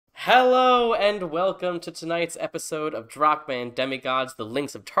Hello and welcome to tonight's episode of Drachmae and Demigods, the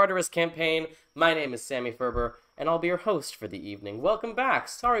Links of Tartarus campaign. My name is Sammy Ferber, and I'll be your host for the evening. Welcome back.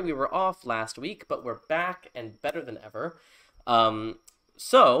 Sorry we were off last week, but we're back and better than ever.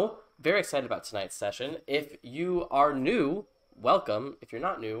 Very excited about tonight's session. If you are new, welcome. If you're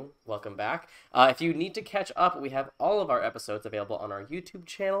not new, welcome back. If you need to catch up, we have all of our episodes available on our YouTube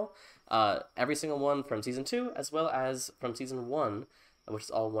channel. Every single one from Season 2, as well as from Season 1, which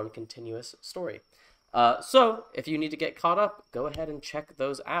is all one continuous story. So, if you need to get caught up, go ahead and check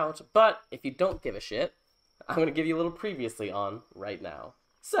those out. But if you don't give a shit, I'm going to give you a little previously on right now.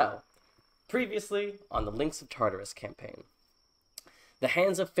 So, previously on the Links of Tartarus campaign. The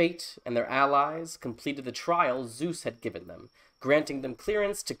Hands of Fate and their allies completed the trial Zeus had given them, granting them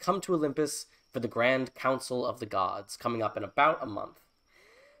clearance to come to Olympus for the Grand Council of the Gods, coming up in about a month.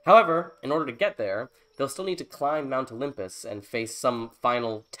 However, in order to get there, they'll still need to climb Mount Olympus and face some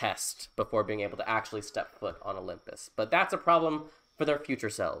final test before being able to actually step foot on Olympus. But that's a problem for their future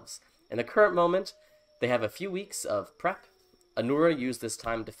selves. In the current moment, they have a few weeks of prep. Anura used this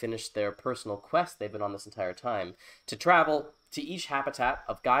time to finish their personal quest they've been on this entire time, to travel to each habitat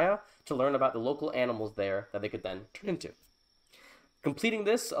of Gaia to learn about the local animals there that they could then turn into. Completing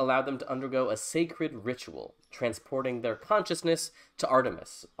this allowed them to undergo a sacred ritual, transporting their consciousness to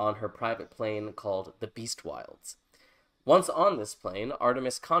Artemis on her private plane called the Beastwylds. Once on this plane,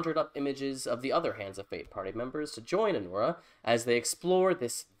 Artemis conjured up images of the other Hands of Fate party members to join Anura as they explore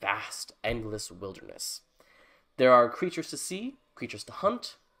this vast, endless wilderness. There are creatures to see, creatures to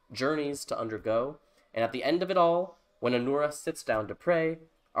hunt, journeys to undergo, and at the end of it all, when Anura sits down to pray,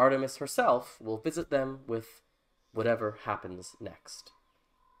 Artemis herself will visit them with whatever happens next.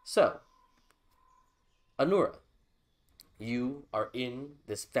 So, Anura, you are in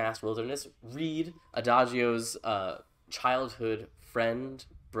this vast wilderness. Reed, Adagio's childhood friend,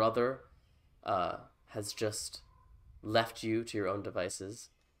 brother, has just left you to your own devices.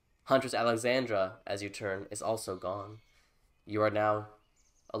 Huntress Alexandra, as you turn, is also gone. You are now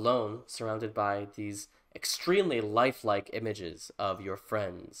alone, surrounded by these extremely lifelike images of your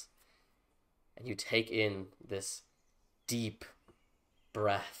friends. And you take in this deep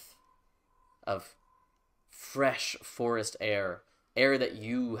breath of fresh forest air that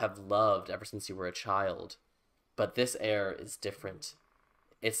you have loved ever since you were a child. But this air is different.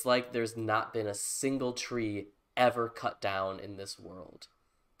 It's like there's not been a single tree ever cut down in this world.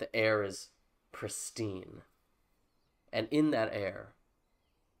 The air is pristine. And in that air,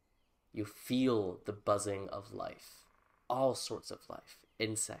 you feel the buzzing of life. All sorts of life.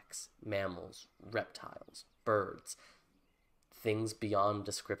 Insects, mammals, reptiles, birds, things beyond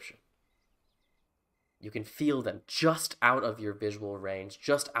description. You can feel them just out of your visual range,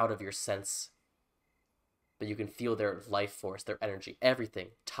 just out of your sense. But you can feel their life force, their energy, everything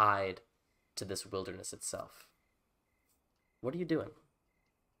tied to this wilderness itself. What are you doing?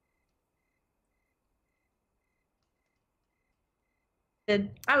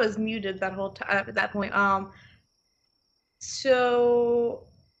 I was muted that whole time at that point. So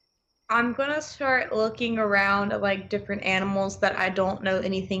I'm gonna start looking around at like different animals that I don't know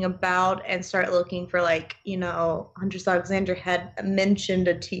anything about and start looking for Huntress Alexander had mentioned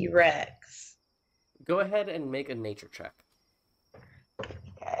a T-Rex. Go ahead and make a nature check.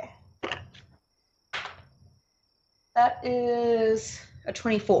 Okay. That is a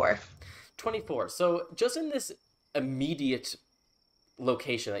 24. 24. So just in this immediate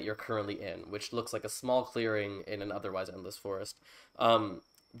location that you're currently in, which looks like a small clearing in an otherwise endless forest,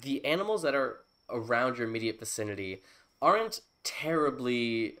 the animals that are around your immediate vicinity aren't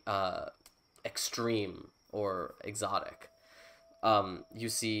terribly extreme or exotic. You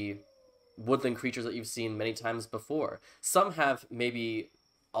see woodland creatures that you've seen many times before. Some have maybe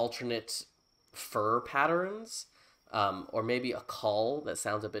alternate fur patterns, or maybe a call that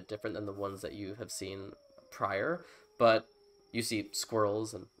sounds a bit different than the ones that you have seen prior, but you see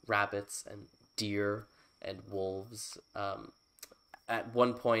squirrels and rabbits and deer and wolves. At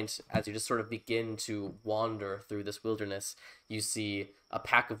one point, as you just sort of begin to wander through this wilderness, you see a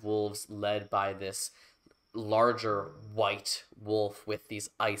pack of wolves led by this larger white wolf with these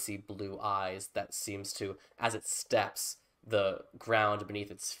icy blue eyes that seems to, as it steps, the ground beneath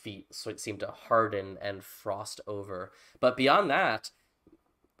its feet so it seemed to harden and frost over. But beyond that,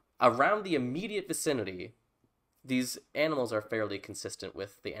 around the immediate vicinity, these animals are fairly consistent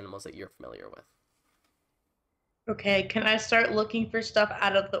with the animals that you're familiar with. Okay, can I start looking for stuff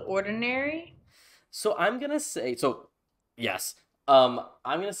out of the ordinary? So I'm gonna say, yes. I'm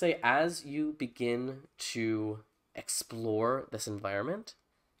gonna say as you begin to explore this environment,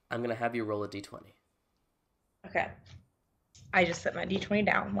 I'm gonna have you roll a d20. Okay. I just set my d20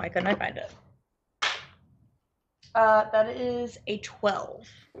 down. Why couldn't I find it? That is a 12.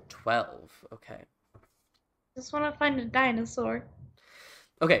 12. Okay. Just want to find a dinosaur.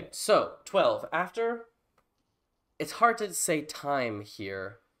 Okay, so 12. After, it's hard to say time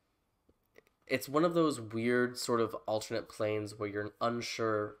here. It's one of those weird sort of alternate planes where you're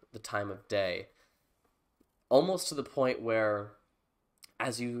unsure the time of day. Almost to the point where,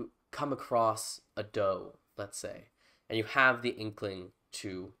 as you come across a doe, let's say, and you have the inkling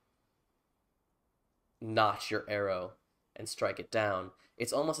to notch your arrow and strike it down,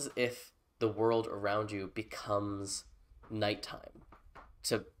 it's almost as if the world around you becomes nighttime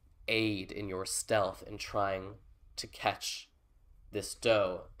to aid in your stealth in trying to catch this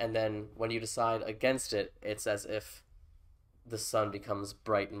doe. And then when you decide against it, it's as if the sun becomes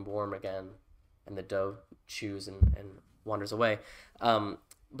bright and warm again and the doe chews and wanders away. But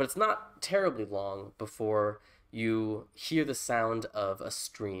it's not terribly long before you hear the sound of a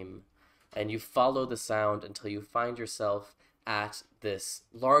stream, and you follow the sound until you find yourself at this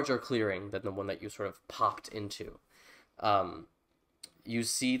larger clearing than the one that you sort of popped into. You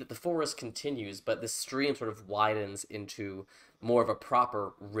see that the forest continues, but this stream sort of widens into more of a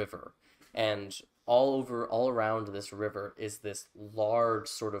proper river. And all around this river is this large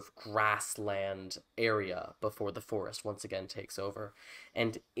sort of grassland area before the forest once again takes over.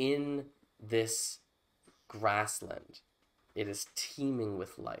 And in this grassland, it is teeming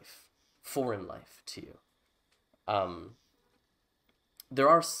with life, foreign life to you. There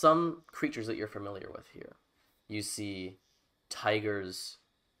are some creatures that you're familiar with here. You see tigers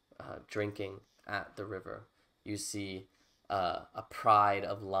drinking at the river. You see a pride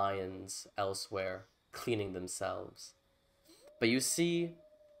of lions elsewhere cleaning themselves. But you see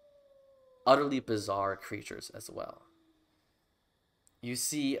utterly bizarre creatures as well. You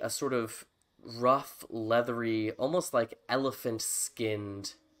see a sort of rough, leathery, almost like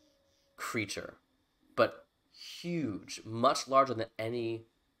elephant-skinned creature, but huge, much larger than any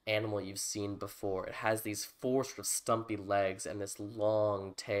animal you've seen before. It has these four sort of stumpy legs and this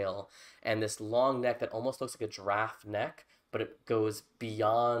long tail and this long neck that almost looks like a giraffe neck, but it goes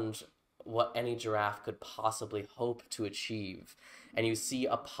beyond what any giraffe could possibly hope to achieve. And you see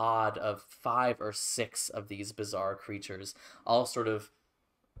a pod of 5 or 6 of these bizarre creatures, all sort of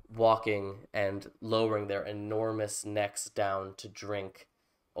walking and lowering their enormous necks down to drink,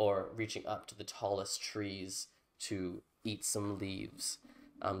 or reaching up to the tallest trees to eat some leaves.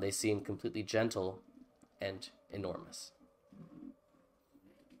 They seem completely gentle and enormous.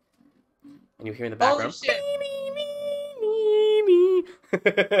 And you hear in the background, Holy shit.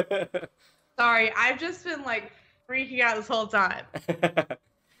 Sorry, I've just been like freaking out this whole time.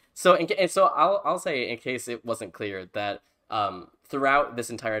 So I'll say, in case it wasn't clear, that throughout this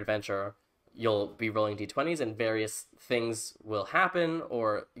entire adventure, you'll be rolling d20s and various things will happen,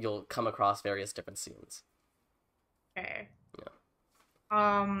 or you'll come across various different scenes. Okay. Yeah.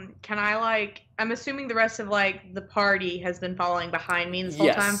 Can I I'm assuming the rest of the party has been following behind me this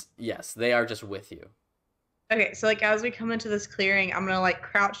whole time? Yes, they are just with you. Okay, so as we come into this clearing, I'm gonna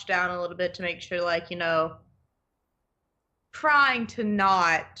crouch down a little bit to make sure trying to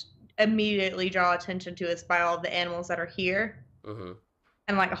not immediately draw attention to us by all the animals that are here. Mm-hmm.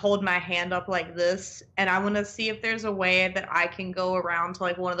 And hold my hand up like this, and I want to see if there's a way that I can go around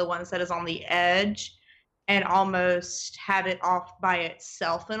to one of the ones that is on the edge and almost have it off by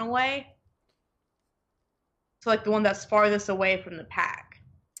itself in a way. So the one that's farthest away from the pack.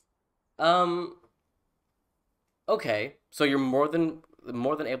 Okay, so you're more than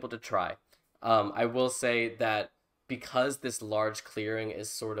able to try. I will say that because this large clearing is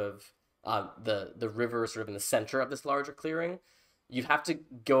sort of the river is sort of in the center of this larger clearing, you have to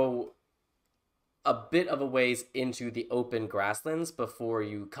go a bit of a ways into the open grasslands before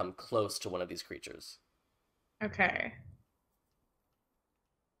you come close to one of these creatures. Okay.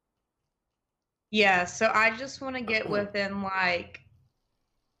 Yeah, so I just want to get within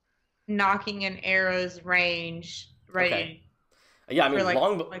knocking an arrow's range, ready. Okay. Yeah, I mean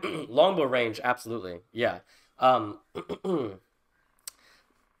longbow range, absolutely. Yeah.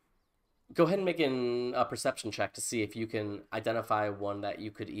 Go ahead and make a perception check to see if you can identify one that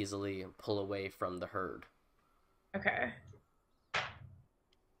you could easily pull away from the herd. Okay.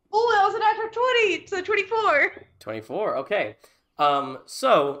 Oh, that was an natural 20, so 24. 24, okay.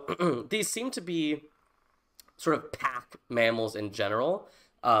 So these seem to be sort of pack mammals in general.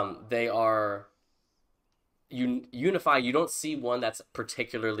 They are unified. You don't see one that's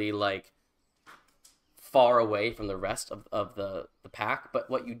particularly far away from the rest of the pack, but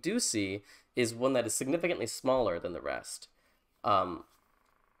what you do see is one that is significantly smaller than the rest.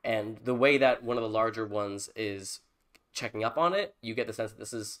 And the way that one of the larger ones is checking up on it, you get the sense that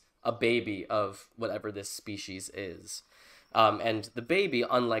this is a baby of whatever this species is. And the baby,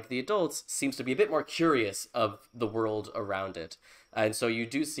 unlike the adults, seems to be a bit more curious of the world around it. And so you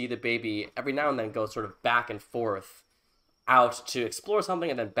do see the baby every now and then go sort of back and forth out to explore something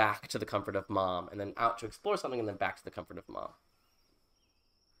and then back to the comfort of mom, and then out to explore something and then back to the comfort of mom.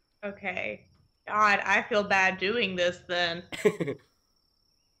 Okay. God, I feel bad doing this then.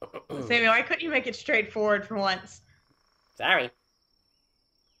 Sammy, why couldn't you make it straightforward for once? Sorry.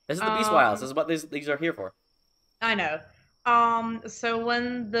 This is the Beastwylds. This is what these are here for. I know. So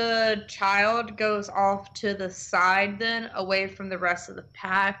when the child goes off to the side then, away from the rest of the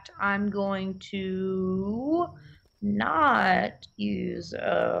pack, I'm going to not use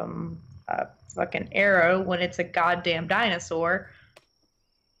a fucking arrow when it's a goddamn dinosaur.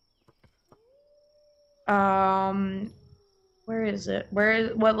 Where is it?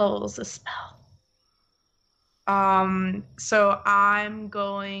 What level is this spell? So I'm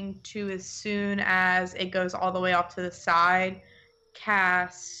going to, as soon as it goes all the way off to the side,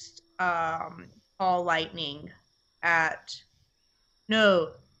 cast all lightning at.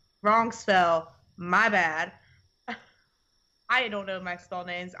 No, wrong spell. My bad. I don't know my spell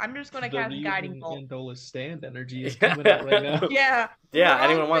names. I'm just going to cast Guiding Bolt. Andola's stand energy is coming out right now. Yeah. Yeah.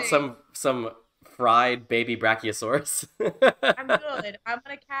 Anyone want some fried baby Brachiosaurus? I'm good. I'm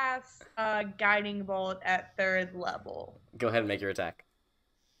going to cast Guiding Bolt at 3rd level. Go ahead and make your attack.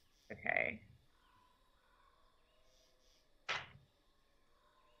 Okay.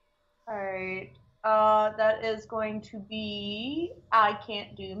 Alright. That is going to be, I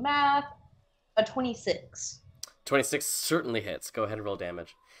can't do math, a 26. 26 certainly hits. Go ahead and roll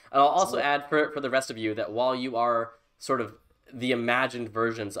damage. And I'll also add for the rest of you that while you are sort of the imagined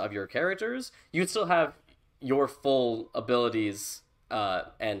versions of your characters, you still have your full abilities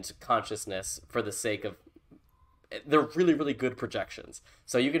and consciousness for the sake of... They're really, really good projections.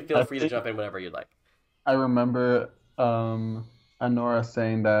 So you can feel free to jump in whenever you'd like. I remember Anura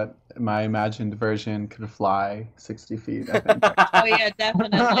saying that my imagined version could fly 60 feet, I think. Oh yeah,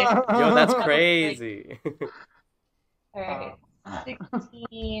 definitely. Yo, that's crazy. Alright.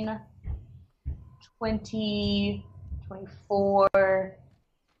 16, 20... 24,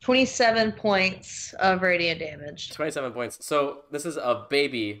 27 points of radiant damage. 27 points. So this is a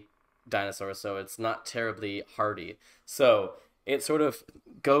baby dinosaur, so it's not terribly hardy. So it sort of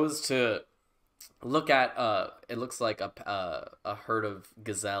goes to look at it looks like a herd of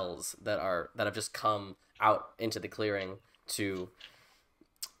gazelles that have just come out into the clearing to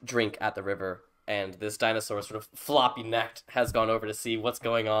drink at the river. And this dinosaur, sort of floppy necked, has gone over to see what's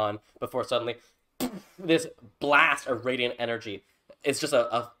going on before suddenly this blast of radiant energy. It's just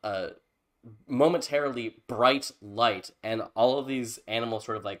a momentarily bright light, and all of these animals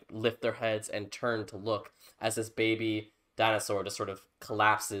sort of like lift their heads and turn to look as this baby dinosaur just sort of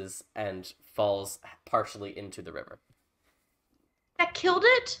collapses and falls partially into the river. That killed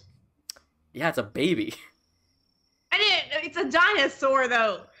it? Yeah, it's a baby. I didn't. It's a dinosaur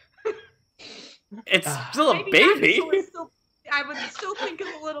though. It's still a baby. I would still think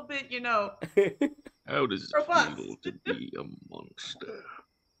it's a little bit, How does it feel to be a monster?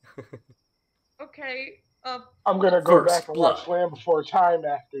 Okay. I'm gonna go back and watch Land Before Time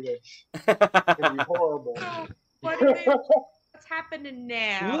after this. It's gonna be horrible. What's happening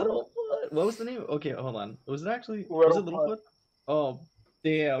now? Littlefoot? What was the name? Okay, hold on. Was it actually Littlefoot. Oh,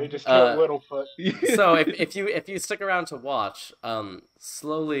 damn. They just killed Littlefoot. So if you stick around to watch,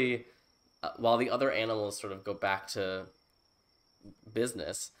 slowly, while the other animals sort of go back to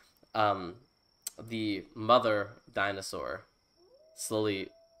business, the mother dinosaur slowly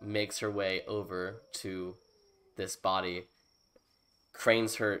makes her way over to this body,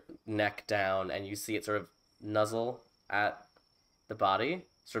 cranes her neck down, and you see it sort of nuzzle at the body,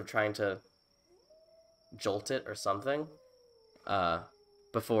 sort of trying to jolt it or something,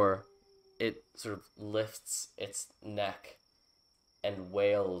 before it sort of lifts its neck and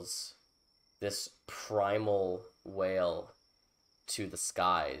wails this primal wail to the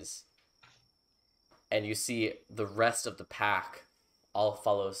skies. And you see the rest of the pack all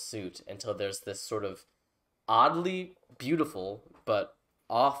follow suit until there's this sort of oddly beautiful but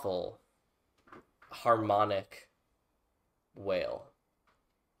awful harmonic wail.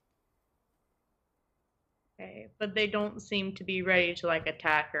 Okay, but they don't seem to be ready to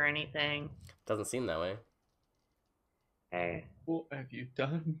attack or anything. Doesn't seem that way. Okay. What have you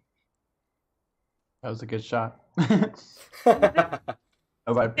done? That was a good shot. Thank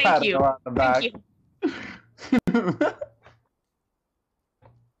you. On the back. Thank you.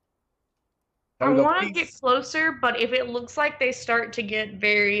 I want to get closer, but if it looks like they start to get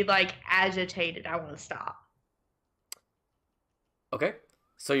very agitated, I want to stop. Okay.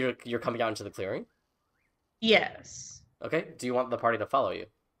 So you're coming out into the clearing? Yes. Okay. Do you want the party to follow you?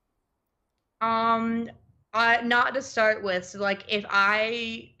 Not to start with. So like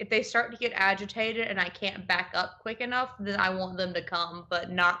if they start to get agitated and I can't back up quick enough, then I want them to come,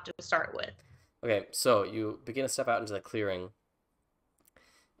 but not to start with. Okay, so you begin to step out into the clearing.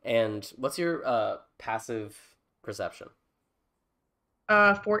 And what's your passive perception?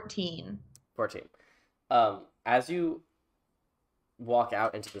 14. 14. As you walk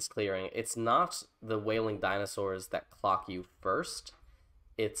out into this clearing, it's not the wailing dinosaurs that clock you first.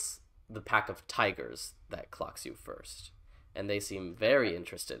 It's the pack of tigers that clocks you first. And they seem very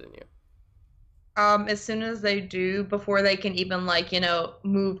interested in you. As soon as they do, before they can even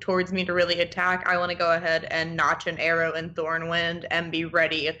move towards me to really attack, I want to go ahead and notch an arrow in Thornwind and be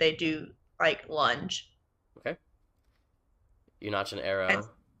ready if they do lunge. Okay. You notch an arrow.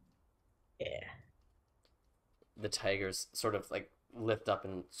 Yeah. The tigers sort of lift up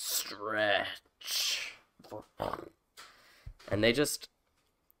and stretch. And they just,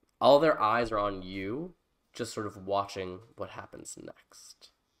 all their eyes are on you, just sort of watching what happens next.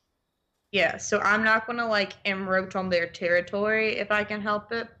 Yeah, so I'm not gonna encroach on their territory if I can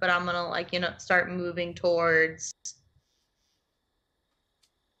help it, but I'm gonna start moving towards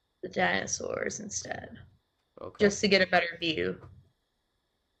the dinosaurs instead. Okay. Just to get a better view.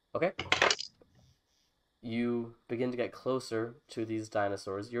 Okay. You begin to get closer to these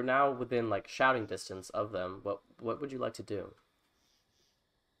dinosaurs. You're now within shouting distance of them. What would you like to do?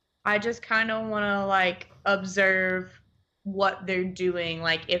 I just kind of want to observe what they're doing,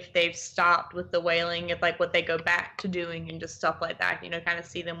 if they've stopped with the wailing, if what they go back to doing and just stuff like that, kind of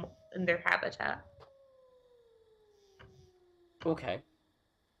see them in their habitat. Okay.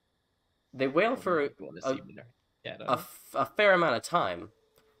 They wail for a fair amount of time.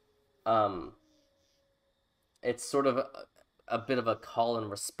 It's sort of a bit of a call and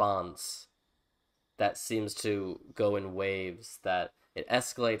response that seems to go in waves, that it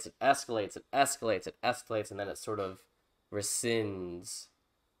escalates, it escalates, it escalates, it escalates, and then it sort of rescinds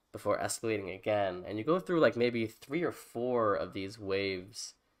before escalating again. And you go through maybe 3 or 4 of these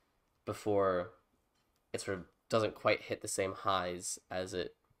waves before it sort of doesn't quite hit the same highs as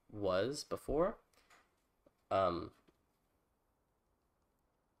it was before. And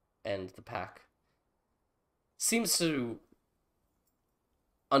the pack seems to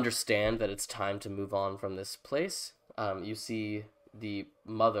understand that it's time to move on from this place. You see the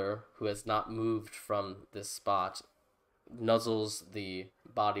mother, who has not moved from this spot, nuzzles the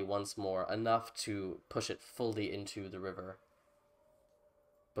body once more, enough to push it fully into the river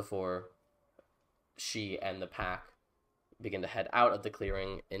before she and the pack begin to head out of the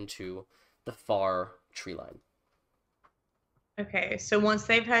clearing into the far tree line. Okay, so once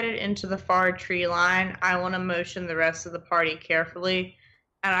they've headed into the far tree line, I want to motion the rest of the party carefully,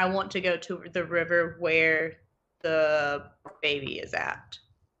 and I want to go to the river where the baby is at.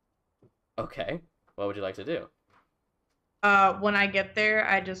 Okay, what would you like to do? When I get there,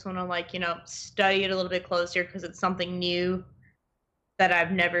 I just want to study it a little bit closer because it's something new that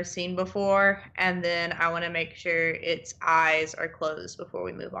I've never seen before, and then I want to make sure its eyes are closed before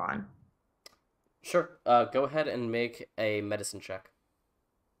we move on. Sure. Go ahead and make a medicine check.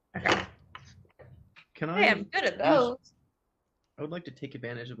 Okay. I'm good at those. I would like to take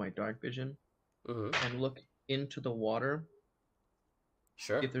advantage of my dark vision Mm-hmm. and look into the water.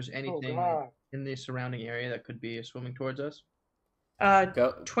 Sure. If there's anything in the surrounding area that could be swimming towards us.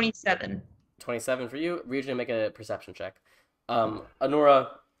 Go. 27. 27 for you. Ryujin, make a perception check. Anura,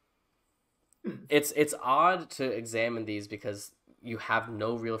 it's odd to examine these because you have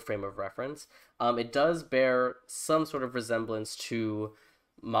no real frame of reference. It does bear some sort of resemblance to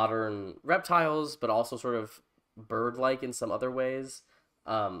modern reptiles, but also sort of bird-like in some other ways.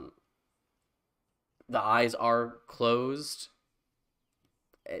 The eyes are closed.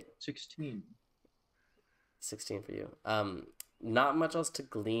 16. 16 for you. Not much else to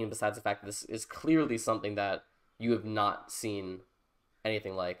glean besides the fact that this is clearly something that you have not seen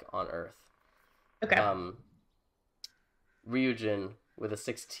anything like on Earth. Okay. Ryujin with a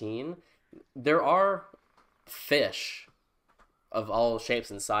 16. There are fish of all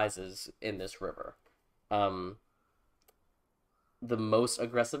shapes and sizes in this river. The most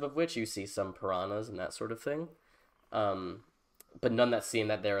aggressive of which you see some piranhas and that sort of thing. But none that seem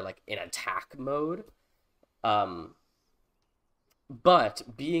that they're in attack mode. But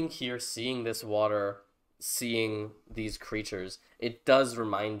being here, seeing this water, seeing these creatures, it does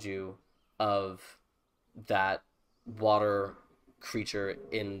remind you of that water creature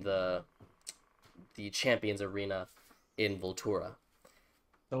in the Champions Arena in Voltura.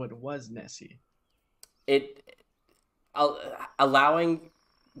 So it was Nessie. allowing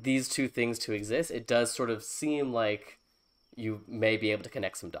these two things to exist, it does sort of seem like you may be able to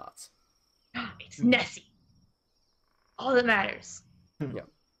connect some dots. It's Nessie. All that matters. Yeah.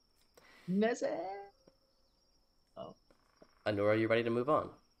 Nessie. Oh. Anura, you ready to move on?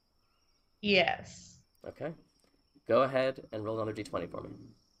 Yes. Okay. Go ahead and roll another d20 for me.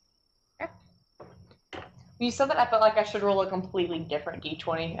 Okay. You said that I felt like I should roll a completely different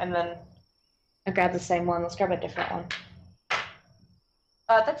d20, and then I grabbed the same one. Let's grab a different one.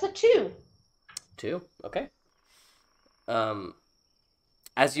 That's a 2. 2? Okay.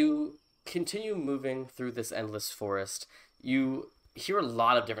 As you continue moving through this endless forest, you hear a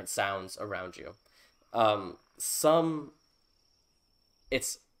lot of different sounds around you.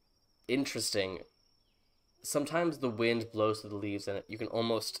 It's interesting. Sometimes the wind blows through the leaves and you can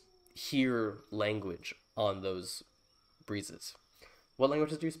almost hear language on those breezes. What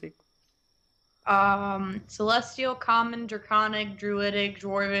languages do you speak? Celestial, Common, Draconic, Druidic,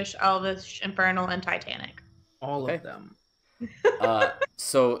 Dwarvish, Elvish, Infernal, and Titanic. All of them.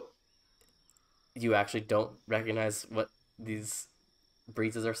 So you actually don't recognize what these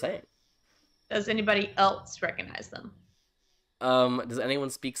breezes are saying. Does anybody else recognize them? Does anyone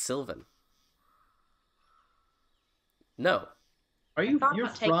speak Sylvan? No. Are you're from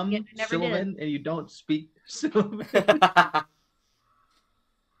Sylvan and you don't speak Sylvan?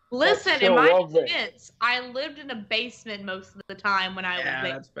 Listen, in my defense, I lived in a basement most of the time when I was there.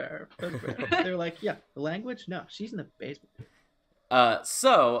 That's fair. That's fair. They're like, yeah, the language? No, she's in the basement.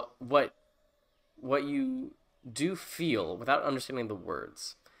 So what you do feel, without understanding the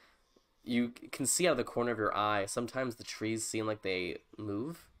words, you can see out of the corner of your eye, sometimes the trees seem like they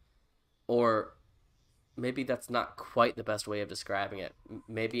move, or maybe that's not quite the best way of describing it.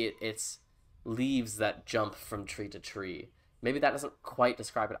 Maybe it's leaves that jump from tree to tree. Maybe that doesn't quite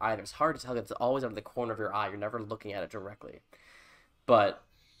describe it either. It's hard to tell. It's always out of the corner of your eye. You're never looking at it directly. But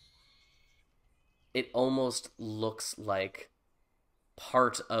it almost looks like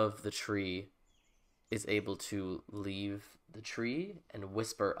part of the tree is able to leave the tree and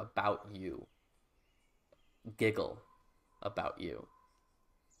whisper about you. Giggle about you.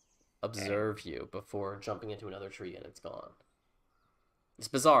 Observe you before jumping into another tree and it's gone. It's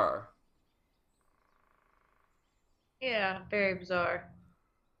bizarre. Yeah, very bizarre.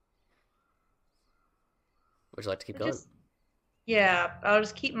 Would you like to keep going? Yeah, I'll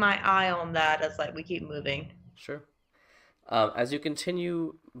just keep my eye on that as we keep moving. Sure. As you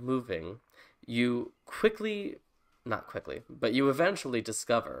continue moving, you you eventually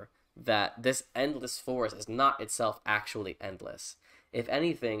discover that this endless forest is not itself actually endless. If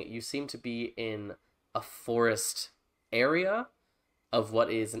anything, you seem to be in a forest area of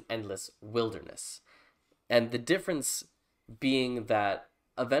what is an endless wilderness. And the difference being that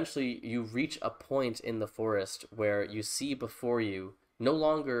eventually you reach a point in the forest where you see before you no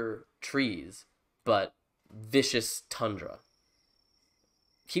longer trees, but vicious tundra.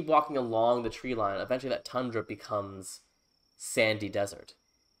 Keep walking along the tree line, eventually that tundra becomes sandy desert.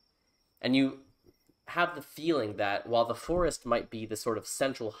 And you have the feeling that while the forest might be the sort of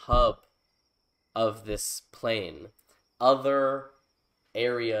central hub of this plain, other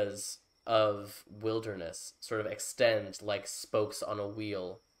areas of wilderness sort of extend like spokes on a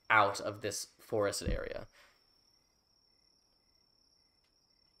wheel out of this forested area.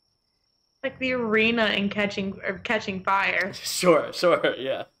 Like the arena in Catching Fire. Sure,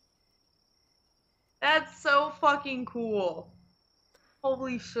 yeah. That's so fucking cool.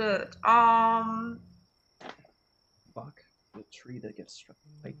 Holy shit. Fuck. The tree that gets struck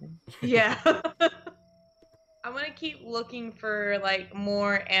by lightning. Yeah. I'm gonna keep looking for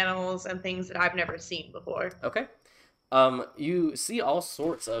more animals and things that I've never seen before. Okay. You see all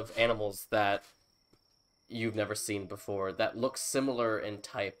sorts of animals that you've never seen before that look similar in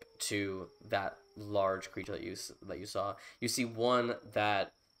type to that large creature that you saw. You see one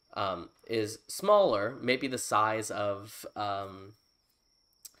that is smaller, maybe the size of an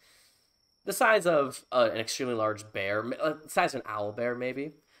extremely large bear, the size of an owl bear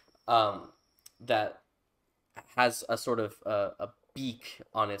maybe, that has a sort of a beak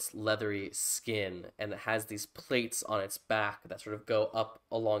on its leathery skin, and it has these plates on its back that sort of go up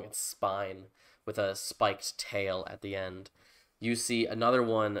along its spine with a spiked tail at the end. You see another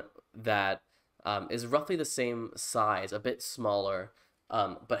one that is roughly the same size, a bit smaller,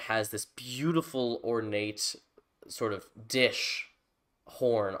 but has this beautiful ornate sort of dish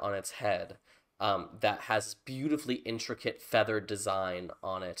horn on its head that has beautifully intricate feathered design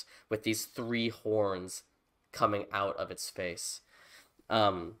on it with these 3 horns coming out of its face.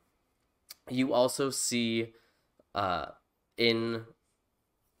 You also see in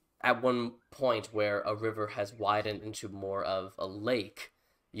at one point where a river has widened into more of a lake,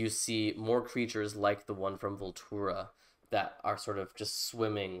 you see more creatures like the one from Voltura that are sort of just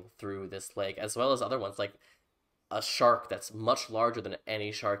swimming through this lake, as well as other ones like a shark that's much larger than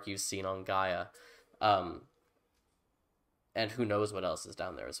any shark you've seen on Gaia. And who knows what else is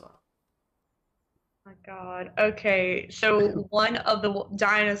down there as well. Oh my God. Okay, so one of the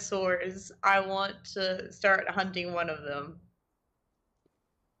dinosaurs, I want to start hunting one of them.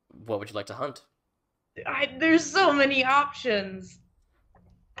 What would you like to hunt? There's so many options.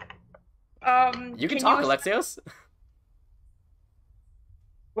 You can talk, Alexios.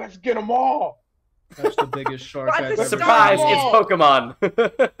 Let's get them all. That's the biggest shark I've ever Surprise! seen. It's Pokemon.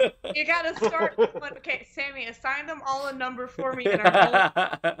 You gotta start. Okay, Sammy, assign them all a number for me, and I'm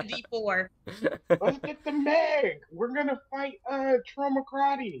rolling a D4. Let's get the Meg. We're gonna fight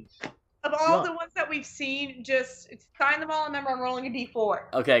Tromacrates. Of all the ones that we've seen, just assign them all a number. I'm rolling a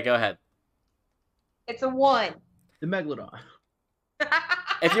D4. Okay, go ahead. It's a 1. The Megalodon.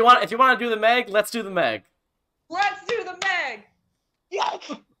 If you want to do the Meg, let's do the Meg. Let's do the Meg. Yes.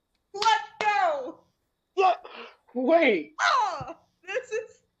 Let's go. Yeah. Wait. Oh, this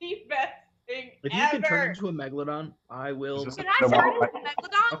is the best thing If ever. you can turn into a Megalodon, I will. Can I turn into a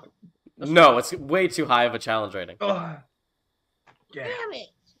Megalodon? Okay. No, it's way too high of a challenge rating. Oh, yeah. Damn it.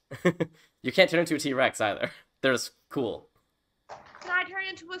 You can't turn into a T-Rex either. They're just cool. Can I turn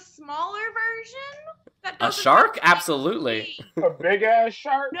into a smaller version? That A doesn't shark? have Absolutely. A big ass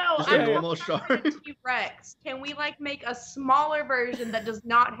shark? No, Just I'm a normal not shark. a T-Rex. Can we like make a smaller version that does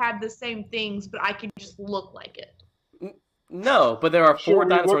not have the same things, but I can just look like it? No, but there are 4 Should we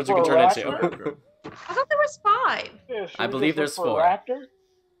dinosaurs you look can for a turn into. raptor? I thought there was 5. Yeah, should I we believe just there's look for 4. a raptor?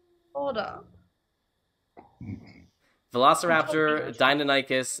 Hold up. Velociraptor,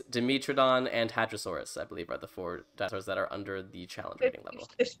 Deinonychus, Dimetrodon, and Hadrosaurus, I believe, are the 4 dinosaurs that are under the challenge rating level.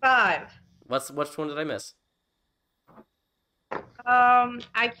 There's 5. Which one did I miss?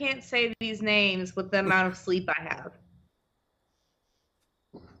 I can't say these names with the amount of sleep I have.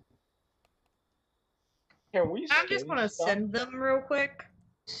 Can we I'm just skin gonna stuff? send them real quick.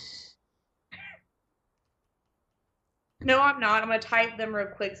 No, I'm not. I'm gonna type them real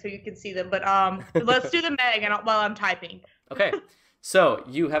quick so you can see them. But let's do the Meg while I'm typing. Okay, so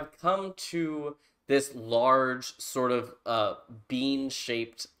you have come to this large sort of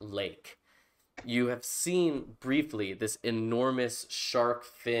bean-shaped lake. You have seen briefly this enormous shark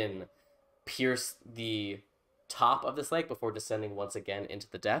fin pierce the top of this lake before descending once again into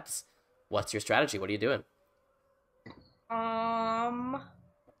the depths. What's your strategy? What are you doing?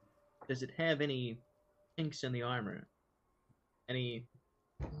 Does it have any kinks in the armor? Any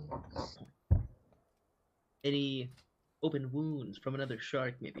open wounds from another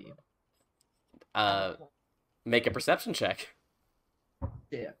shark, maybe? Make a perception check.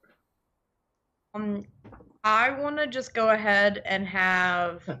 Yeah. I want to just go ahead and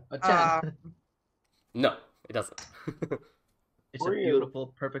have A 10. No, it doesn't. It's a beautiful,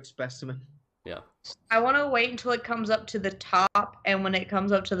 perfect specimen. Yeah. I want to wait until it comes up to the top, and when it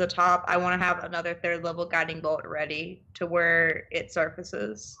comes up to the top, I want to have another 3rd level guiding bolt ready to where it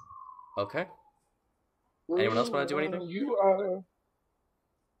surfaces. Okay. Anyone else want to do anything? You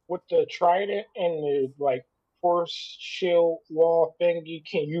with the trident and the like force shield wall thingy,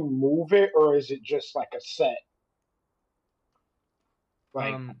 can you move it, or is it just like a set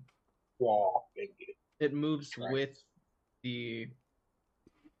like wall thingy? It moves with the.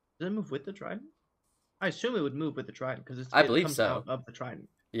 Does it move with the trident? I assume it would move with the trident because I believe comes so. out of the trident.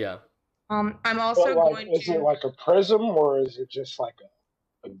 Yeah. I'm also But, like, going is to. it like a prism, or is it just like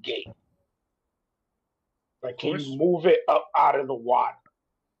a gate? Like, can you move it up out of the water?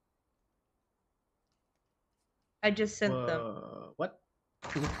 I just sent them. What?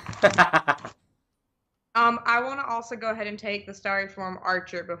 I want to also go ahead and take the starry form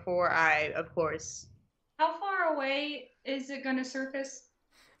archer before I, of course. How far away is it going to surface?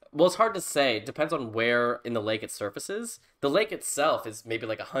 Well, it's hard to say. It depends on where in the lake it surfaces. The lake itself is maybe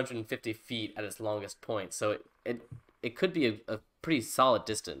like 150 feet at its longest point, so it could be a pretty solid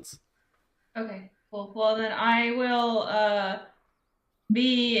distance. Okay, cool. Well, then I will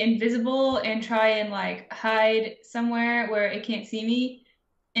be invisible and try and like hide somewhere where it can't see me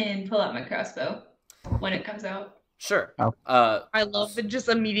and pull out my crossbow when it comes out. Sure. I love that just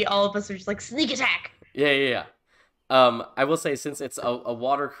immediately all of us are just like, sneak attack! Yeah. I will say, since it's a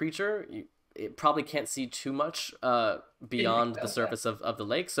water creature, it probably can't see too much beyond the surface of the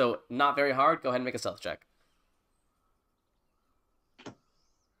lake, so not very hard. Go ahead and make a stealth check.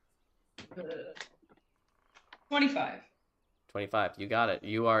 25. 25. You got it.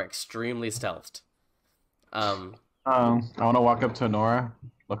 You are extremely stealthed. I want to walk up to Anura,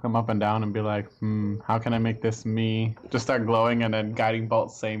 look them up and down and be like, how can I make this me? Just start glowing and then guiding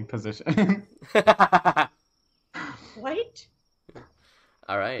bolt same position. What?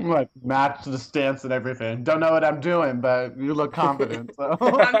 All right. Like match the stance and everything. Don't know what I'm doing, but you look confident. So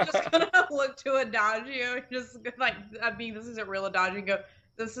I'm just gonna look to Adagio, just like, I mean, this isn't real Adagio, and go,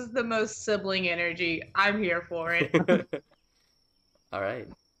 this is the most sibling energy. I'm here for it. All right.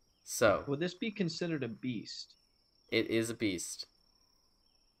 So Would this be considered a beast? it is a beast.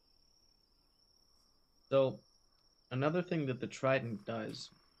 So, another thing that the trident does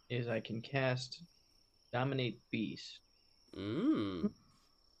is I can cast Dominate Beast.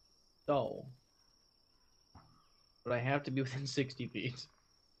 So, but I have to be within 60 feet.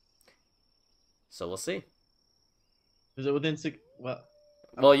 So we'll see. Is it within 6? Well,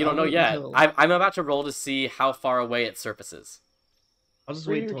 you don't know wait yet. until- I'm about to roll to see how far away it surfaces. I'll just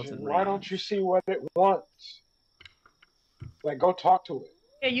wait till it's in Ryujin, why don't range. you see what it wants? Like, go talk to it.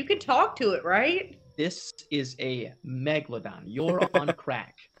 Yeah, you can talk to it, right? This is a megalodon. You're on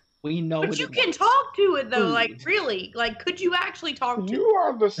crack. We know But what you it can wants. talk to it though, like Food. really. Like, could you actually talk to You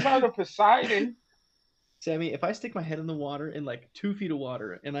are the son of Poseidon. Sammy, if I stick my head in the water in like 2 feet of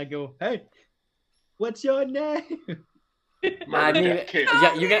water and I go, hey, what's your name? I mean, That kid.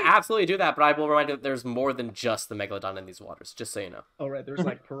 yeah, you can absolutely do that, but I will remind you that there's more than just the megalodon in these waters. Just so you know. Oh, right. There's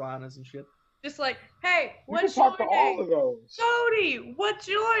like piranhas and shit. Just like, hey, You can what's your talk to all name? of those. Cody, what's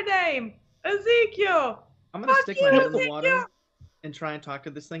your name? Ezekiel. I'm going to Fuck stick you, my head in the Ezekiel. water and try and talk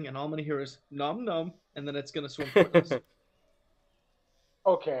to this thing, and all I'm going to hear is nom nom, and then it's going to swim towards us.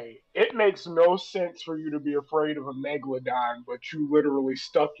 Okay, it makes no sense for you to be afraid of a megalodon, but you literally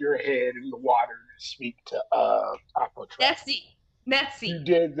stuck your head in the water to speak to Aquatrap. Nessie. You Nessie.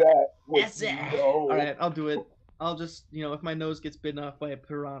 did that with Nessie. no. All right, I'll do it. I'll just, if my nose gets bitten off by a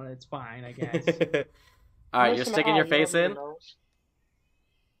piranha, it's fine, I guess. All right, you're Listen sticking out, your you face don't in. need those.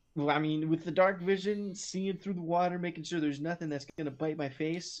 Well, I mean, with the dark vision, seeing through the water, making sure there's nothing that's going to bite my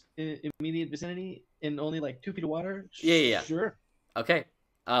face in immediate vicinity in only like 2 feet of water. Yeah. Sure. Okay.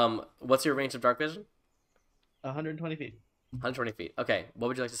 What's your range of dark vision? 120 feet. 120 feet. Okay. What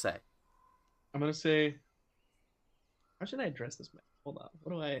would you like to say? I'm going to say, how should I address this man? Hold on.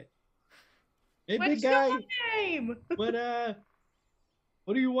 What do I... Hey, What's big guy. your name? What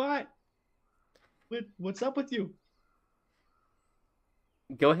do you want? What's up with you?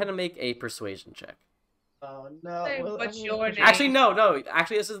 Go ahead and make a persuasion check. Oh, no. Say, Well, what's I mean, your name? Actually, no.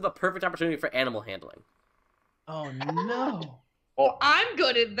 Actually, this is the perfect opportunity for animal handling. Oh, no. Well, I'm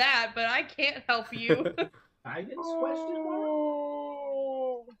good at that, but I can't help you. Guidance question mark?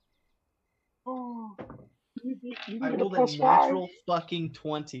 Oh. You I need a rolled a +5. natural fucking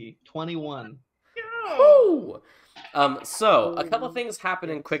 20. 21. Woo! So a couple things happen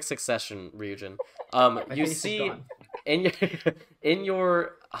in quick succession, Ryujin. My You face is see gone. in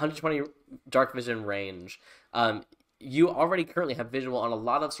your 120 dark vision range, you already currently have visual on a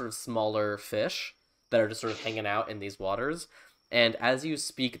lot of sort of smaller fish that are just sort of hanging out in these waters. And as you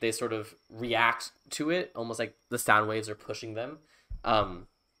speak, they sort of react to it, almost like the sound waves are pushing them.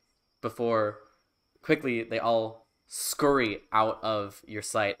 Before quickly they all scurry out of your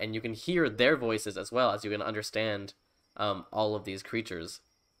sight, and you can hear their voices as well as you can understand all of these creatures.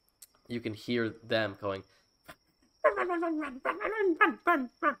 You can hear them going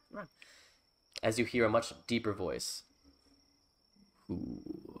as you hear a much deeper voice. Who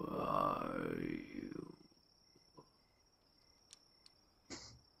are you?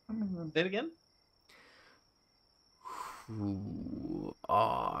 Say it again? Who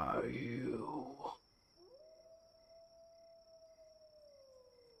are you?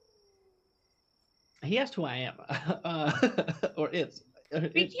 He asked who I am. Or it's.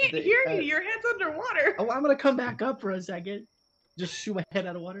 We can't hear you. Your head's underwater. Oh, I'm gonna come back up for a second. Just shoot my head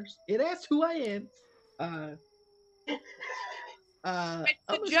out of waters. It asked who I am. I I'm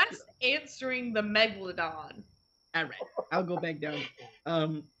suggest answering the megalodon. All right, I'll go back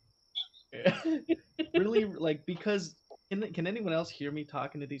down. Really, like, because can anyone else hear me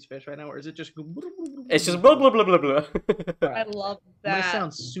talking to these fish right now, or is it just? It's just blah blah blah blah blah. I love I that.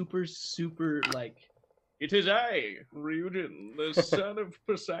 sound super like. It is I, Ryujin, the son of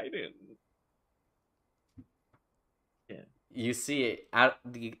Poseidon. You see it at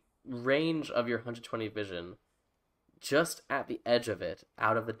the range of your 120 vision, just at the edge of it,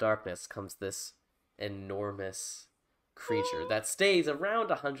 out of the darkness, comes this enormous creature that stays around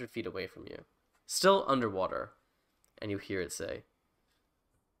 100 feet away from you, still underwater, and you hear it say,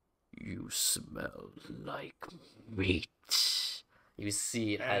 "You smell like meat." You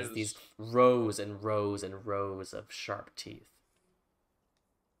see it has these rows and rows and rows of sharp teeth.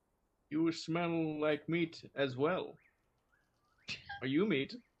 You smell like meat as well. Are you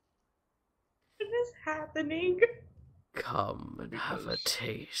meat? What is happening? Come and have a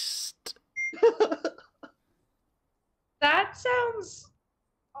taste. That sounds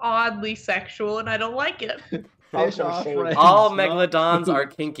oddly sexual, and I don't like it. I was Fish gonna are say, friends, All not megalodons are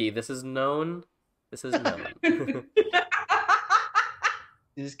food. kinky. This is known. This is known.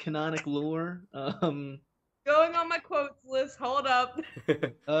 This is canonic lore. Going on my quotes list. Hold up.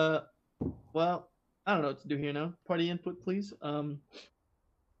 Well, I don't know what to do here now. Party input, please. tell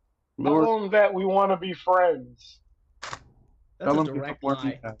them that we want to be friends. That's a Tell them direct before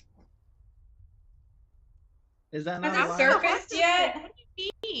lie. Is that not Has a it lie? surfaced yet? What do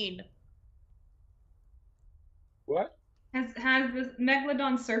you mean? What? Has the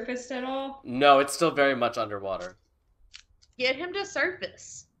megalodon surfaced at all? No, it's still very much underwater. Get him to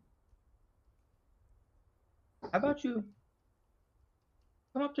surface. How about you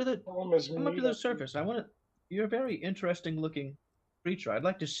come up to the Tell them it's come up me to the that- surface? I want to. You're a very interesting looking creature. I'd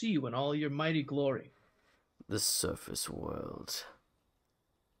like to see you in all your mighty glory. The surface world.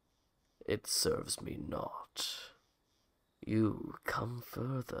 It serves me not. You come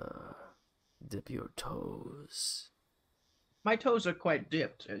further. Dip your toes. My toes are quite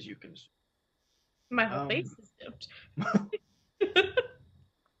dipped, as you can see. My whole face is dipped.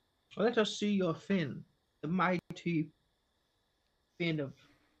 Let us see your fin, the mighty fin of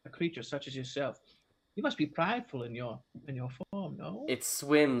a creature such as yourself. You must be prideful in your form, no? It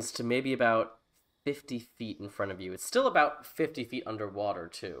swims to maybe about 50 feet in front of you. It's still about 50 feet underwater,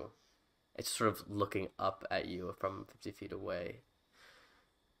 too. It's sort of looking up at you from 50 feet away.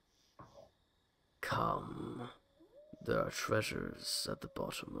 Come. There are treasures at the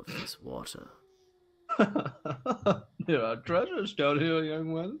bottom of this water. There are treasures down here,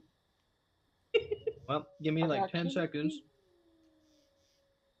 young one. Well, give me like 10 seconds.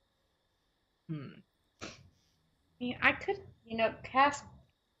 I mean, I could, cast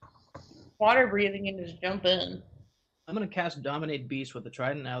water breathing and just jump in. I'm gonna cast Dominate Beast with the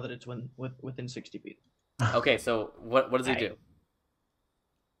Trident now that it's within 60 feet. Okay, so what does he do?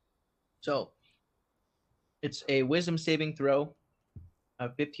 So, it's a Wisdom saving throw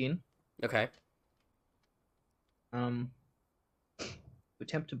of 15. Okay.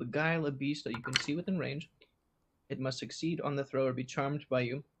 Attempt to beguile a beast that you can see within range. It must succeed on the throw or be charmed by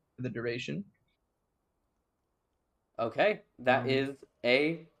you for the duration. Okay, that is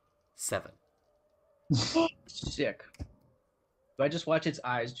a 7. Sick. Do I just watch its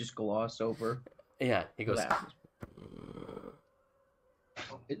eyes just gloss over? Yeah, he goes. that?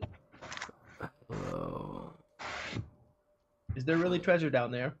 Hello. Is there really treasure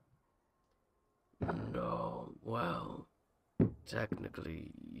down there? No, well,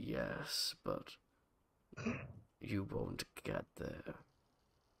 technically yes, but you won't get there.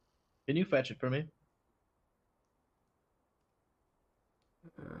 Can you fetch it for me?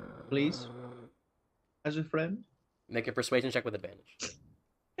 Please? As a friend? Make a persuasion check with advantage.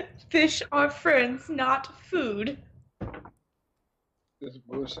 Fish are friends, not food. This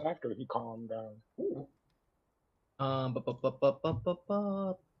was after he calmed down. Ooh.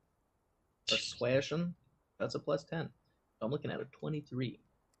 Persuasion. That's a plus 10. So I'm looking at a 23.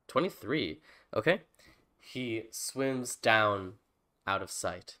 23. Okay. He swims down out of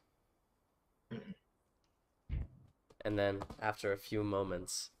sight. And then, after a few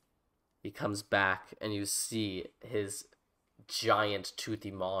moments, he comes back, and you see his giant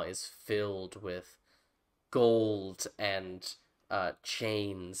toothy maw is filled with gold and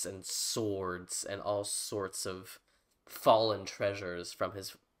chains and swords and all sorts of fallen treasures from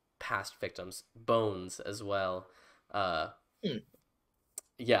his past victims, bones as well.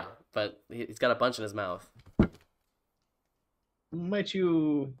 Yeah, but he's got a bunch in his mouth. Might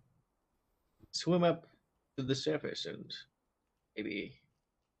you swim up to the surface and maybe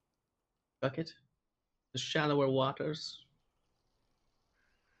bucket the shallower waters?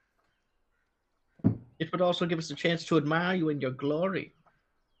 It would also give us a chance to admire you in your glory,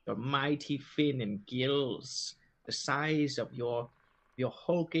 your mighty fin and gills, the size of your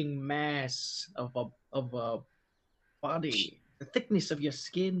hulking mass of a body, the thickness of your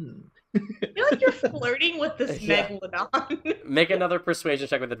skin. I feel like you're flirting with this Yeah. megalodon. Make another persuasion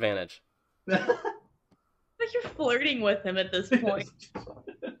check with advantage. Like you're flirting with him at this point.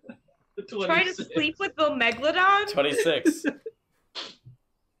 Trying to sleep with the megalodon? 26.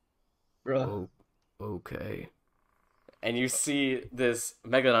 Bruh. Okay. And you see this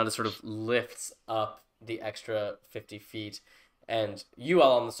megalodon just sort of lifts up the extra 50 feet, and you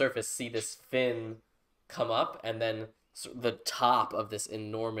all on the surface see this fin come up, and then the top of this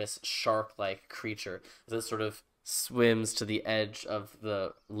enormous shark-like creature that sort of swims to the edge of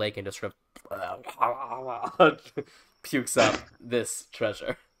the lake and just sort of pukes up this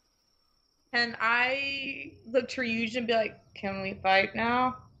treasure. Can I look to Ryuji and be like, can we fight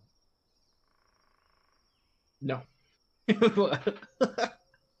now? No. But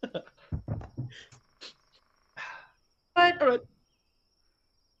Alright.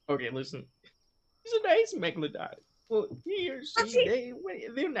 Okay, listen. He's a nice megalodon. Well, he or she,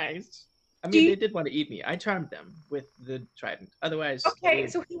 they're nice. I mean, they did want to eat me. I charmed them with the trident. Otherwise, okay,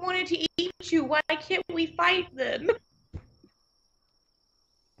 so he wanted to eat you. Why can't we fight then?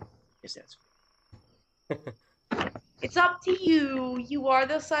 Yes, that's. It's up to you. You are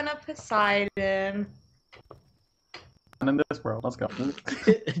the son of Poseidon. In this world, let's go.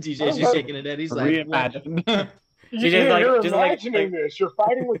 DJ's just shaking it. He's like, reimagine. DJ's like, you're just imagining this. You're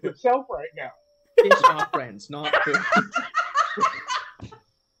fighting with yourself right now. It's not friends, not friends.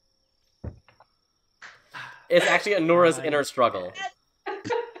 It's actually Anura's inner struggle.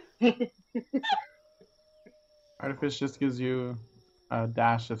 Artifice just gives you a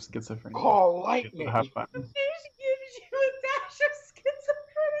dash of schizophrenia. Call lightning. The hush button. This gives you a dash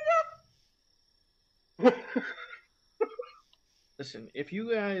of schizophrenia. Listen, if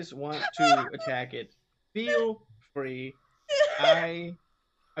you guys want to attack it, feel free. I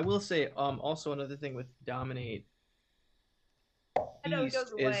will say, also another thing with Dominate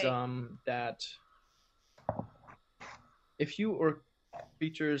Beast is that if you or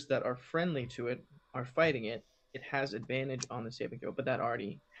creatures that are friendly to it are fighting it, it has advantage on the saving throw, but that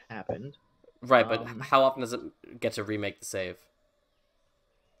already happened. Right, but how often does it get to remake the save?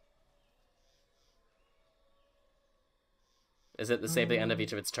 Is it the save at the end of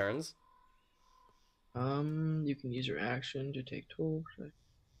each of its turns? You can use your action to take 12.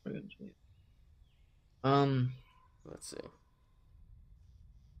 Let's see.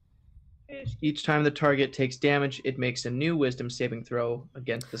 Each time the target takes damage, it makes a new Wisdom saving throw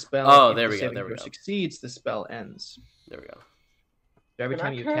against the spell. Oh, if there the we go. saving There we throw go. Succeeds, the spell ends. There we go. So every Can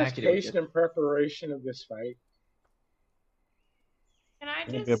time I you cast attack it, haste in preparation of this fight? Can I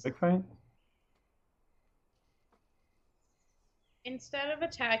Can it be a just, big fight? instead of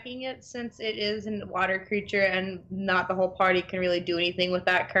attacking it, since it is a water creature and not the whole party can really do anything with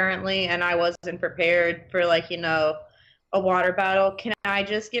that currently, and I wasn't prepared for, like, you know, a water battle, can I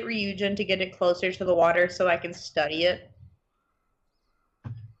just get Ryujin to get it closer to the water so I can study it?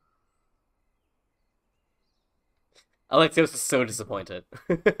 Alexios is so disappointed.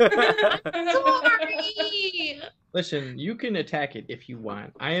 Sorry! Listen, you can attack it if you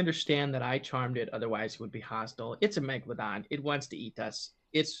want. I understand that I charmed it, otherwise it would be hostile. It's a megalodon. It wants to eat us.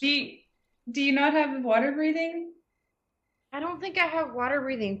 It's Do you not have water breathing? I don't think I have water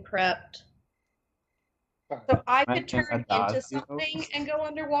breathing prepped. So I could turn into something and go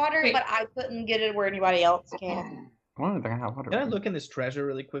underwater, but I couldn't get it where anybody else can. I don't think I have water. Can I look in this treasure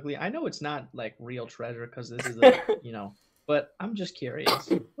really quickly? I know it's not like real treasure because this is a, you know, but I'm just curious.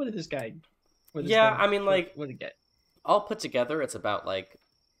 What did this guy? I mean, like, what did he get? All put together, it's about like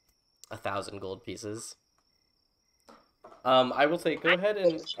 1,000 gold pieces. I will say, go ahead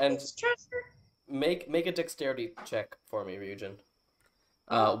and make a dexterity check for me, Ryujin.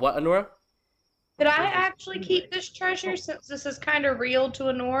 What, Anura? Did I actually keep this treasure since this is kind of real to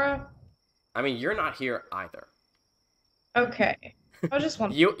Anura? I mean, you're not here either. Okay. I just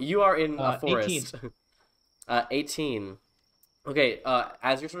want You are in a forest. 18. 18. Okay,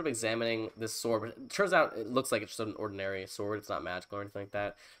 as you're sort of examining this sword, it turns out it looks like it's just an ordinary sword. It's not magical or anything like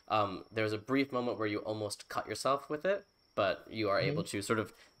that. There's a brief moment where you almost cut yourself with it, but you are able to sort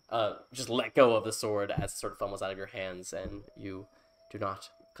of just let go of the sword as it sort of fumbles out of your hands, and you do not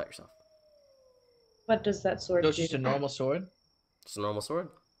cut yourself. What does that sword So it's do? just a normal sword? Just a normal sword.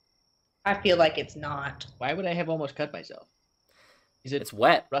 I feel like it's not. Why would I have almost cut myself? Is it It's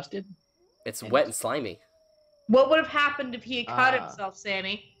wet. rusted? It's wet and slimy. What would have happened if he had cut himself,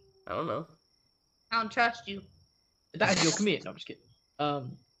 Sammy? I don't know. I don't trust you. You'll come here. No, I'm just kidding. The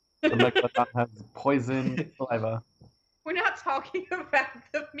megalodon has poison saliva. We're not talking about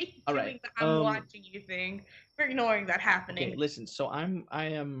the me All doing right, the I'm watching you thing. We're ignoring that happening. Okay, listen. So I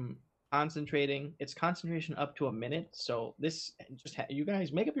am concentrating. It's concentration up to a minute. So this just you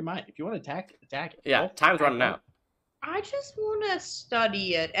guys make up your mind. If you want to attack it. Yeah, time's running out. I just want to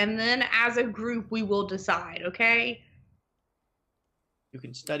study it, and then as a group we will decide, okay? You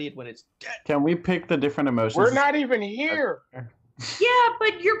can study it when it's dead. Can we pick the different emotions? We're not even here. Yeah,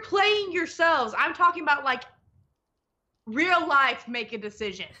 but you're playing yourselves. I'm talking about, like, real life make a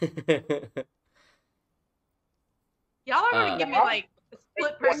decision. Y'all are going to give me, like,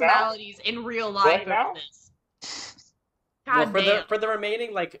 split personalities in real life over this. God Well, damn. for the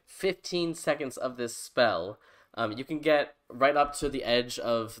remaining, like, 15 seconds of this spell, You can get right up to the edge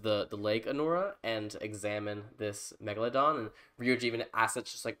of the lake, Anura, and examine this megalodon. And Ryuji even asks it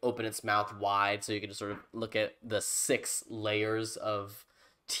to just like open its mouth wide so you can just sort of look at the 6 layers of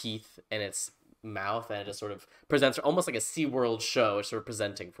teeth in its mouth, and it just sort of presents almost like a SeaWorld show. It's sort of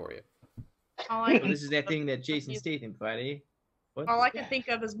presenting for you. This is that thing that Jason Statham fight, eh? What? All I can think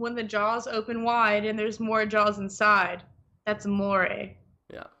of is when the jaws open wide and there's more jaws inside. That's more.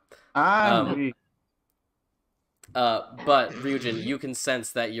 Yeah. I'm But Ryujin, you can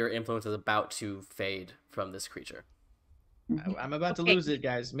sense that your influence is about to fade from this creature. I'm about to lose it,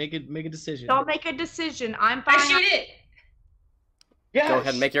 guys. Make a decision. Don't make a decision. I'm I fine. shoot it. Yes. Go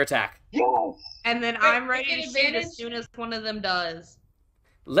ahead and make your attack. Yes. And then Wait, I'm ready get to shoot advantage? as soon as one of them does.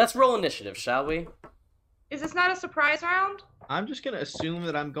 Let's roll initiative, shall we? Is this not a surprise round? I'm just gonna assume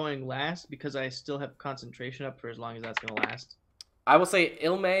that I'm going last because I still have concentration up for as long as that's gonna last. I will say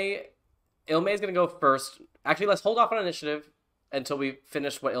Ilmei is going to go first. Actually, let's hold off on initiative until we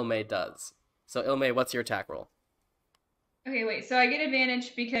finish what Ilmei does. So, Ilmei, what's your attack roll? Okay, wait. So I get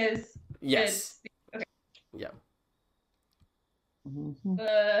advantage because Yes. okay. Yeah.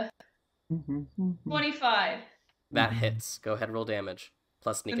 25. That hits. Go ahead and roll damage.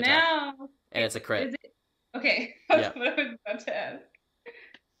 Plus sneak So attack. now And it's a crit. is it okay? Yeah. That's what I was about to ask.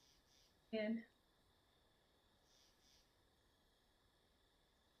 And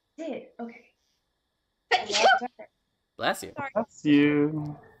did okay. Bless you. Sorry. That's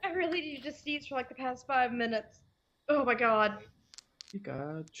you. I really needed to sneeze for like the past 5 minutes. Oh my god.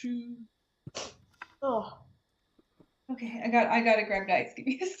 Pikachu. Oh. Okay, I gotta grab dice. Give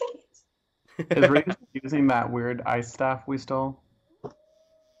me a second. Is Reed using that weird ice staff we stole?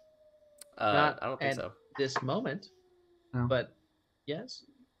 Not I don't think at so. this moment, No. but yes.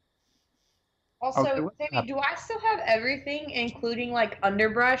 Also, Okay, what's Sammy, up? do I still have everything, including like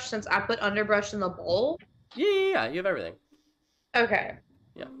underbrush, since I put underbrush in the bowl? Yeah, you have everything. Okay.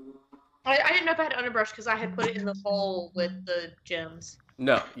 Yeah. I didn't know if I had underbrush because I had put it in the bowl with the gems.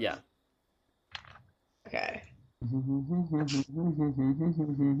 No, yeah. Okay. Don't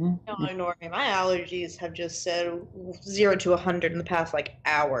Don't ignore me. My allergies have just said 0 to 100 in the past like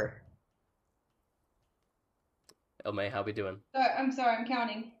hour. Ilmei, how we doing? I'm sorry, I'm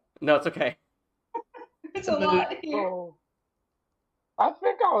counting. No, it's okay. It's a lot here. So, I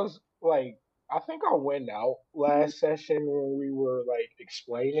think I went out last session when we were like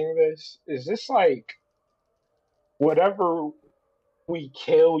explaining this. Is this like whatever we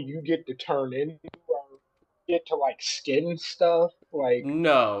kill, you get to turn into, or get to like skin stuff? Like,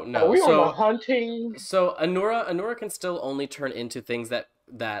 No. are we on So, a hunting? so Anura can still only turn into things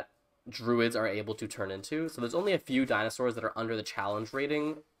that druids are able to turn into. So there's only a few dinosaurs that are under the challenge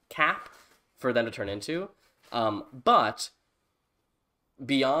rating cap for them to turn into. But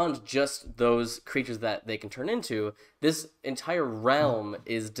beyond just those creatures that they can turn into, this entire realm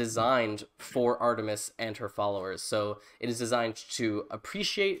is designed for Artemis and her followers. So it is designed to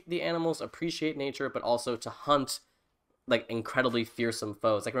appreciate the animals, appreciate nature, but also to hunt like incredibly fearsome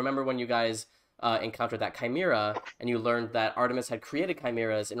foes. Like, remember when you guys encountered that chimera and you learned that Artemis had created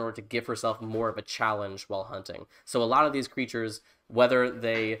chimeras in order to give herself more of a challenge while hunting. So a lot of these creatures, whether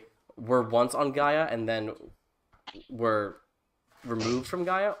they were once on Gaia and then were removed from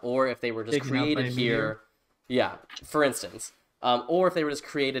Gaia, or if they were just Taken out by a created here, yeah, for instance, or if they were just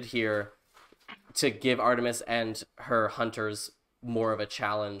created here to give Artemis and her hunters more of a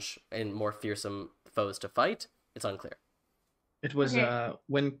challenge and more fearsome foes to fight, it's unclear. It was Okay.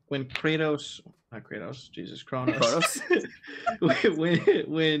 when Kratos, not Kratos, Jesus, Kronos. Kronos?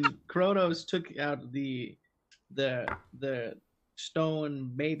 when Kronos took out the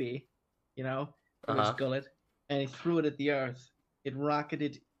stone baby, from his gullet, and he threw it at the earth. It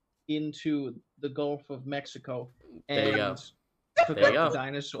rocketed into the Gulf of Mexico and There you go. took There out you go. the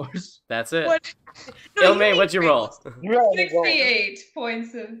dinosaurs. That's it. What? No, Ilmei, you what'd you roll? You have to go. 68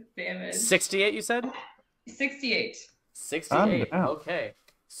 points of damage. 68, you said? 68. 68. Oh, yeah. Okay.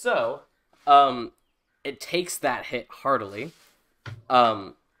 So, it takes that hit heartily.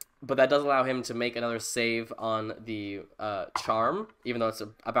 But that does allow him to make another save on the charm, even though it's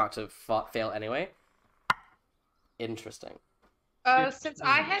about to fail anyway. Interesting. Since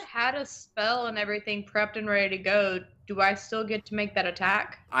I had a spell and everything prepped and ready to go, do I still get to make that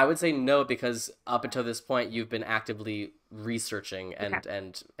attack? I would say no, because up until this point, you've been actively researching and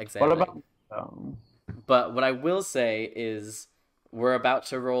What examining. about But what I will say is we're about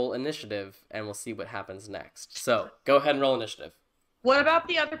to roll initiative, and we'll see what happens next. So, go ahead and roll initiative. What about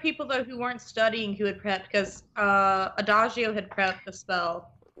the other people, though, who weren't studying, who had prepped? Because Adagio had prepped the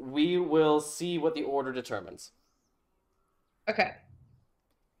spell. We will see what the order determines. Okay.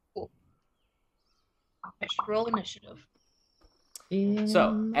 Cool. Okay. should roll initiative.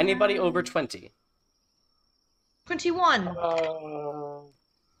 So, anybody over 20? 21. What's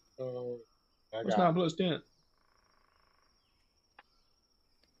 9 plus 10?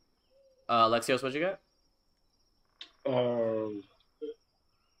 Lexios, what'd you get?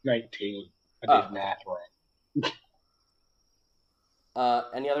 19. I did math right.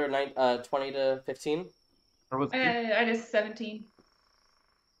 Any other 20 to 15? I just 17.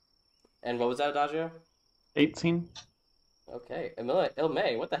 And what was that, Adagio? 18. Okay.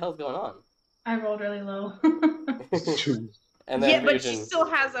 Ilmay, what the hell's going on? I rolled really low. And then yeah, but Region, she still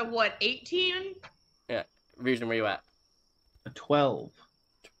has a, what, 18? yeah, Region, where you at? A 12.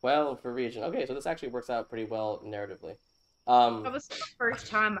 12 for Region. Okay, so this actually works out pretty well narratively. That was the first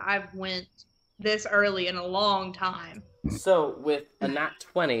time I've went this early in a long time. So with a nat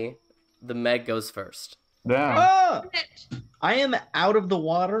 20, the Meg goes first. Yeah. Ah! I am out of the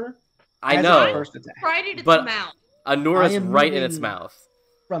water. I as know. a first attack. Right in its But- mouth. Anura's I am right in its moving- mouth.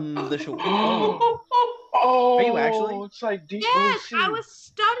 From the shore. Oh, Are you actually? It's like deep Yes, blue sea. I was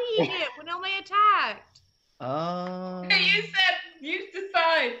studying it when Elme attacked. You said you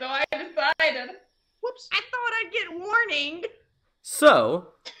decide, so I decided. Whoops. I thought I'd get warning. So,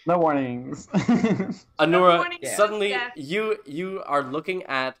 No warnings. Anura, warning, Yeah. suddenly death. you are looking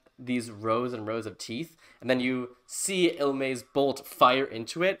at these rows and rows of teeth, and then you see Ilmay's bolt fire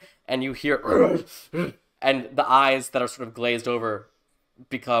into it, and you hear and the eyes that are sort of glazed over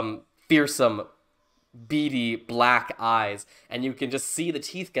become fearsome, beady black eyes, and you can just see the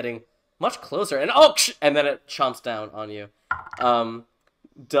teeth getting much closer, and and then it chomps down on you.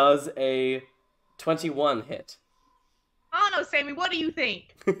 Does a 21 hit? I don't know, Sammy. What do you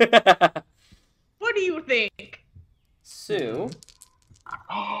think? What do you think? Sue,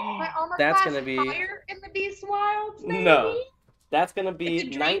 My armor That's class gonna be- higher in the Beastwylds, maybe? no, that's gonna be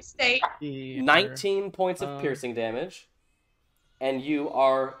It's a dream state. 19 points of piercing damage, and you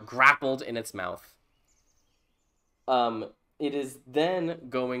are grappled in its mouth. It is then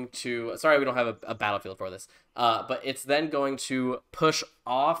going to... Sorry, we don't have a battlefield for this. But it's then going to push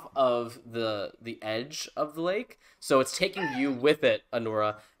off of the edge of the lake. So it's taking you with it,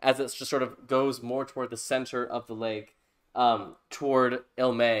 Anura, as it just sort of goes more toward the center of the lake, toward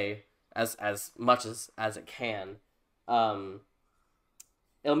Ilmay as much as it can.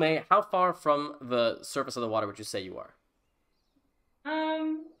 Ilmay, how far from the surface of the water would you say you are?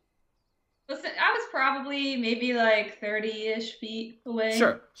 Listen, I was probably maybe like 30-ish feet away.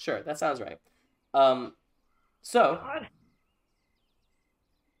 Sure, that sounds right.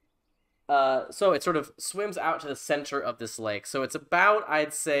 So it sort of swims out to the center of this lake. So it's about,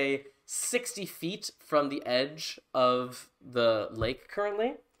 I'd say, 60 feet from the edge of the lake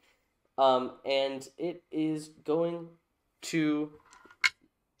currently. And it is going to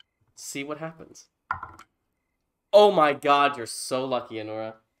see what happens. Oh my god, you're so lucky,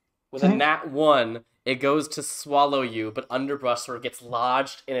 Anura. With a nat 1, it goes to swallow you, but underbrush sort of gets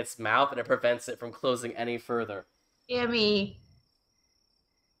lodged in its mouth and it prevents it from closing any further. Yummy.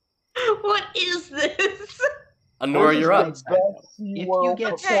 What is this? Anura, you're up. Best If SeaWorld you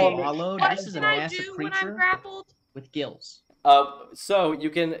get performance. swallowed, What this is a can I massive do when I'm creature grappled? with gills. So you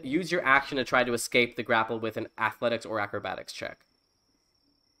can use your action to try to escape the grapple with an athletics or acrobatics check.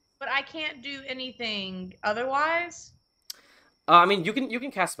 But I can't do anything otherwise? I mean, you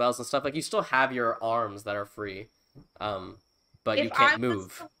can cast spells and stuff. Like, you still have your arms that are free, but you can't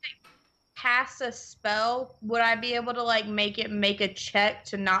move. To, cast a spell, would I be able to like make a check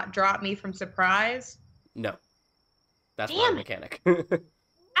to not drop me from surprise? No, that's Damn not a it. mechanic.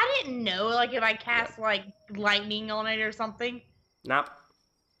 I didn't know, like, if I cast like lightning on it or something. Nope.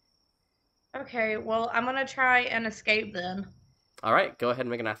 Okay, well, I'm gonna try and escape then. All right, go ahead and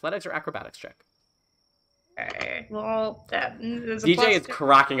make an athletics or acrobatics check. Okay, well, there's a DJ plus is two.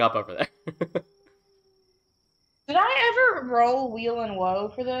 cracking up over there. Did I ever roll Wheel and Woe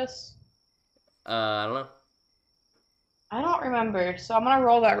for this? I don't know. I don't remember, so I'm gonna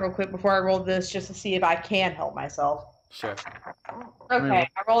roll that real quick before I roll this just to see if I can help myself. Sure. Okay,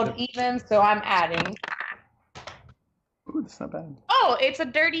 I rolled even, so I'm adding. Ooh, that's not bad. Oh, it's a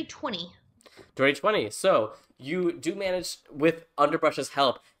dirty 20. Dirty 20. So you do manage, with Underbrush's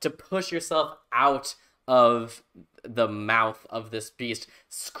help, to push yourself out of the mouth of this beast,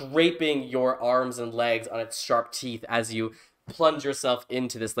 scraping your arms and legs on its sharp teeth as you plunge yourself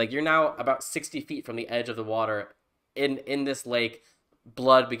into this lake. You're now about 60 feet from the edge of the water in this lake,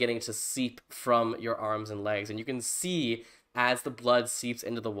 blood beginning to seep from your arms and legs. And you can see, as the blood seeps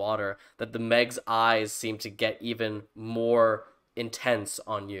into the water, that the Meg's eyes seem to get even more intense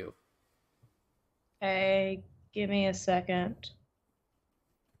on you. Okay, give me a second.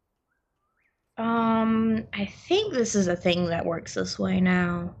 I think this is a thing that works this way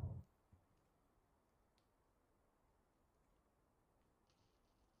now.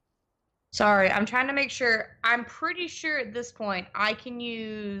 Sorry, I'm trying to make sure. I'm pretty sure at this point I can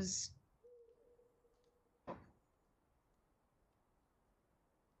use... I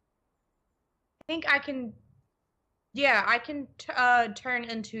think I can... Yeah, I can turn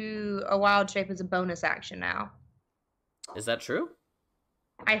into a wild shape as a bonus action now. Is that true?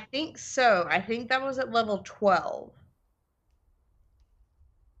 I think so. I think that was at level 12.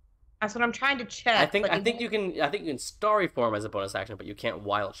 That's what I'm trying to check. I think you can starry form as a bonus action, but you can't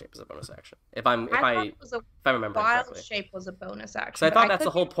wild shape as a bonus action. If I remember wild correctly. shape was a bonus action. So I thought that's the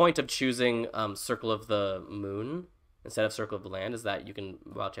whole point of choosing Circle of the Moon instead of Circle of the Land, is that you can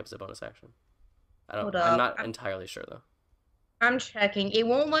wild shape as a bonus action. I'm not entirely sure though. I'm checking. It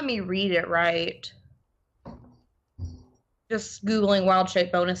won't let me read it right. Just Googling wild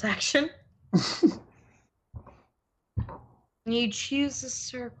shape bonus action. You choose the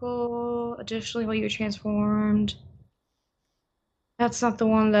circle. Additionally, while you're transformed. That's not the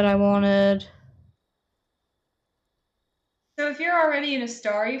one that I wanted. So if you're already in a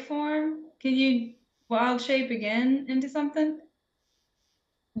starry form, can you wild shape again into something?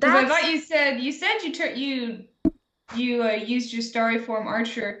 Because I thought you said you used your starry form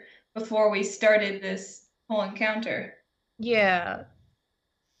archer before we started this whole encounter. Yeah.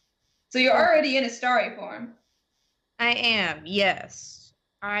 So you're already in a starry form. I am, yes.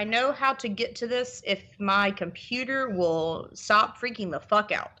 I know how to get to this if my computer will stop freaking the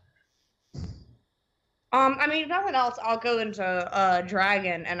fuck out. I mean, if nothing else, I'll go into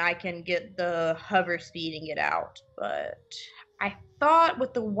Dragon and I can get the hover speed and get out. But I thought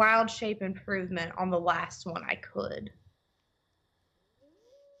with the wild shape improvement on the last one, I could.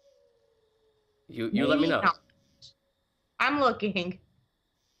 You let me know. Not. I'm looking.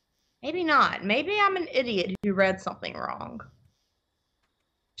 Maybe not. Maybe I'm an idiot who read something wrong.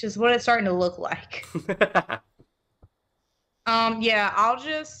 Which is what it's starting to look like. Yeah, I'll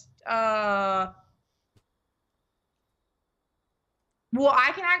just, well,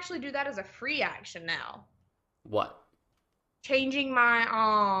 I can actually do that as a free action now. What? Changing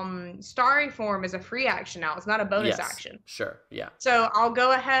my, starry form is a free action now. It's not a bonus action. Sure, yeah. So I'll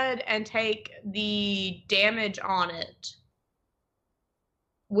go ahead and take the damage on it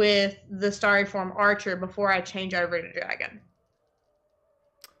with the starry form archer before I change over to dragon.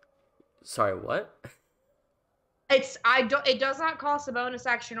 Sorry, what? It does not cost a bonus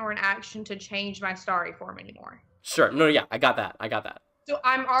action or an action to change my starry form anymore. Sure. No, yeah, I got that. So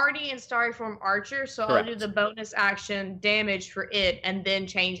I'm already in starry form archer, so Correct. I'll do the bonus action damage for it and then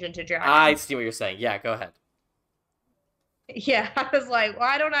change into dragon. I see what you're saying. Yeah, go ahead. Yeah, I was like,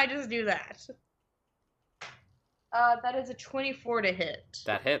 why don't I just do that? That is a 24 to hit.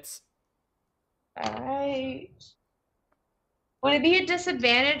 That hits. Alright. Would it be a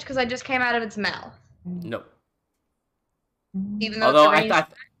disadvantage because I just came out of its mouth? No. Even though Although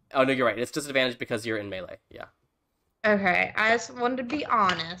oh no, you're right. It's disadvantage because you're in melee. Yeah. Okay, I just wanted to be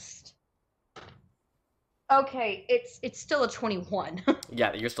honest. Okay, it's still a 21.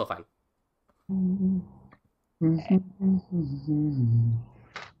 Yeah, you're still fine. Okay.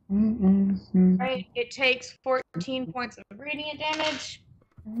 Right, it takes 14 points of radiant damage.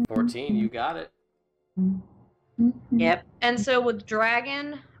 14, you got it. Yep. And so with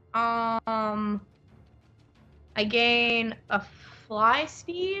dragon, I gain a fly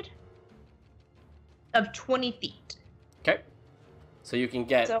speed of 20 feet. Okay. So you can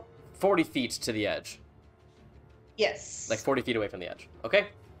get 40 feet to the edge. Yes. Like 40 feet away from the edge. Okay.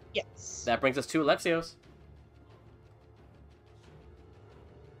 Yes. That brings us to Alexios.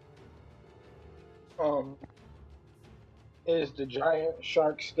 Is the giant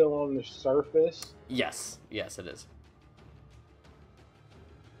shark still on the surface? Yes. Yes, it is.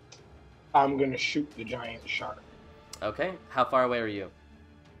 I'm gonna shoot the giant shark. Okay. How far away are you?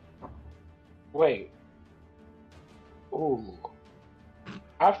 Wait. Ooh.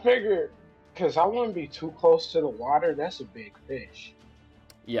 I figured, because I wouldn't be too close to the water, that's a big fish.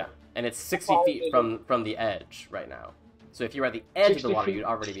 Yeah. And it's 60 feet from the edge right now. So if you were at the edge of the water, you'd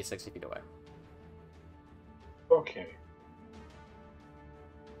already be 60 feet away. Okay.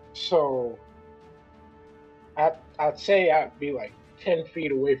 So, I'd say I'd be like 10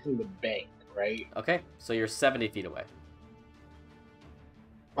 feet away from the bank, right? Okay, so you're 70 feet away.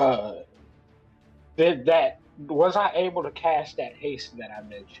 Was I able to cast that haste that I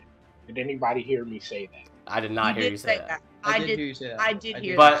mentioned? Did anybody hear me say that? I did not hear you say that. I did hear you say that. I did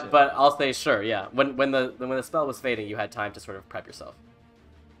hear that. But I'll say sure, yeah. When the spell was fading, you had time to sort of prep yourself.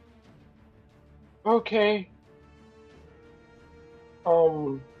 Okay.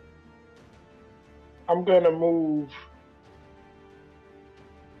 I'm gonna move.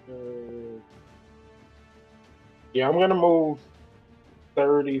 Yeah, I'm gonna move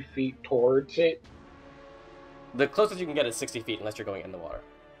 30 feet towards it. The closest you can get is 60 feet unless you're going in the water.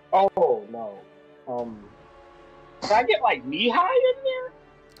 Oh no. Can I get like knee high in there?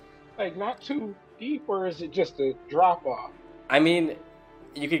 Like not too deep, or is it just a drop off? I mean,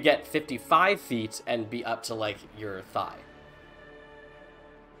 you could get 55 feet and be up to like your thigh.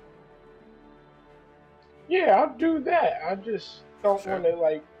 Yeah, I'll do that. I just don't Sure. want to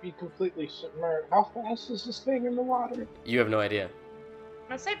like be completely submerged. How fast is this thing in the water? You have no idea. I'm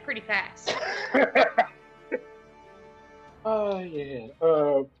gonna say pretty fast. Yeah.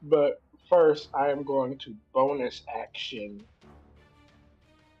 But first I am going to bonus action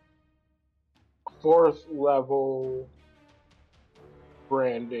 4th level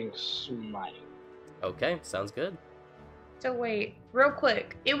branding smite. Okay, sounds good. So wait, real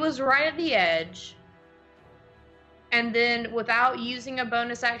quick. It was right at the edge. And then without using a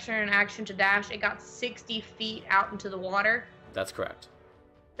bonus action or an action to dash, it got 60 feet out into the water. That's correct.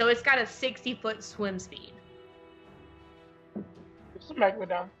 So it's got a 60-foot swim speed. It's a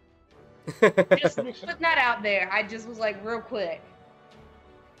Megalodon. Just putting that out there. I just was like, real quick.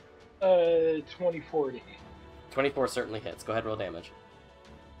 24 to hit. 24 certainly hits. Go ahead, roll damage.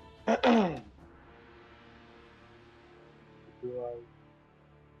 And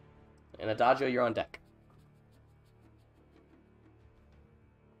Adagio, you're on deck.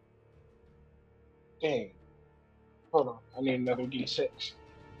 Dang. Hold on. I need another D6.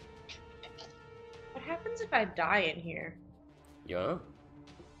 What happens if I die in here? You don't know?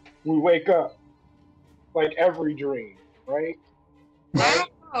 We wake up. Like every dream, right? I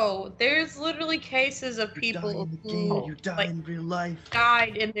don't know. There's literally cases of people who You die like, in real life.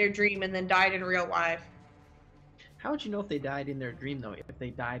 died in their dream and then died in real life. How would you know if they died in their dream though? If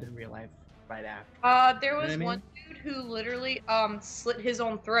they died in real life right after? There was what I mean? one dude who literally slit his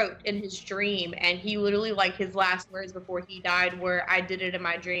own throat in his dream, and he literally like his last words before he died were, "I did it in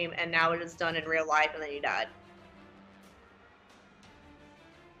my dream, and now it is done in real life," and then he died.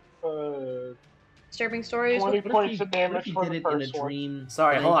 Disturbing stories. 20 What points if of damage he for did the it in a first one. dream?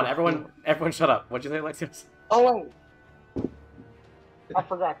 Sorry, and hold then on. Everyone shut up. What'd you say, Alexios? Oh, wait. I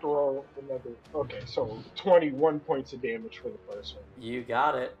forgot to roll another. Okay, so 21 points of damage for the first one. You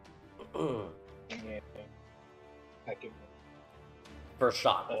got it. And second First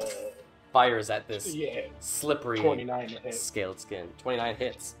shot. one. Fires at this Yeah, slippery 29 to hit. scaled skin. 29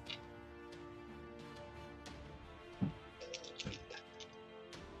 hits.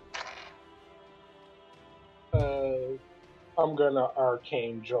 I'm gonna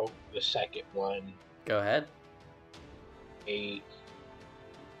arcane joke the second one. Go ahead. 8.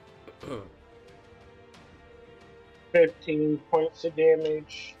 15 points of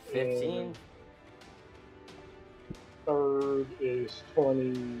damage. 15. And third is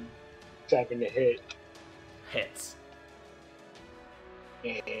 27 to hit. Hits.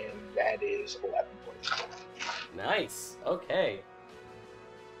 And that is 11 points. Nice. Okay.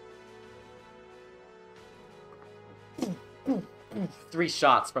 Three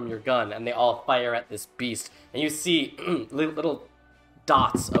shots from your gun, and they all fire at this beast. And you see little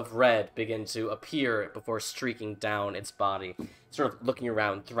dots of red begin to appear before streaking down its body. Sort of looking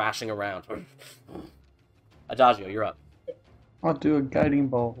around, thrashing around. Adagio, you're up. I'll do a guiding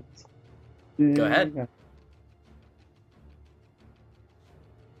bolt. Go ahead.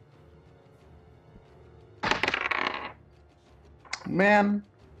 Man.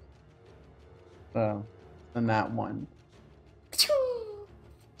 And that one.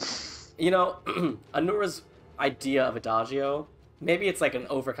 You know, Anura's idea of Adagio, maybe it's like an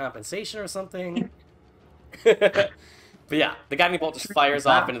overcompensation or something. But yeah, the guiding bolt just fires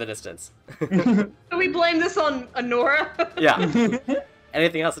off into the distance. Do we blame this on Anura? Yeah.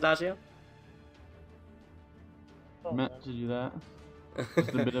 Anything else, Adagio? Meant to do that. Just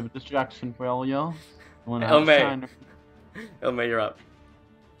a bit of a distraction for all y'all. Elmay, you're up.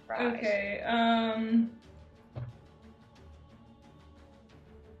 Okay, I'm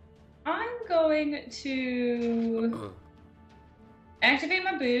going to activate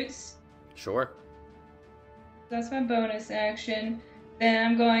my boots. Sure. That's my bonus action. Then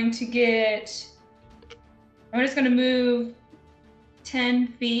I'm going to I'm just going to move 10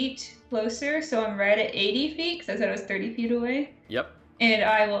 feet closer, so I'm right at 80 feet, because I said I was 30 feet away. Yep. And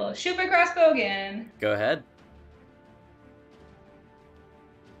I will shoot my crossbow again. Go ahead.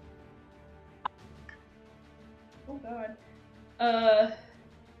 Oh god.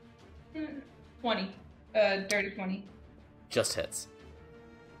 20. Dirty 20. Just hits.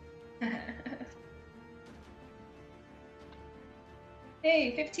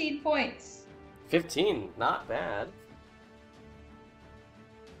 Hey, 15 points. 15, not bad.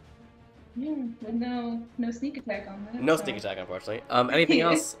 Yeah, but no sneak attack on that. No so. sneak attack, unfortunately. Anything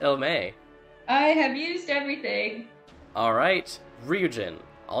else, Ilmei? I have used everything. All right, Ryujin,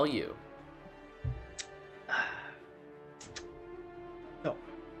 all you. No.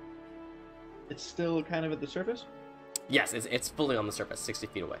 It's still kind of at the surface? Yes, it's fully on the surface, 60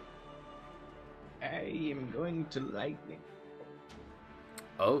 feet away. I am going to lightning.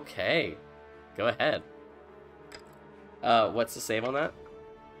 Okay, go ahead. What's the save on that?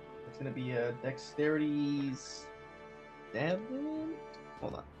 It's going to be a dexterity 7?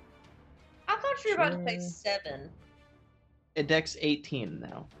 Hold on. I thought you were about to say 7. A dex 18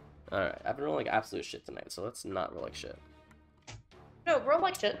 now. Alright, I've been rolling absolute shit tonight, so let's not roll like shit. No, roll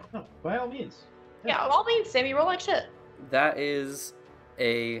like shit. No, by all means. Yeah, by all means, Sammy, roll like shit. That is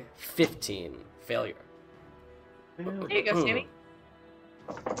a 15 failure. There you go, Sammy.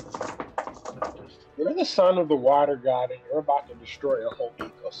 You're the son of the water god, and you're about to destroy a whole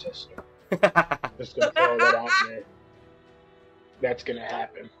ecosystem. Just gonna throw that out there. That's gonna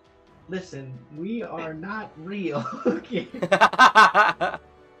happen. Listen, we are not real. Okay.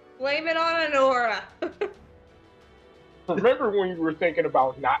 Blame it on Anura. Remember when you were thinking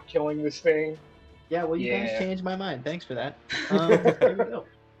about not killing this thing? Yeah, well, you guys Yeah. changed my mind. Thanks for that. Here we go.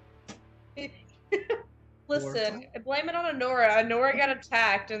 Listen, blame it on Anura. Anura got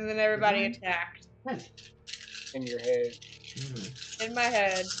attacked, and then everybody attacked. In your head. In my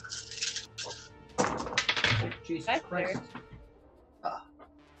head. Jesus That's Christ.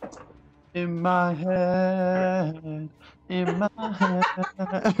 In my head. In my head.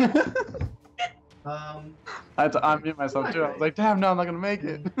 I had to unmute myself too. I was like, damn, no, I'm not gonna make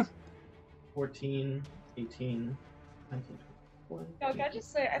it. 14, 18, 19, 20. No, can I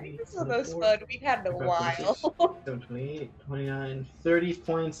just say, I think this is the most fun we've had in a while. 28, 29, 30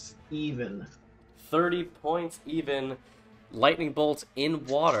 points even. 30 points even. Lightning bolt in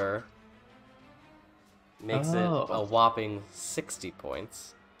water makes it a whopping 60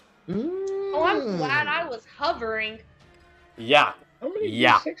 points. Oh, I'm glad I was hovering. Yeah. How many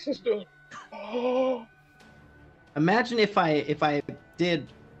Yeah. D6s do? Oh. Imagine if I did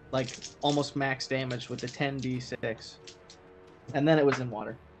like almost max damage with the 10d6, and then it was in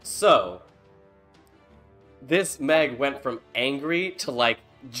water. So, this Meg went from angry to like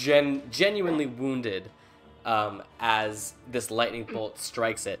genuinely wounded as this lightning bolt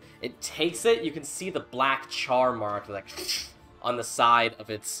strikes it. It takes it. You can see the black char mark like on the side of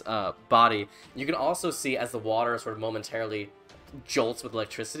its body. You can also see as the water sort of momentarily jolts with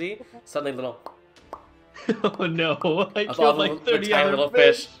electricity, suddenly little Oh no! I of killed all like the 30 tiny other little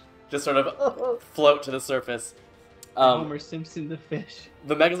fish just sort of float to the surface. Homer Simpson the fish.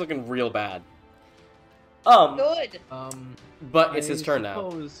 The Meg is looking real bad. Good. But it's his turn now.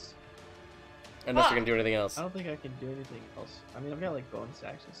 suppose... Unless you're gonna do anything else. I don't think I can do anything else. I mean, I've got like bonus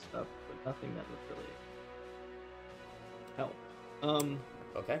action stuff, but nothing that would really help.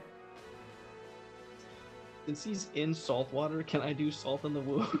 Okay. Since he's in salt water, can I do salt in the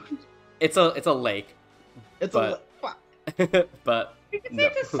wound? It's a lake. It's But- fuck. But You can no.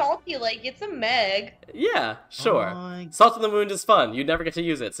 say it's a salty lake. It's a Meg. Yeah, sure. Oh, Salt in the wound is fun. You never get to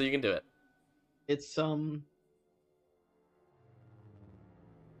use it, so you can do it. it's Here.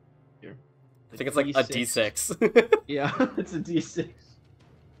 I think it's like a D6. Yeah, it's a D6.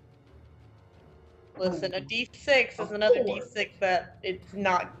 Listen, a D6 is another D6 that it's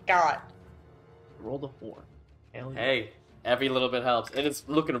not got. Rolled a 4. Hell yeah. Hey, every little bit helps. And it's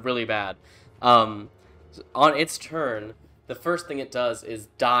looking really bad. On its turn, the first thing it does is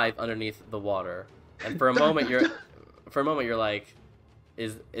dive underneath the water. And for a moment you're like,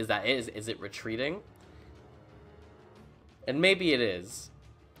 is it retreating? And maybe it is.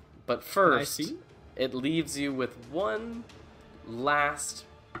 But first, see? it leaves you with one last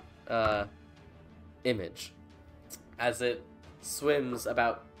image as it swims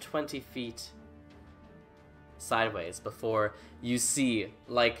about 20 feet sideways before you see,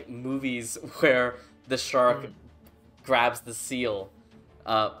 like movies where the shark grabs the seal,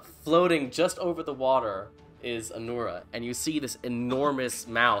 floating just over the water is Anura, and you see this enormous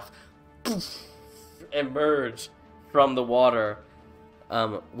mouth emerge from the water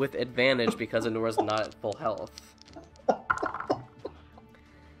with advantage because Anura's not at full health.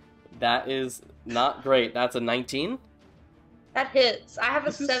 That is not great. That's a 19. That hits. I have a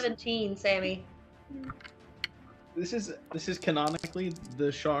This is- 17, Sammy. This is canonically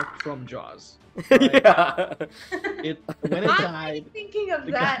the shark from Jaws. Yeah. When it I'm died, thinking of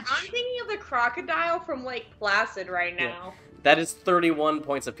the that. guy- I'm thinking of the crocodile from Lake Placid right now. That is 31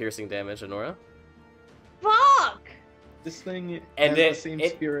 points of piercing damage, Anura. Fuck! This thing And has the same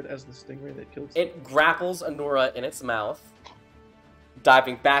spirit as the stingray that killed. It grapples Anura in its mouth,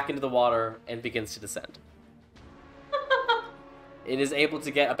 diving back into the water, and begins to descend. It is able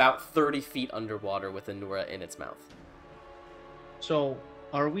to get about 30 feet underwater with Anura in its mouth. So,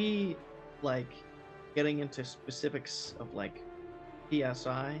 are we, like, getting into specifics of, like,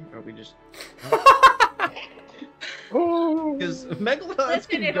 PSI? Or are we just... Because Megalodons Listen,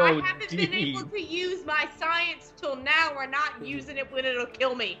 can if go I haven't deep. been able to use my science till now, we're not using it when it'll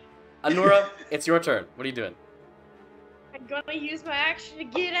kill me. Anura, it's your turn. What are you doing? I'm gonna use my action to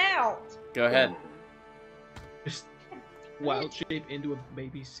get out. Go ahead. Just wild shape into a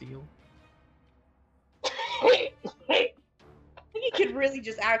baby seal. I think it could really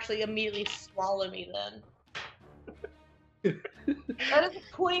just actually immediately swallow me then. That is a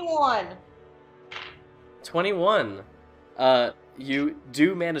 21. 21. You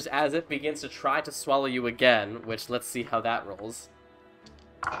do manage as it begins to try to swallow you again, which let's see how that rolls.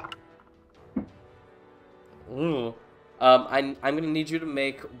 Ooh. I'm gonna need you to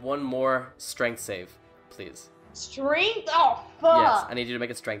make one more strength save, please. Strength? Oh, fuck. Yes, I need you to make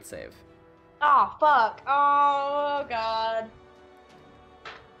a strength save. Oh, fuck. Oh, God.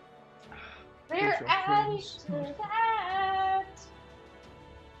 They're adding to that.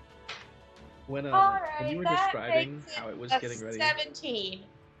 When you Alright, were that describing makes how it was a getting ready. 17.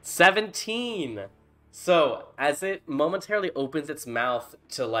 17! So, as it momentarily opens its mouth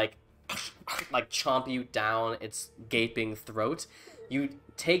to, like chomp you down its gaping throat, you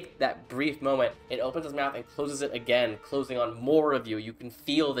take that brief moment, it opens its mouth and closes it again, closing on more of you. You can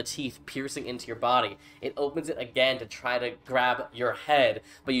feel the teeth piercing into your body. It opens it again to try to grab your head,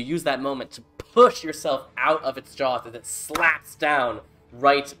 but you use that moment to push yourself out of its jaws as it slaps down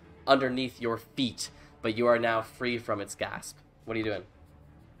right underneath your feet, but you are now free from its gasp. What are you doing?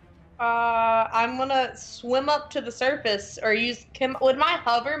 I'm gonna swim up to the surface, or would my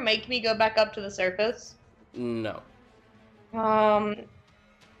hover make me go back up to the surface? No.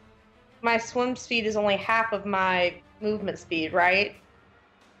 My swim speed is only half of my movement speed, right?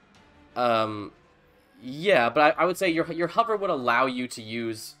 Yeah, but I would say your hover would allow you to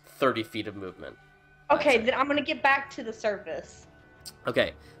use 30 feet of movement. Okay, then I'm gonna get back to the surface.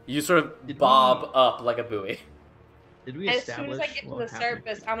 Okay, you sort of bob up like a buoy. Did we As soon as I get to the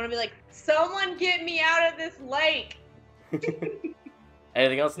surface, I'm gonna be like, someone get me out of this lake!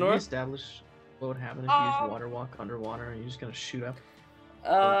 Anything else, Did we Nora? establish what would happen if you use water walk underwater and you're just gonna shoot up?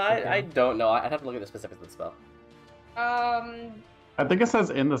 I don't know. I'd have to look at the specifics of the spell. I think it says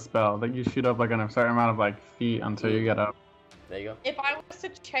in the spell that you shoot up like in a certain amount of like feet until you get up. There you go. If I was to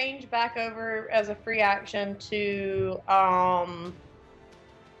change back over as a free action to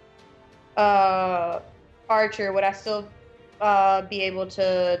Archer, would I still be able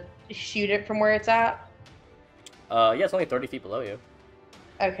to shoot it from where it's at? Yeah, it's only 30 feet below you.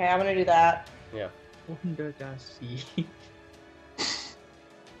 Okay, I'm gonna do that. Yeah. Wonder does see.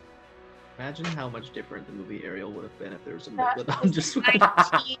 Imagine how much different the movie Ariel would have been if there was a Megalodon just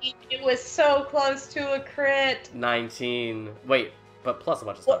 19. It was so close to a crit. 19. Wait, but plus a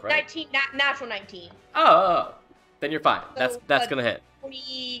bunch of stuff, right? 19, natural 19. Oh, then you're fine. So, That's gonna hit.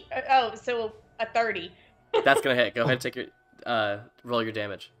 20. So a 30. That's gonna hit. Go ahead and take your roll your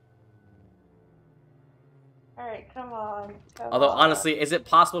damage. All right, come on. Although honestly, is it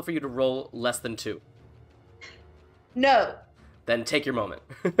possible for you to roll less than 2? No. Then take your moment.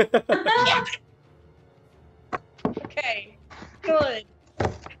 Okay, good.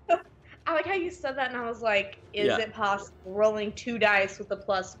 I like how you said that, and I was like, is it possible rolling 2 dice with a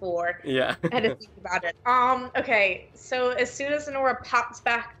 +4? Yeah. I had to think about it. Okay, so as soon as Anura pops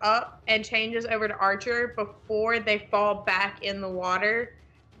back up and changes over to Archer, before they fall back in the water,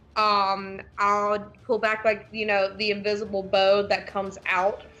 I'll pull back, like, you know, the invisible bow that comes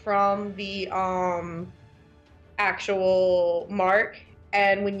out from the, actual mark,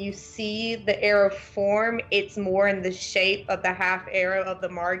 and when you see the arrow form, it's more in the shape of the half arrow of the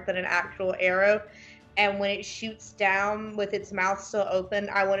mark than an actual arrow. And when it shoots down with its mouth still open,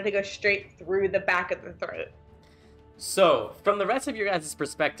 I wanted to go straight through the back of the throat. So, from the rest of your guys'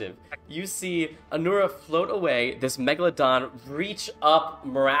 perspective, you see Anura float away, this Megalodon reach up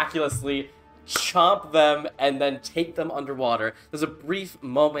miraculously, chomp them, and then take them underwater. There's a brief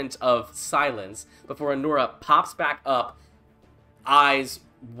moment of silence before Anura pops back up, eyes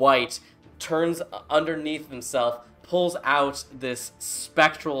white, turns underneath himself, pulls out this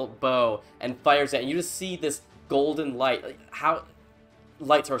spectral bow, and fires it. And you just see this golden light. Like, how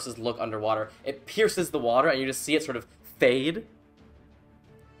light sources look underwater. It pierces the water, and you just see it sort of fade.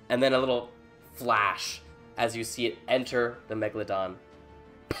 And then a little flash as you see it enter the Megalodon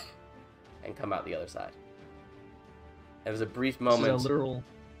and come out the other side. There was a brief This is moment. a literal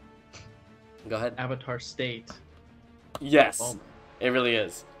Go ahead. Avatar state. Yes, Oh. it really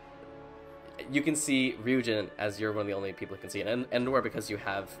is. You can see Ryujin, as you're one of the only people who can see it, and Anura, because you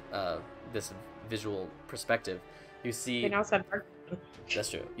have this visual perspective. You see. They now said dark. That's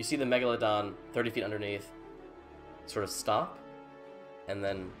true. You see the Megalodon 30 feet underneath sort of stop, and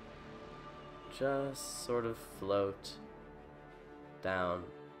then just sort of float down,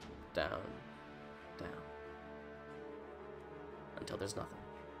 down, down, until there's nothing.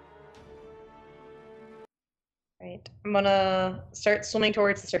 Right. I'm gonna start swimming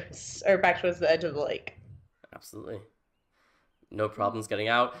towards the surface, or back towards the edge of the lake. Absolutely. No problems getting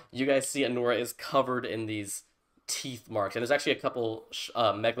out. You guys see Anura is covered in these teeth marks, and there's actually a couple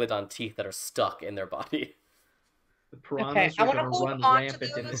Megalodon teeth that are stuck in their body. The piranhas I are wanna going to hold run on to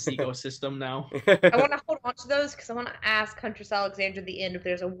rampant in this those. ecosystem now. I want to hold on to those because I want to ask Huntress Alexander at the end if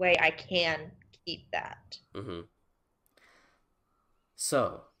there's a way I can keep that. Mm-hmm.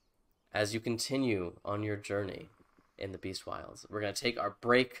 So, as you continue on your journey in the Beastwylds, we're going to take our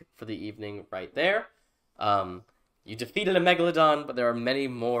break for the evening right there. You defeated a Megalodon, but there are many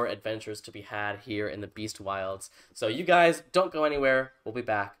more adventures to be had here in the Beastwylds. So you guys, don't go anywhere. We'll be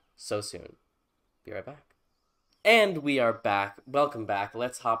back so soon. Be right back. And we are back. Welcome back.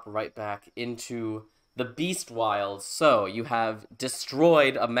 Let's hop right back into the Beastwylds. So, you have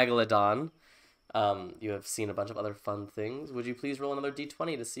destroyed a Megalodon. You have seen a bunch of other fun things. Would you please roll another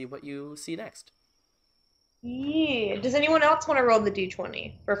d20 to see what you see next? Yeah. Does anyone else want to roll the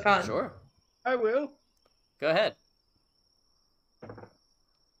d20 for fun? Sure. I will. Go ahead.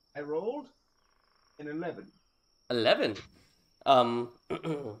 I rolled an 11. 11.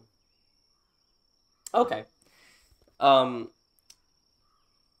 Okay.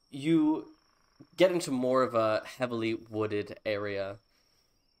 You get into more of a heavily wooded area.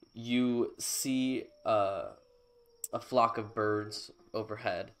 You see a flock of birds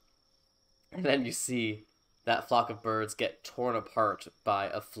overhead. And then you see that flock of birds get torn apart by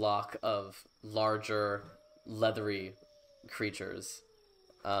a flock of larger, leathery creatures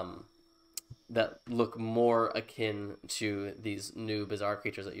that look more akin to these new bizarre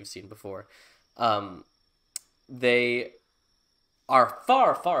creatures that you've seen before. They are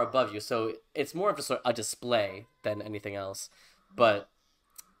far, far above you, so it's more of just a display than anything else. But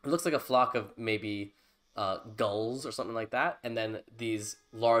it looks like a flock of maybe gulls or something like that, and then these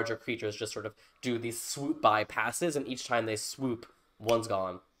larger creatures just sort of do these swoop by passes, and each time they swoop, one's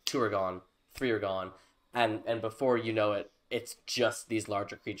gone, two are gone, three are gone, and before you know it, it's just these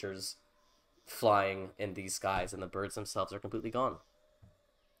larger creatures flying in these skies, and the birds themselves are completely gone.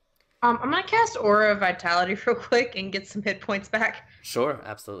 I'm gonna cast Aura of Vitality real quick and get some hit points back. Sure,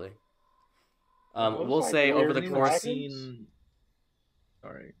 absolutely. Those, We'll like, say over the weird course. dragons?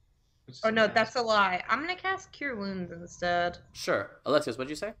 Sorry. Oh no, that's a lie. I'm gonna cast Cure Wounds instead. Sure. Alexios, what'd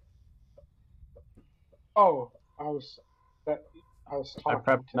you say? Oh, I was I talking.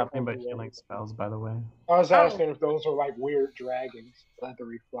 prepped to nothing but everyone. healing spells, by the way. I was asking if those are like weird dragons,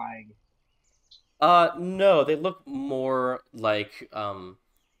 leathery flying. No, they look more like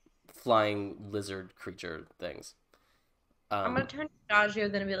flying lizard creature things. I'm gonna turn to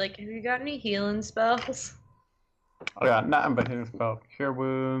Dagio then and be like, have you got any healing spells? Oh yeah, nothing but healing spell. Cure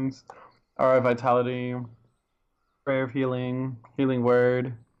wounds, Aura of Vitality, Prayer of Healing, Healing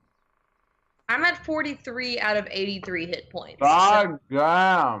Word. I'm at 43 out of 83 hit points. God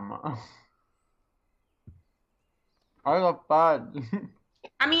damn! I got bad.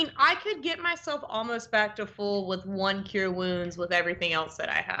 I mean, I could get myself almost back to full with one Cure Wounds with everything else that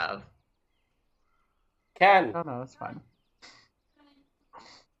I have. Ken. No, that's fine.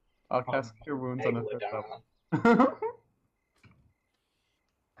 I'll cast Cure Wounds on the third Megalodon. level.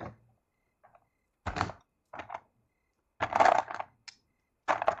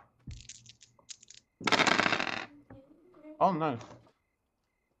 Oh, nice.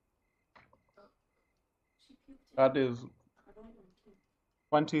 That is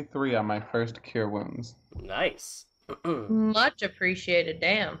 23 on my first Cure Wounds. Nice. Much appreciated,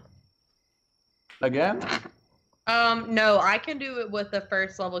 damn. Again? No, I can do it with the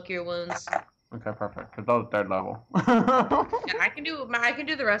first level Cure Wounds. Okay, perfect. Because that was third level. Yeah, I can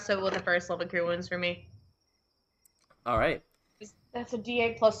do the rest of it with the first level Cure Wounds for me. All right. That's a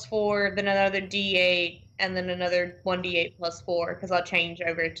D8 plus 4, then another D8, and then another 1D8 plus 4, because I'll change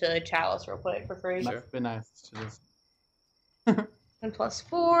over to Chalice real quick for free. Sure. Must be nice to just... And plus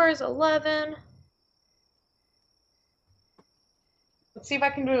 4 is 11. Let's see if I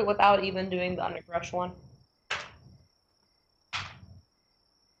can do it without even doing the Underbrush one.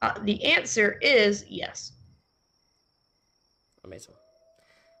 The answer is yes. Amazing.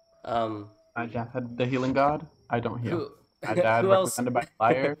 I had the Healing God. I don't heal. Who, My dad who else? recommended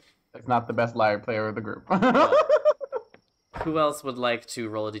by liar. It's not the best liar player of the group. Who else would like to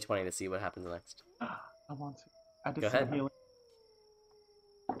roll a d20 to see what happens next? I want to. I did Go some ahead. healing.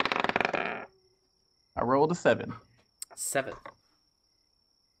 I rolled a 7. 7.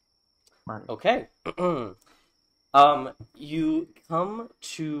 Right. Okay. You come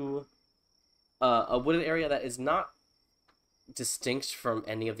to a wooded area that is not distinct from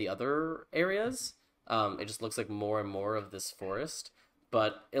any of the other areas. It just looks like more and more of this forest.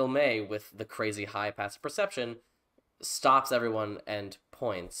 But Ilme, with the crazy high passive perception, stops everyone and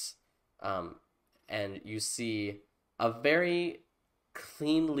points. And you see a very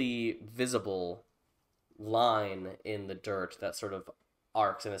cleanly visible line in the dirt that sort of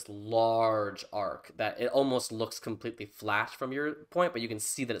arcs in this large arc that it almost looks completely flat from your point, but you can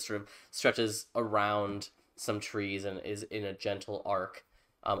see that it sort of stretches around some trees and is in a gentle arc,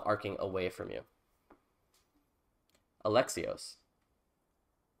 arcing away from you. Alexios,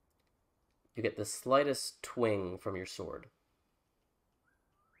 you get the slightest twing from your sword.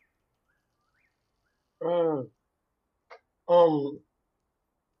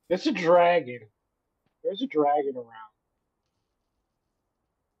 It's a dragon. There's a dragon around.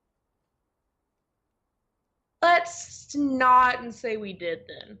 Let's not and say we did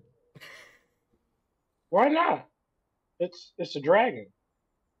then. Why not? It's a dragon.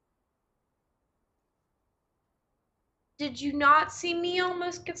 Did you not see me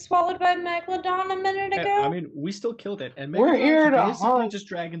almost get swallowed by a megalodon a minute ago? I mean, we still killed it, and We're here to basically hunt. just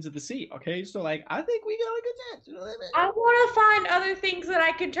dragons of the sea. Okay, so like, I think we got a good chance. You know what I mean? I want to find other things that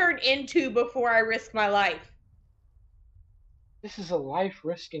I can turn into before I risk my life. This is a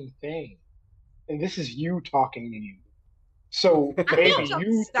life-risking thing, and this is you talking to you. So maybe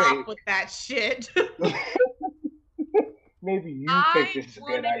you stop think with that shit. maybe you I think this is a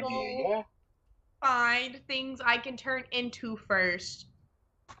good wanna idea. go- Yeah. Find things I can turn into first.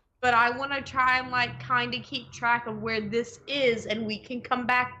 But I want to try and like kind of keep track of where this is and we can come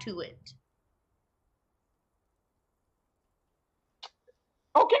back to it.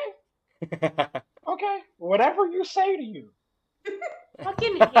 Okay. Okay. Whatever you say to you.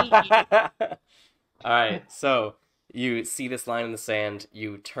 Fucking hate you. All right, so you see this line in the sand,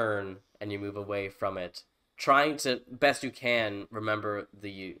 you turn and you move away from it, trying to best you can remember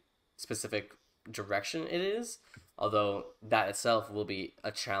the specific direction it is, although that itself will be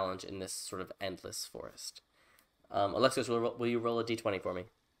a challenge in this sort of endless forest. Alexios, will you roll a d20 for me?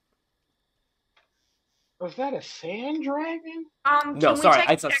 Was that a sand dragon? No, sorry,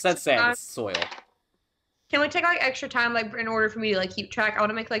 I said sand, it's soil. Can we take like extra time, like in order for me to like keep track? I want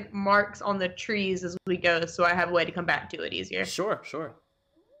to make like marks on the trees as we go, so I have a way to come back to it easier. Sure.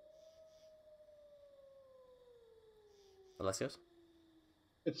 Alexios?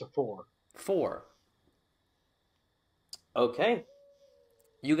 It's a 4. 4. Okay.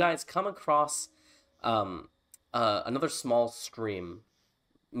 You guys come across another small stream,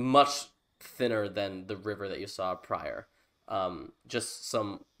 much thinner than the river that you saw prior. Just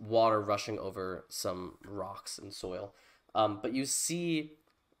some water rushing over some rocks and soil. But you see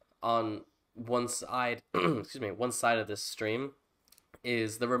on one side, one side of this stream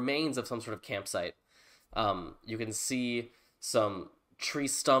is the remains of some sort of campsite. You can see some tree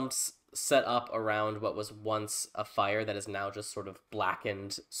stumps set up around what was once a fire that is now just sort of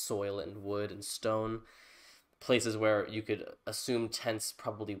blackened soil and wood and stone. Places where you could assume tents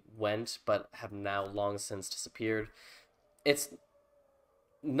probably went, but have now long since disappeared. It's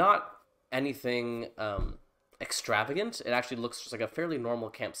not anything extravagant. It actually looks just like a fairly normal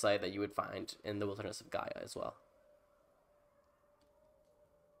campsite that you would find in the wilderness of Gaia as well.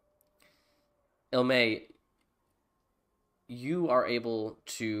 Ilme, you are able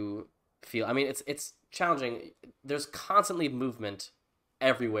to feel, I mean, it's challenging. There's constantly movement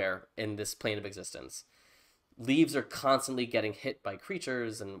everywhere in this plane of existence. Leaves are constantly getting hit by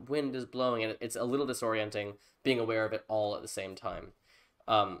creatures, and wind is blowing, and it's a little disorienting being aware of it all at the same time.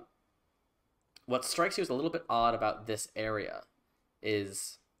 What strikes you as a little bit odd about this area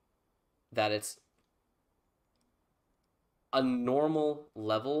is that it's a normal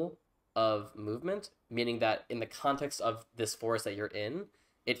level of movement, meaning that in the context of this forest that you're in,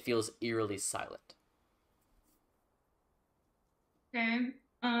 it feels eerily silent. Okay.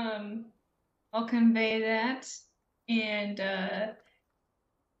 I'll convey that. And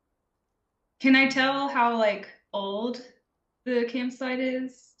can I tell how like old the campsite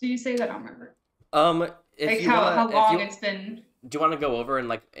is? Did you say that? I don't remember. If Like you how wanna, long it's been. Do you want to go over and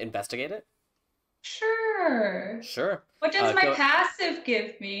like investigate it? Sure. Sure. What does my go- passive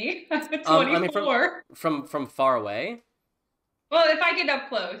give me? 24. I mean, from far away. Well, if I get up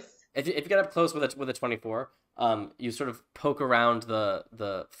close. If you get up close with a 24, You sort of poke around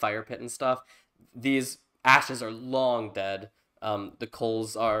the fire pit and stuff. These ashes are long dead. The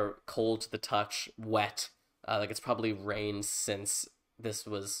coals are cold to the touch, wet. Like it's probably rained since this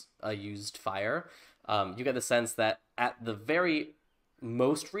was a used fire. You get the sense that at the very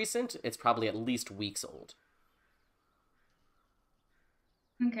most recent, it's probably at least weeks old.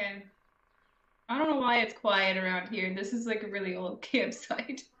 Okay. I don't know why it's quiet around here. This is like a really old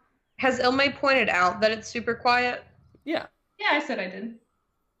campsite. Has Ilme pointed out that it's super quiet? Yeah. Yeah, I said I did.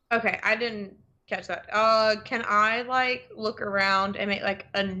 Okay, I didn't catch that. Can I like look around and make like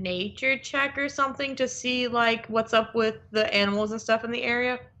a nature check or something to see like what's up with the animals and stuff in the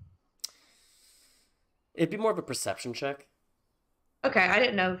area? It'd be more of a perception check. Okay, I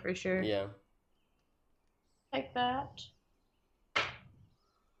didn't know for sure. Yeah. Like that.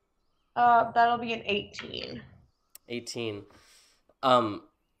 That'll be an 18. 18.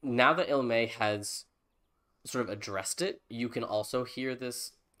 Now that Ilme has sort of addressed it, you can also hear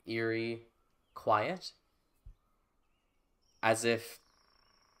this eerie quiet, as if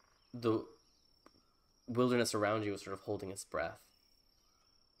the wilderness around you is sort of holding its breath.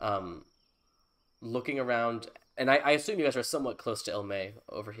 Looking around, and I assume you guys are somewhat close to Ilme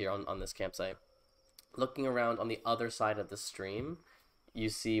over here on this campsite. Looking around on the other side of the stream, you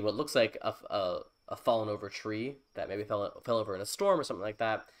see what looks like a fallen over tree that maybe fell over in a storm or something like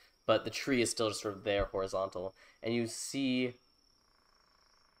that, but the tree is still just sort of there horizontal, and you see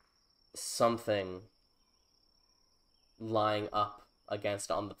something lying up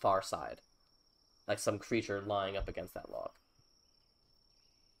against on the far side, like some creature lying up against that log.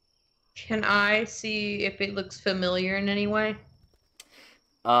 Can I see if it looks familiar in any way?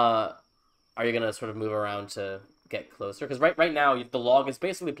 Are you gonna sort of move around to get closer? Because right now the log is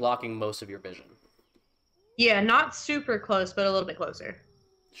basically blocking most of your vision. Yeah, not super close, but a little bit closer.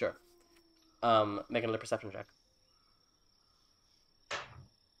 Sure. Make another perception check.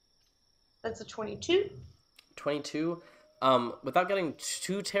 That's a 22. 22. Without getting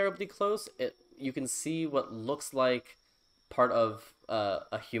too terribly close, you can see what looks like part of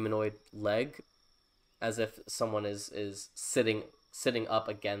a humanoid leg, as if someone is sitting up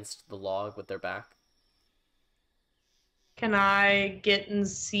against the log with their back. Can I get and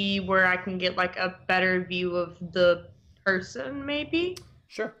see where I can get like a better view of the person, maybe?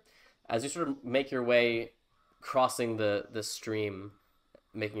 Sure. As you sort of make your way, crossing the stream,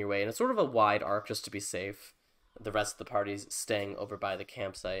 making your way in a sort of a wide arc just to be safe, the rest of the party's staying over by the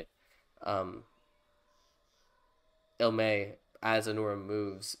campsite. Ilme, as Anura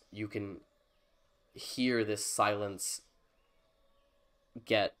moves, you can hear this silence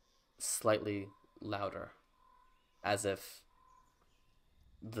get slightly louder, as if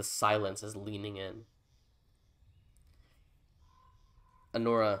the silence is leaning in.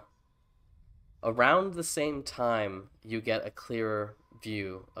 Anura, around the same time you get a clearer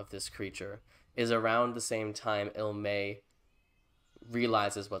view of this creature is around the same time Ilme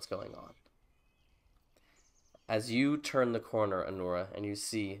realizes what's going on. As you turn the corner, Anura, and you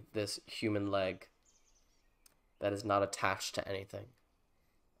see this human leg that is not attached to anything,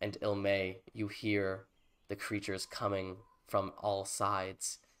 and Ilme, you hear the creatures coming from all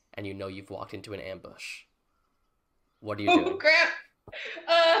sides, and you know you've walked into an ambush. What are you doing? Oh crap!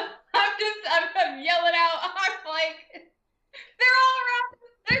 I'm yelling out. I'm like, they're all around.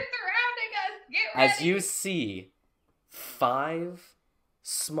 They're surrounding us. Get ready. As you see 5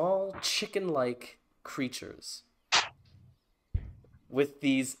 small chicken-like creatures with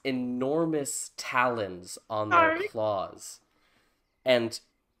these enormous talons on their claws, and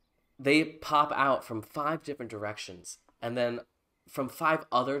they pop out from 5 different directions, and then from 5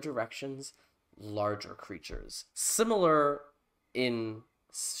 other directions, larger creatures, similar in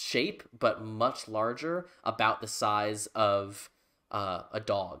shape but much larger, about the size of a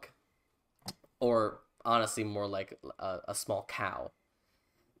dog, or honestly more like a small cow,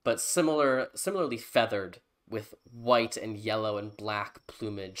 but similarly feathered, with white and yellow and black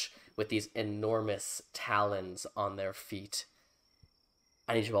plumage, with these enormous talons on their feet.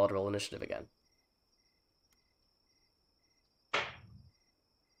 I need you all to roll initiative again.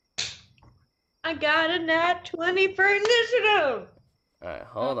 I got a nat 20 for initiative! Alright,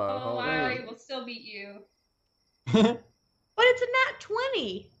 hold on. I will still beat you. But it's a nat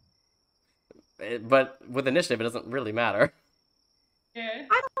 20! But with initiative, it doesn't really matter. Yeah.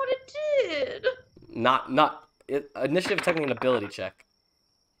 I thought it did! Initiative is technically an ability check.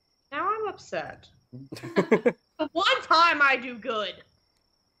 Now I'm upset. The one time I do good!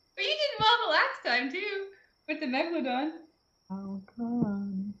 But you did well the last time, too. With the Megalodon. Oh,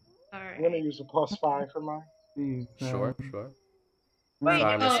 God. Alright. I'm gonna use a +5 for mine. Sure. Wait,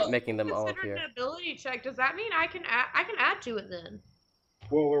 Sorry, I'm oh. just making them all considered appear. an ability check. Does that mean I can add to it then?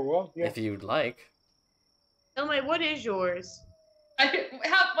 Well, yeah. If you'd like. Elmay, what is yours?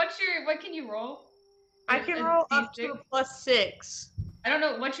 What can you roll? I can roll up to a +6. I don't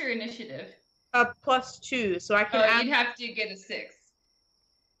know. What's your initiative? +2, so I can Oh, add. you'd have to get a 6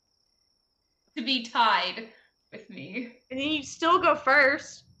 to be tied with me. And then you still go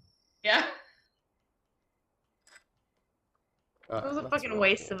first. Yeah. It was a fucking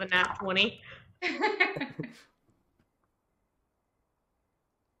waste of a nat 20.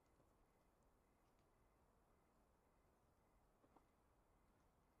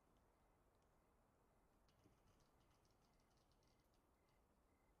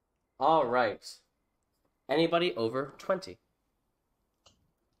 All right. Anybody over 20?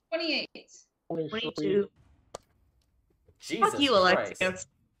 28. 22. Jesus Fuck you, Christ. Alexios.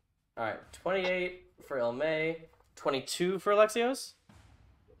 All right, 28 for Ilmay, 22 for Alexios,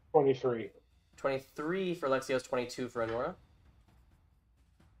 23. 23 for Alexios, 22 for Anura.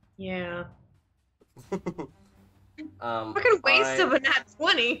 Yeah. Fucking Fucking waste of a nat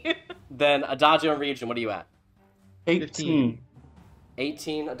 20. Then Adagio and Region, what are you at? 18.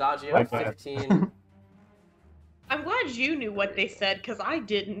 18 Adagio, My bad. 15. I'm glad you knew what they said, because I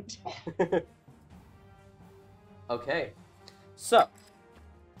didn't. Okay. So,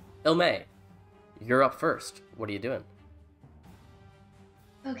 Ilmay, you're up first. What are you doing?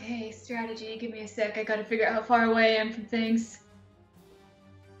 Okay, strategy. Give me a sec. I gotta figure out how far away I am from things.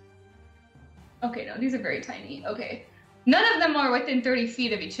 Okay, no, these are very tiny. Okay. None of them are within 30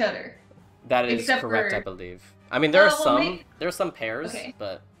 feet of each other. That is Except correct, for- I believe. I mean, there are well, some. There are some pairs, Okay.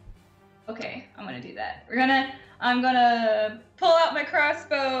 but Okay, I'm gonna do that. I'm gonna pull out my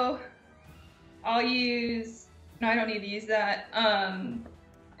crossbow. I'll use, no, I don't need to use that.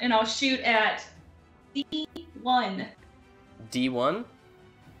 And I'll shoot at D1. D1,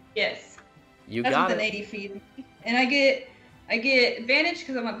 Yes. you That's got within it. 80 feet. And I get advantage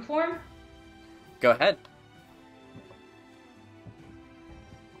because I'm up before him. Go ahead.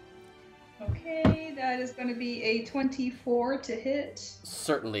 Okay, that is going to be a 24 to hit.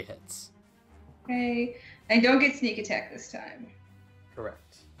 Certainly hits. Okay, I don't get sneak attack this time.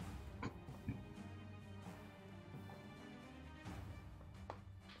 Correct.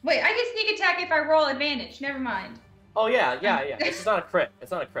 Wait, I get sneak attack if I roll advantage. Never mind. Oh yeah. It's just not a crit.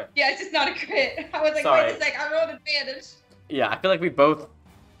 It's not a crit. Yeah, it's just not a crit. I was like, Sorry. wait a sec, I rolled advantage. Yeah, I feel like we both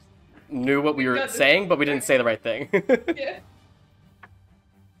knew what we were got this. saying, but we didn't say the right thing. Yeah.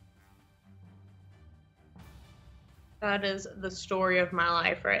 That is the story of my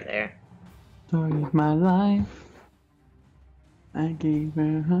life right there. Story of my life. I gave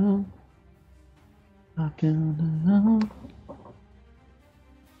her hope. I feel alone.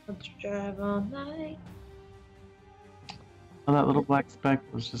 Let's drive all night. Oh, that little black speck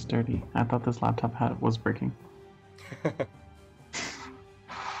was just dirty. I thought this laptop was breaking.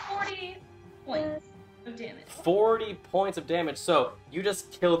 40 points of damage. 40 points of damage. So you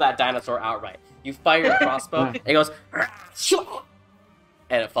just kill that dinosaur outright. You fire your crossbow, and it goes,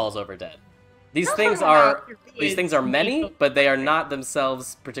 and it falls over dead. These things are many, but they are not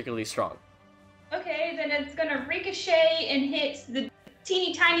themselves particularly strong. Okay, then it's gonna ricochet and hit the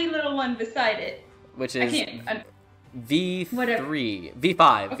teeny tiny little one beside it. Which I is can't. V3, Whatever.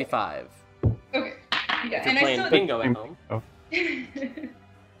 V5, Okay. V5. Okay. Yeah, If you're and playing I still bingo at home. and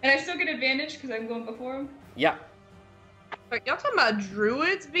I still get advantage because I'm going before him. Yeah. But y'all talking about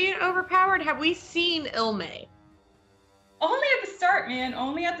druids being overpowered? Have we seen Ilmay? Only at the start, man.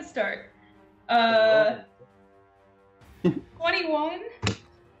 Only at the start. 21.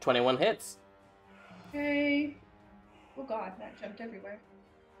 21 hits. Okay. Oh god, that jumped everywhere.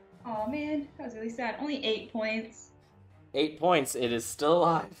 Oh man, that was really sad. Only 8 points. 8 points. It is still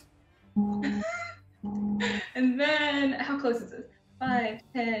alive. And then, how close is this? 5,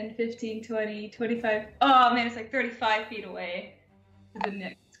 10, 15, 20, 25. Oh man, it's like 35 feet away. The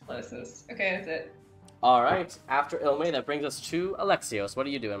next closest. Okay, that's it. All right. After Ilmay, that brings us to Alexios. What are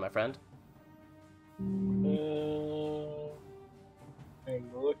you doing, my friend? I'm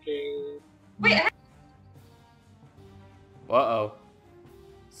looking. Wait, Uh-oh.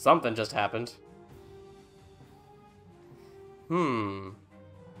 Something just happened.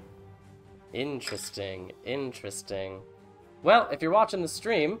 Interesting. Well, if you're watching the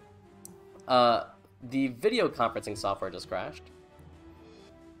stream, the video conferencing software just crashed.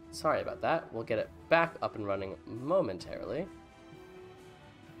 Sorry about that. We'll get it back up and running momentarily.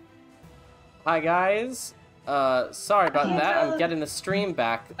 Hi, guys. Sorry about that. I'm getting the stream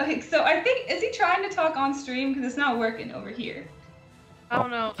back. okay, so I think, is he trying to talk on stream? Because it's not working over here. I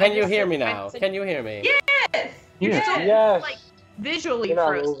don't know. Can you hear me now? Can you hear me? Yes! Yeah. Yes! Yes. Like visually You're not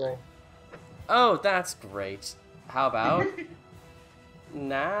frozen. moving. Oh, that's great. How about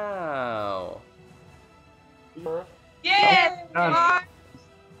now? Yeah. Done.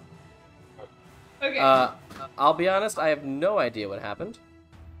 Okay. I'll be honest, I have no idea what happened.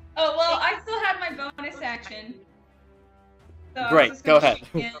 Oh well, I still had my bonus action. So I was Great, just go gonna ahead.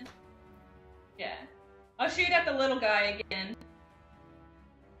 shoot again. Yeah. I'll shoot at the little guy again.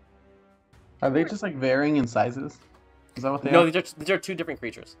 Are they just like varying in sizes? Is that what they No, are? these are two different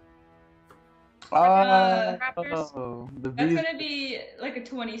creatures. Raptors. The That's bees. gonna be like a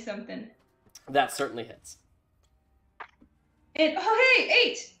 20-something. That certainly hits. And oh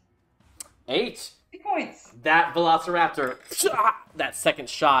hey, 8! 8. 8 points. That Velociraptor, that second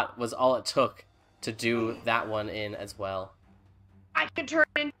shot was all it took to do that one in as well. I can turn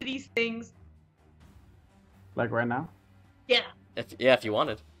into these things. Like right now? Yeah. If you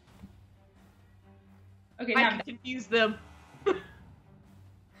wanted. Okay, I now can confuse them.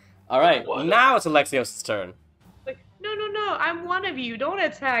 All right, What? now it's Alexios' turn. Like, no, I'm one of you. Don't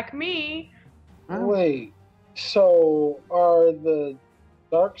attack me. Wait, so are the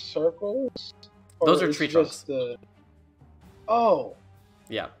dark circles? Those or are is tree just the... Oh,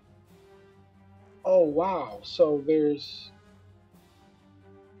 Yeah. oh wow. So they're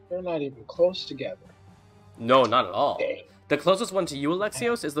not even close together. No, not at all. Dang. The closest one to you,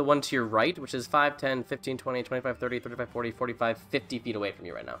 Alexios, is the one to your right, which is 5, 10, 15, 20, 25, 30, 35, 40, 45, 50 feet away from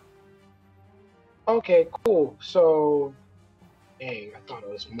you right now. Okay, cool. So, dang, I thought it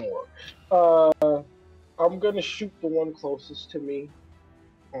was more. I'm gonna shoot the one closest to me.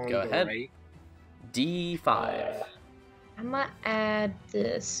 On Go the ahead. Right. D5. I'm gonna add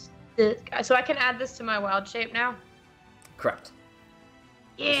this. So I can add this to my wild shape now? Correct.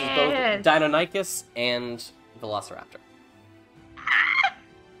 Yes! This is both Deinonychus and Velociraptor.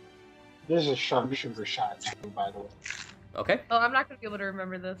 This is a sharpshooter shot, too, by the way. Okay. Oh, I'm not gonna be able to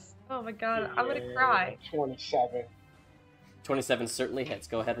remember this. Oh my god, I'm gonna cry. 27. 27 certainly hits.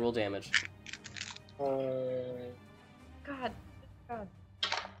 Go ahead, roll damage. God.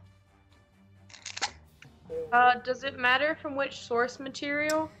 Does it matter from which source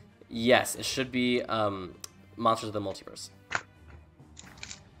material? Yes, it should be Monsters of the Multiverse.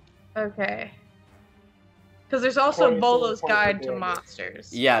 Okay. Because there's also 24 Bolo's points of Guide to damage.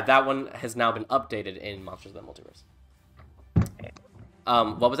 Monsters. Yeah, that one has now been updated in Monsters of the Multiverse.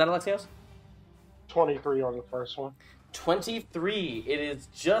 What was that, Alexios? 23 on the first one. 23. It is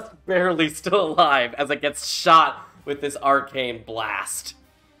just barely still alive as it gets shot with this arcane blast.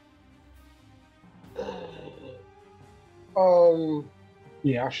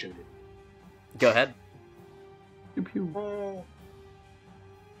 Yeah, I'll shoot it. Go ahead. Pew pew.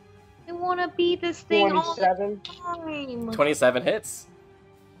 I want to be this thing all the 27. time. 27 hits.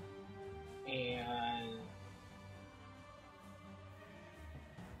 And...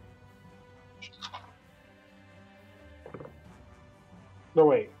 No,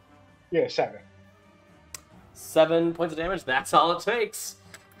 wait. Yeah, 7. 7 points of damage. That's all it takes.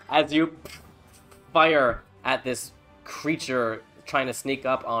 As you fire at this creature trying to sneak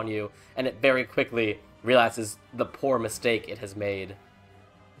up on you, and it very quickly realizes the poor mistake it has made.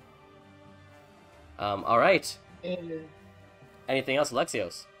 All right. Anything else,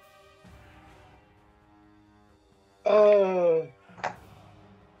 Alexios? Hold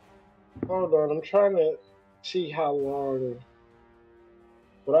on. I'm trying to see how long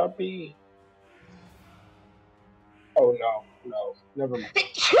would I be. Oh no, never mind.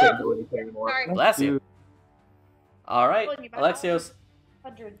 Can't do anything more. Sorry. Bless you. All right, Pulling you back Alexios.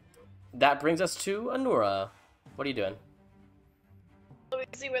 100. That brings us to Anura. What are you doing? Let me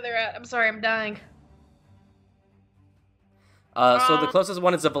see where they're at. I'm sorry, I'm dying. So the closest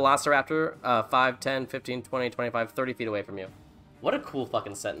one is a Velociraptor, 5, 10, 15, 20, 25, 30 feet away from you. What a cool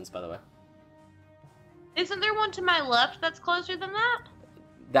fucking sentence, by the way. Isn't there one to my left that's closer than that?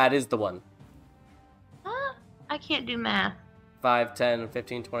 That is the one. Huh? I can't do math. 5, 10,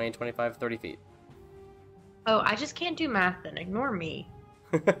 15, 20, 25, 30 feet. Oh, I just can't do math then. Ignore me.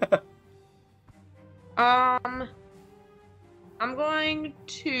 I'm going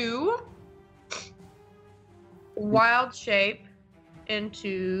to wild shape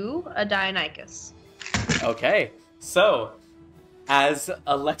into a Deinonychus. Okay, so as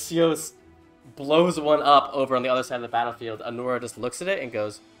Alexios blows one up over on the other side of the battlefield, Anura just looks at it and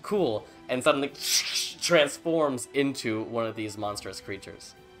goes, cool, and suddenly transforms into one of these monstrous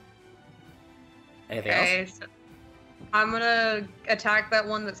creatures. Anything else? So I'm gonna attack that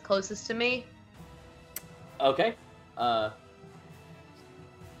one that's closest to me. Okay.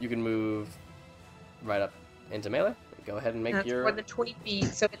 You can move right up into melee. Go ahead and make That's more than 20 feet.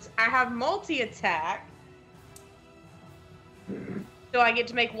 So I have multi-attack. So I get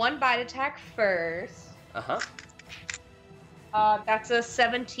to make one bite attack first. Uh-huh. That's a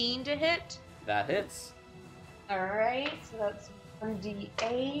 17 to hit. That hits. Alright, so that's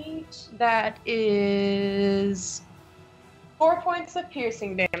 1d8. That is 4 points of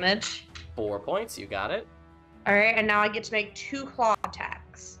piercing damage. 4 points, you got it. Alright, and now I get to make 2 claw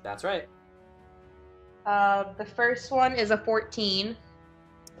attacks. That's right. The first one is a 14.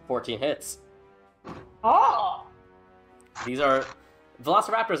 14 hits. Oh!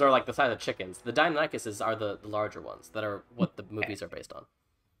 Velociraptors are like the size of chickens. The Deinonychuses are the larger ones that are what the movies are based on.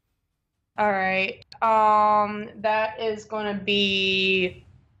 Alright, that is going to be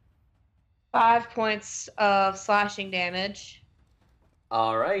 5 points of slashing damage.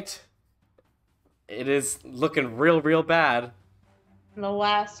 Alright. It is looking real bad. And the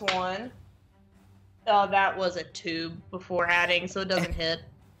last one, oh, that was a 2 before adding, so it doesn't hit.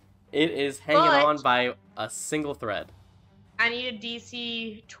 It is hanging on by a single thread. I need a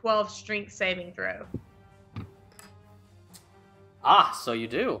DC 12 strength saving throw. Ah, so you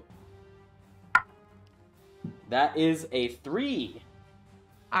do. That is a 3.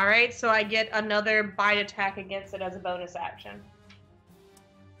 Alright, so I get another bite attack against it as a bonus action.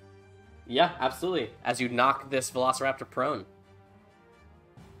 Yeah, absolutely. As you knock this Velociraptor prone.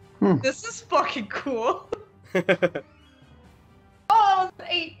 This is fucking cool. Oh,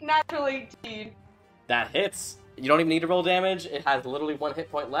 8, natural 18. That hits. You don't even need to roll damage. It has literally 1 hit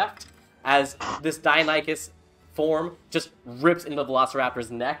point left. As this Deinonychus form just rips into the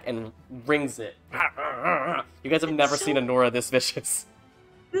Velociraptor's neck and wrings it. You guys have never seen Anura this vicious.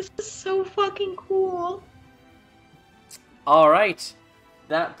 This is so fucking cool. Alright.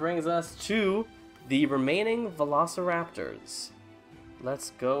 That brings us to the remaining Velociraptors.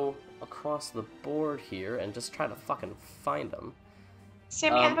 Let's go across the board here and just try to fucking find them.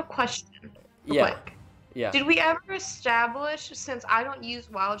 Sammy, I have a question. Yeah. Quick. Yeah. Did we ever establish, since I don't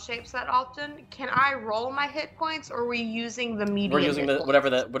use wild shapes that often, can I roll my hit points, or are we using the median? We're using hit whatever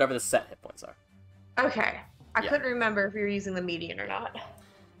the set hit points are. Okay. I couldn't remember if we were using the median or not.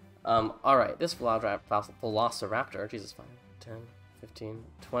 Alright, this Velociraptor, Jesus, 5, 10, 15,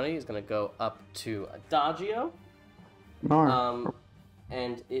 20 is going to go up to Adagio.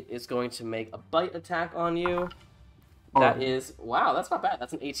 And it is going to make a bite attack on you. That is, wow, that's not bad.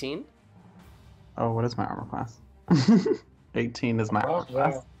 That's an 18. Oh, what is my armor class? 18 is my armor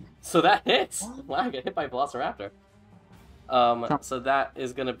class. So that hits. Wow, I get hit by Velociraptor. So that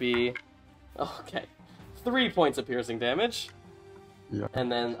is going to be, okay, 3 points of piercing damage. Yeah. And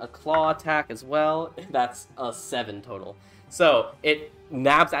then a claw attack as well. That's a 7 total. So it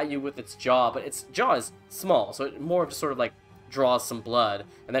nabs at you with its jaw, but its jaw is small, so it more just sort of like draws some blood,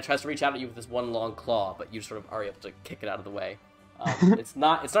 and then tries to reach out at you with this one long claw, but you sort of are able to kick it out of the way. It's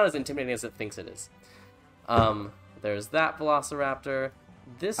not as intimidating as it thinks it is. There's that Velociraptor.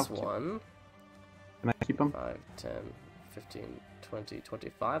 This one... Can I keep him? 5, 10, 15, 20,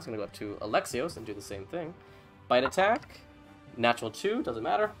 25. It's going to go up to Alexios and do the same thing. Bite attack. Natural 2, doesn't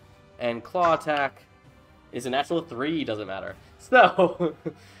matter. And claw attack is a natural 3, doesn't matter. So,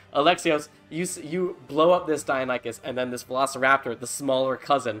 Alexios, you blow up this Deinonychus, and then this Velociraptor, the smaller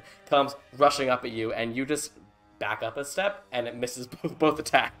cousin, comes rushing up at you, and you just back up a step, and it misses both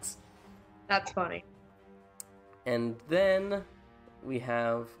attacks. That's funny. And then we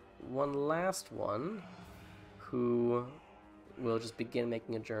have one last one, who will just begin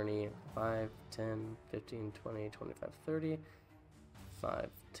making a journey. 5, 10, 15, 20, 25, 30. 5,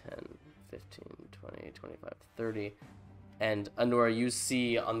 10, 15, 20, 25, 30. And Anura, you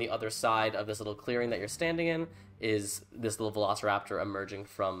see on the other side of this little clearing that you're standing in is this little Velociraptor emerging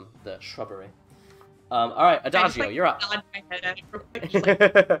from the shrubbery. Alright, Adagio, you're up.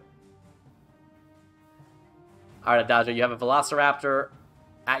 Alright, Adagio, you have a Velociraptor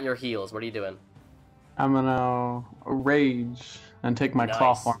at your heels. What are you doing? I'm gonna rage and take my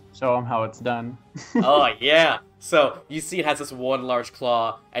claw form, show him how it's done. Oh, yeah. So, you see it has this one large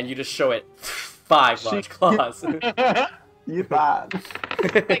claw, and you just show it 5 large claws. You thought.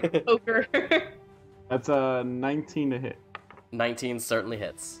 Like poker. That's a 19 to hit. 19 certainly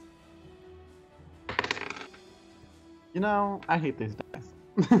hits. You know, I hate these dice.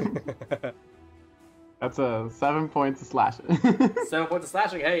 That's a 7 points of slashing. 7 points of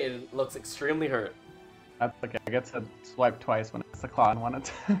slashing. Hey, it looks extremely hurt. That's okay. I get to swipe twice when it's a claw and one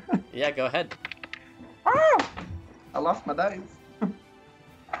attack. Yeah, go ahead. Ah! I lost my dice.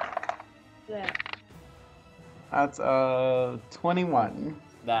 Yeah. That's 21.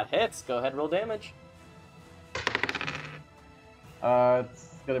 That hits. Go ahead, roll damage.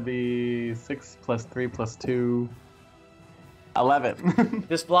 It's gonna be 6 plus 3 plus 2. 11.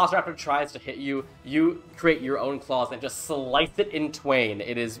 This Velociraptor tries to hit you. You create your own claws and just slice it in twain.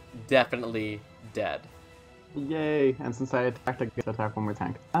 It is definitely dead. Yay! And since I attacked, I get to attack one more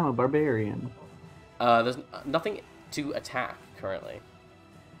time. I'm a barbarian. There's nothing to attack currently.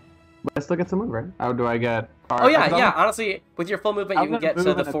 But I still get to move, right? How do I get? Oh yeah. Honestly, with your full movement, you I'm can get gonna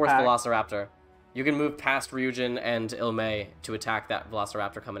to move the and 4th attack. Velociraptor. You can move past Ryujin and Ilmei to attack that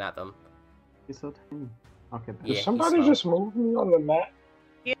Velociraptor coming at them. He's so tiny. Okay. Yeah, Did somebody just move me on the map?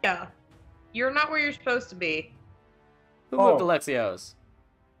 Yeah. You're not where you're supposed to be. Who moved Alexios?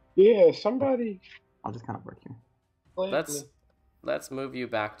 Yeah, somebody. I'll just kind of work here. Let's move you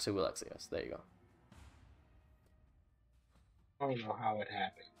back to Alexios. There you go. I don't know how it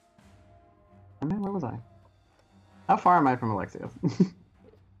happened. I mean, where was I? How far am I from Alexios?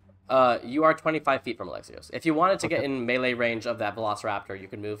 You are 25 feet from Alexios. If you wanted to get in melee range of that Velociraptor, you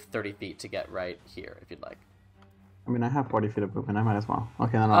can move 30 feet to get right here, if you'd like. I mean, I have 40 feet of movement. I might as well.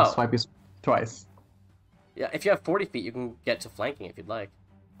 Okay, then I'll swipe you twice. Yeah, if you have 40 feet, you can get to flanking if you'd like.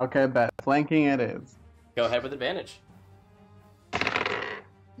 Okay, bet. Flanking it is. Go ahead with advantage.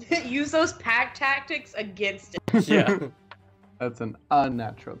 Use those pack tactics against it. Yeah. That's an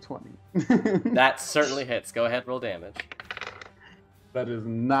unnatural 20. That certainly hits. Go ahead, roll damage. That is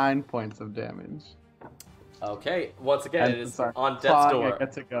 9 points of damage. Okay, once again, And it is sorry, on death's door. I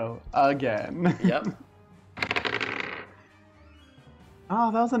get to go again. Yep.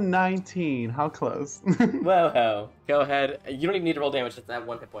 Oh, that was a 19. How close? Whoa. Go ahead. You don't even need to roll damage. It's at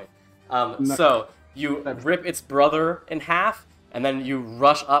 1 hit point. No. So, you rip its brother in half, and then you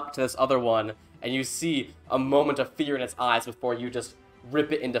rush up to this other one, and you see a moment of fear in its eyes before you just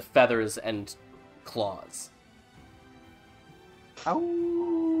rip it into feathers and claws. Ow.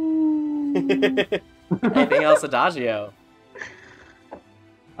 Anything else, Adagio?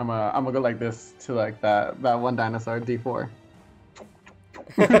 I'm gonna go like this to like that one dinosaur, D4.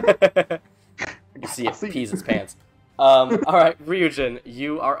 You see it pees its pants. Alright, Ryujin,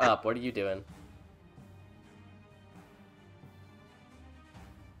 you are up. What are you doing?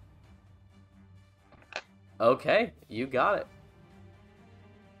 Okay, you got it.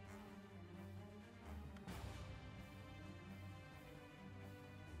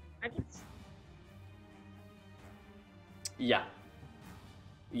 Yeah.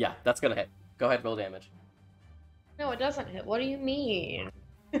 Yeah, that's gonna hit. Go ahead, roll damage. No, it doesn't hit. What do you mean?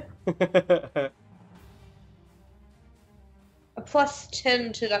 A plus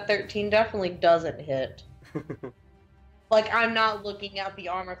 10 to that 13 definitely doesn't hit. Like, I'm not looking at the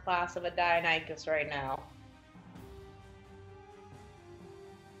armor class of a Dionychus right now.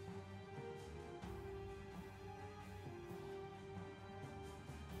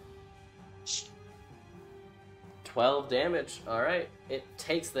 Shh. 12 damage. Alright. It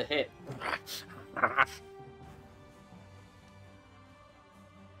takes the hit.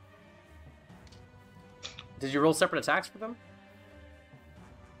 Did you roll separate attacks for them?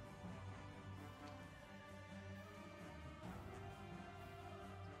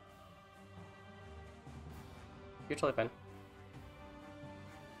 You're totally fine.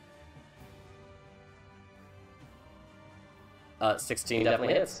 Uh, 16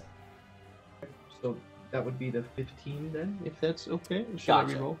 definitely hits. So that would be the 15 then, if that's okay? Should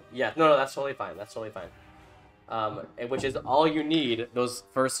Gotcha. I reroll? Yeah, no, that's totally fine. That's totally fine. And which is all you need. Those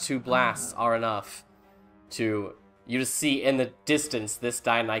first 2 blasts are enough to you to see in the distance this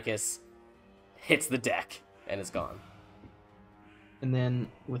Dionychus hits the deck and is gone. And then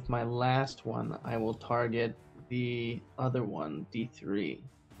with my last one, I will target the other one, D3.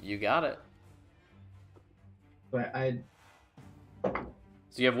 You got it. But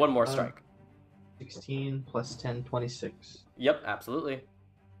So you have one more strike. 16 plus 10, 26. Yep, absolutely.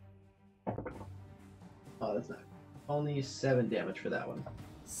 Oh, that's not. Only 7 damage for that one.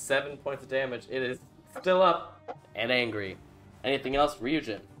 7 points of damage. It is still up and angry. Anything else,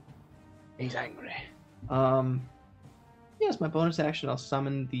 Ryujin? He's angry. Yes, my bonus action, I'll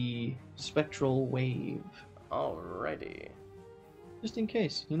summon the Spectral Wave. Alrighty. Just in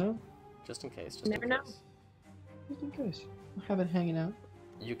case, you know? Just in case. Just Never in know. case. Just in case. I'll have it hanging out.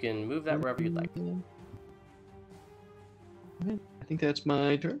 You can move that wherever you'd like. Alright, I think that's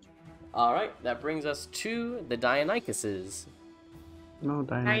my turn. Alright, that brings us to the Dionychuses. No,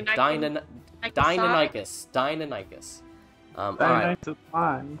 Dionychus. Dionychus. Alright. Dionychus is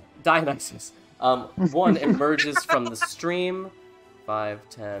fine. Dionysus. One emerges from the stream. 5,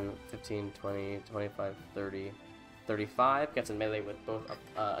 10, 15, 20, 25, 30, 35. Gets in melee with both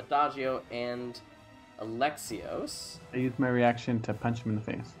Adagio and Alexios. I used my reaction to punch him in the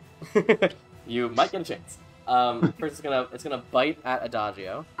face. You might get a chance. First, it's gonna bite at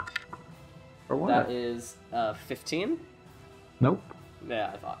Adagio. For what? That is 15. Nope.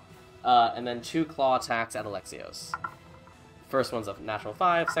 Yeah, I thought. And then 2 claw attacks at Alexios. First one's a natural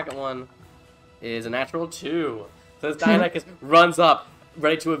 5. Second one is a natural 2. So this Dionychus runs up,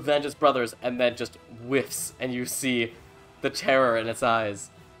 ready to avenge his brothers, and then just whiffs, and you see the terror in its eyes.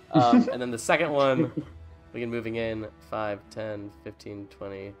 And then the second one, begin moving in 5, 10, 15,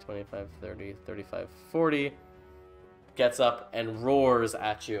 20, 25, 30, 35, 40. Gets up and roars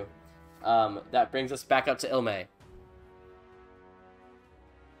at you. That brings us back up to Ilme.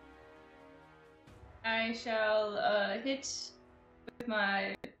 I shall hit with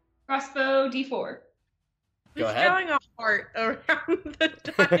my crossbow D4. Go Who's ahead. throwing a heart around the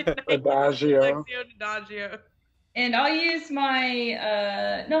Dionychus? Adagio. Alexio Adagio. And I'll use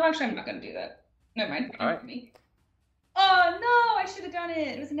my no, actually I'm not gonna do that. Never mind. All right. Me. Oh no, I should have done it.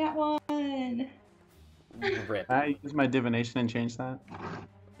 It was a nat 1. Rip. I use my divination and change that.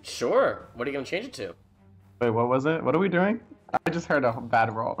 Sure. What are you going to change it to? Wait, what was it? What are we doing? I just heard a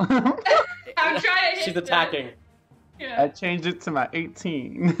bad roll. I'm trying to hit She's that. attacking. I Yeah. changed it to my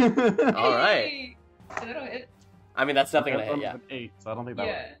 18. All right. Hey. So that'll hit. I mean, that's definitely going to That hit, one's an 8, so I don't think that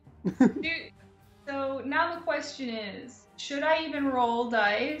Yeah. Dude, so now the question is, should I even roll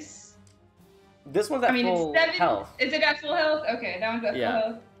dice? This one's at full it's 7. health. Is it at full health? Okay, that one's at Yeah. full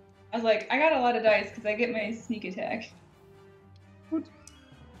health. I was like, I got a lot of dice because I get my sneak attack. And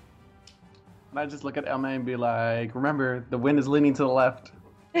I just look at Elma and be like, remember, the wind is leaning to the left.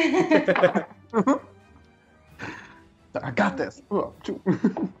 I got this. Oh,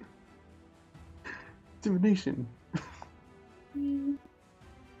 divination.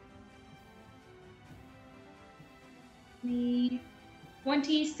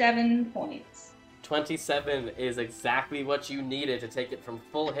 27 points. 27 is exactly what you needed to take it from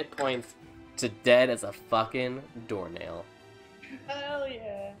full hit points to dead as a fucking doornail. Hell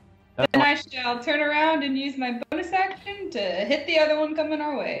yeah. Then I shall turn around and use my bonus action to hit the other one coming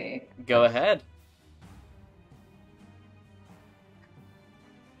our way. Go ahead.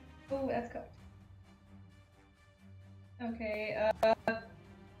 Oh, that's cooked. Okay,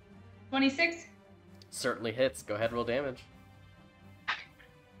 26. Certainly hits. Go ahead, roll damage.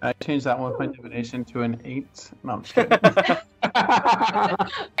 I changed that one with my divination to an 8. No, I'm just kidding. I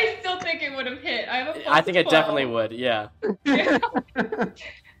still think it would have hit. I have a I think it 12. definitely would, yeah.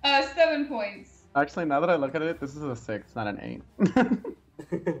 7 points. Actually, now that I look at it, this is a 6, not an 8.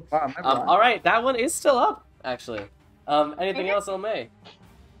 Wow, I'm wrong. All right, that one is still up, actually. Anything Okay. else, Omei?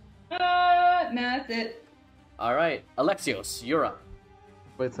 Nah, that's it. All right, Alexios, you're up.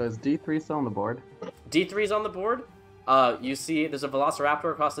 Wait, so is D3 still on the board? D3's on the board. You see there's a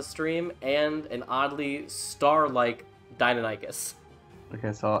Velociraptor across the stream and an oddly star-like Deinonychus.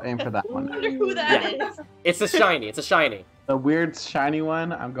 Okay, so I'll aim for that I one. wonder who that Yeah. is. It's a shiny. It's a shiny. The weird shiny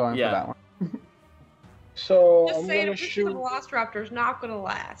one, I'm going Yeah. for that one. So Just I'm saying, gonna if this is shoot. the Velociraptor's not gonna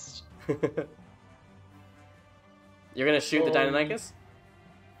last. You're gonna shoot the Deinonychus?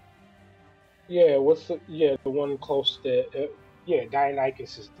 Yeah, the one close to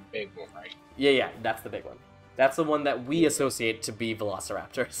Deinonychus is the big one, right? Yeah, that's the big one. That's the one that we associate to be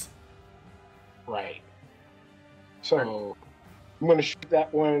Velociraptors. Right. So I'm gonna shoot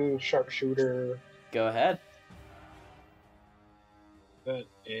that one sharpshooter. Go ahead. That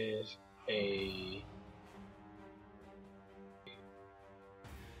is a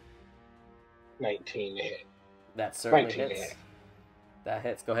 19 to hit. That certainly 19 to hits. hit. That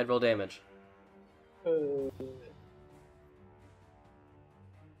hits. Go ahead, roll damage.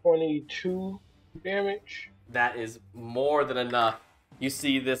 22 damage. That is more than enough. You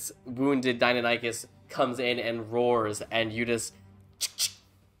see this wounded Deinonychus comes in and roars, and you just...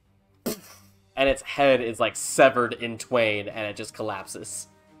 And its head is like severed in twain, and it just collapses.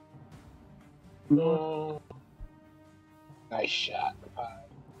 Nice shot. 5,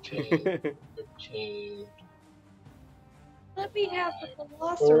 10, 15. Let me have the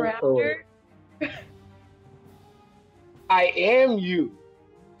Velociraptor. I am you.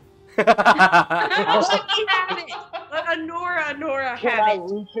 Let me have it. Let Anura Can have I it.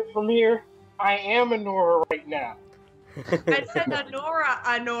 reach it from here? I am Anura right now. I said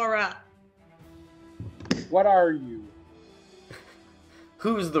Anura. What are you?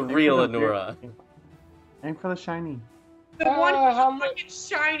 Who's the real Anura? Aim for the shiny. The one how who's fucking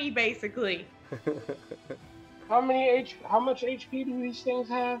shiny, basically. How much HP do these things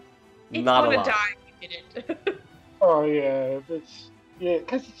have? It's Not a gonna lot. die if you get it. Oh yeah,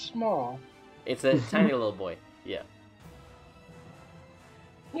 because it's small. It's a tiny little boy. Yeah.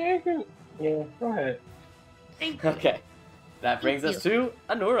 Yeah, go ahead. Thank you. Okay. That brings us to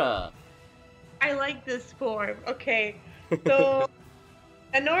Anura. I like this form. Okay, so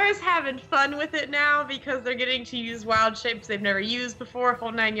Anura's having fun with it now because they're getting to use wild shapes they've never used before,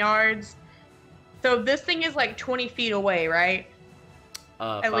 whole 9 yards. So this thing is like 20 feet away, right?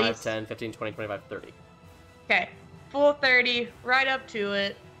 At 5, least. 10, 15, 20, 25, 30. Okay. Full 30, right up to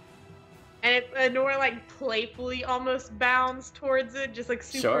it. And Anura like playfully almost bounds towards it, just like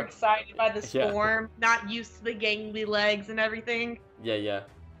super excited by this form, not used to the gangly legs and everything. Yeah.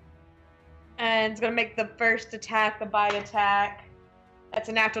 And it's gonna make the first attack, the bite attack. That's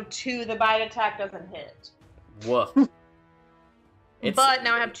a natural 2. The bite attack doesn't hit. Woof. But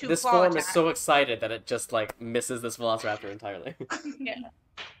now I have 2 this claw form attacks. is so excited that it just like misses this Velociraptor entirely. Yeah.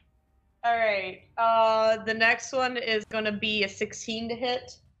 All right. The next one is gonna be a 16 to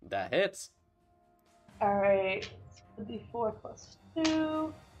hit. That hits. All right. It's gonna be 4 plus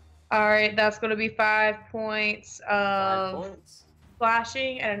 2. All right. That's gonna be 5 points of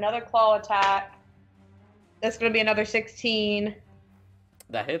slashing and another claw attack. That's gonna be another 16.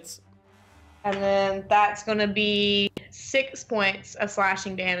 That hits. And then that's going to be 6 points of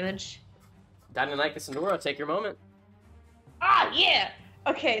slashing damage. Deinonychus and Anura, take your moment. Ah, yeah!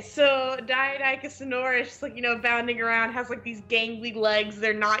 Okay, so Deinonychus and Anura is just like, bounding around, has like these gangly legs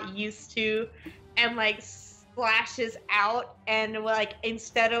they're not used to, and like splashes out, and like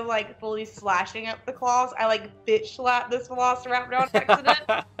instead of like fully slashing up the claws, I like bitch slap this Velociraptor on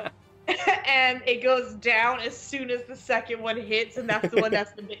accident. And it goes down as soon as the second one hits, and that's the one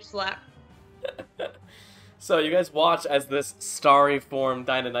that's the bitch slap. So you guys watch as this starry form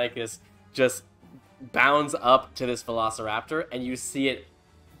Deinonychus just bounds up to this Velociraptor, and you see it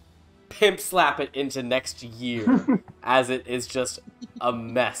pimp slap it into next year as it is just a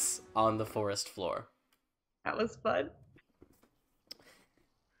mess on the forest floor. That was fun.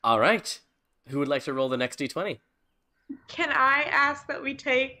 All right. Who would like to roll the next d20? Can I ask that we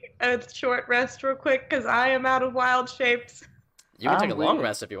take a short rest real quick, because I am out of wild shapes? You can take a long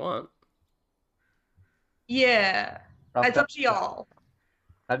rest if you want. Yeah. It's up to y'all.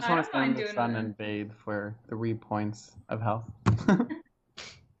 I just want to stand in the sun and bathe for 3 points of health.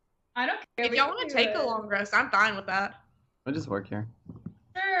 I don't care. If y'all want to take a long rest, I'm fine with that. We'll just work here.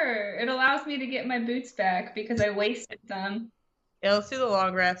 Sure. It allows me to get my boots back because I wasted them. Yeah, let's do the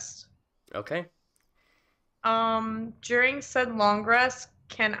long rest. Okay. During said long rest,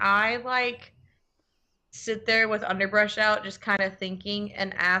 can I, like, sit there with underbrush out, just kind of thinking,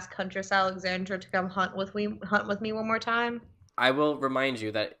 and ask Huntress Alexandra to come hunt with me one more time? I will remind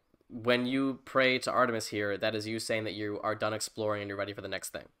you that when you pray to Artemis here, that is you saying that you are done exploring and you're ready for the next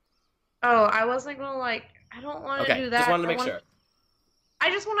thing. Oh, I wasn't gonna, like, I don't want to do that. Just wanted to make sure. I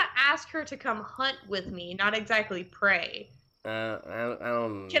just want to ask her to come hunt with me, not exactly pray. I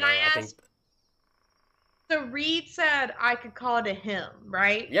don't Can know. I ask? So Reed said I could call to him,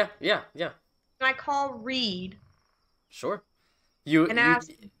 right? Yeah. Can I call Reed? Sure. Ask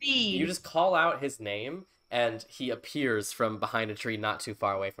Reed. You just call out his name, and he appears from behind a tree not too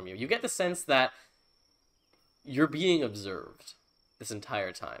far away from you. You get the sense that you're being observed this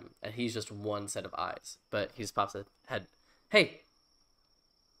entire time, and he's just one set of eyes. But he just pops his head. Hey,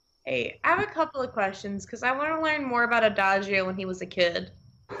 I have a couple of questions, because I want to learn more about Adagio when he was a kid.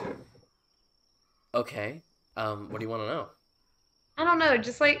 Okay. What do you want to know? I don't know,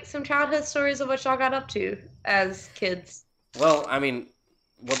 just like some childhood stories of what y'all got up to as kids. Well, I mean,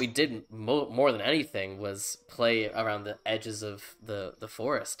 what we did more than anything was play around the edges of the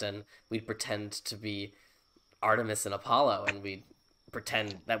forest, and we'd pretend to be Artemis and Apollo, and we'd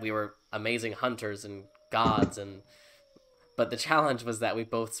pretend that we were amazing hunters and gods, but the challenge was that we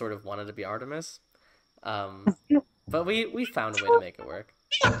both sort of wanted to be Artemis. But we found a way to make it work.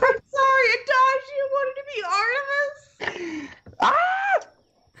 I'm sorry, Adagio wanted to be Artemis.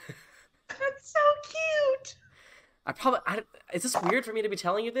 That's so cute. Is this weird for me to be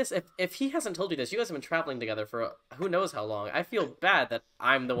telling you this? If he hasn't told you this, you guys have been traveling together for who knows how long. I feel bad that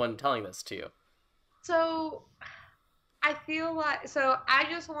I'm the one telling this to you. So, I feel like, I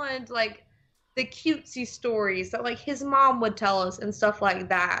just wanted, like, the cutesy stories that, like, his mom would tell us and stuff like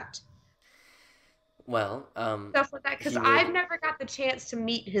that. Well, stuff like that, because I've never got the chance to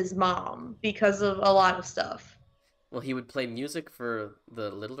meet his mom because of a lot of stuff. Well, he would play music for the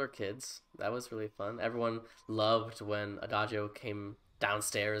littler kids. That was really fun. Everyone loved when Adagio came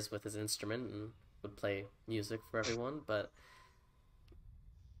downstairs with his instrument and would play music for everyone, but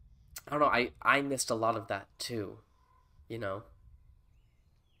I don't know, I missed a lot of that too, you know?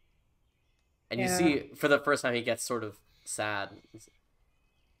 And you see, for the first time, he gets sort of sad.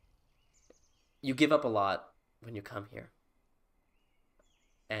 You give up a lot when you come here.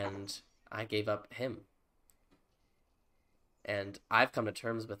 And I gave up him. And I've come to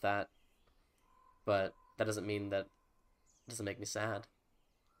terms with that, but that doesn't mean that it doesn't make me sad.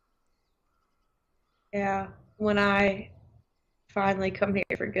 Yeah, when I finally come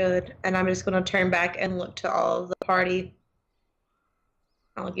here for good, and I'm just gonna turn back and look to all of the party.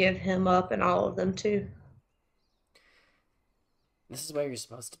 I'll give him up and all of them too. This is where you're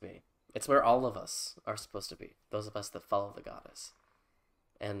supposed to be. It's where all of us are supposed to be. Those of us that follow the goddess.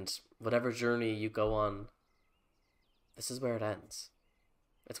 And whatever journey you go on, this is where it ends.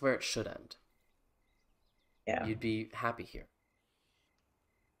 It's where it should end. Yeah. You'd be happy here.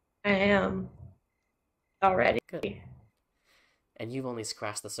 I am. Already. Good. And you've only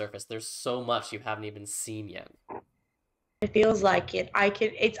scratched the surface. There's so much you haven't even seen yet. It feels like it. I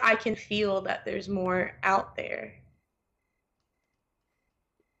can feel that there's more out there.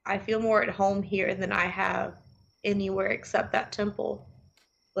 I feel more at home here than I have anywhere except that temple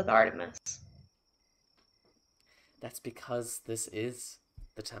with Artemis. That's because this is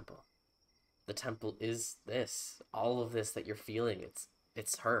the temple. The temple is this. All of this that you're feeling,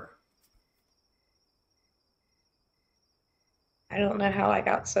 it's her. I don't know how I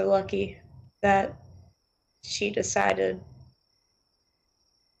got so lucky that she decided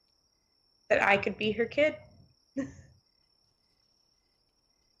that I could be her kid.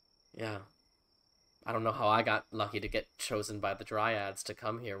 Yeah. I don't know how I got lucky to get chosen by the Dryads to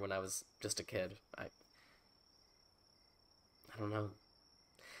come here when I was just a kid. I don't know.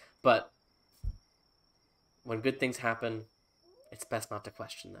 But when good things happen, it's best not to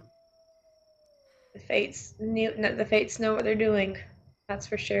question them. The fates know what they're doing. That's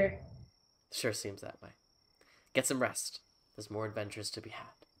for sure. Sure seems that way. Get some rest. There's more adventures to be had.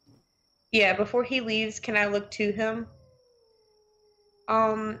 Yeah, before he leaves, can I look to him?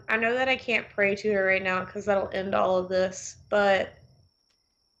 I know that I can't pray to her right now because that'll end all of this, but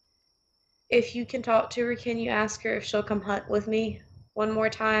if you can talk to her, can you ask her if she'll come hunt with me one more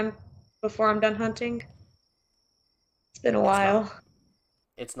time before I'm done hunting? It's been a while.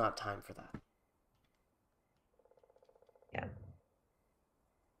 It's not time for that. Yeah.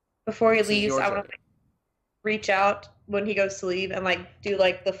 Before he This is leaves, your I want to reach out when he goes to leave and do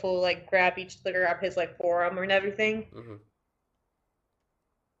the full grab his forearm and everything. Mm-hmm.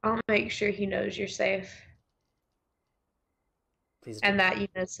 I'll make sure he knows you're safe. Please do. And that you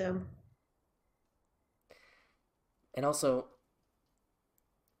miss him. And also,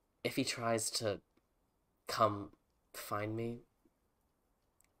 if he tries to come find me,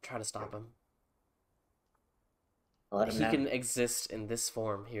 try to stop him. He can exist in this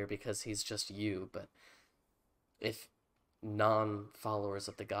form here because he's just you, but if non-followers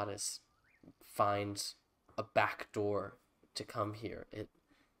of the goddess find a back door to come here, it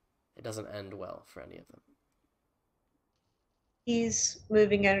doesn't end well for any of them. He's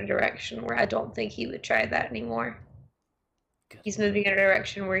moving in a direction where I don't think he would try that anymore. Good. He's moving in a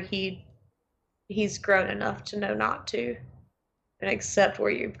direction where he's grown enough to know not to and accept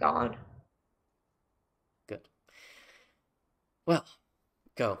where you've gone. Good. Well,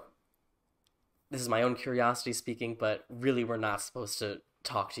 go. This is my own curiosity speaking, but really we're not supposed to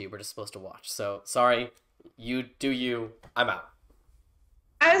talk to you. We're just supposed to watch. So, sorry. You do you. I'm out.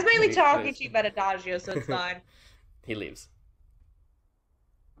 I was mainly talking to you about Adagio, so it's fine. He leaves.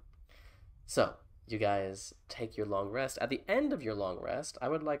 So, you guys take your long rest. At the end of your long rest, I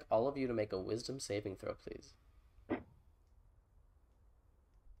would like all of you to make a wisdom saving throw, please.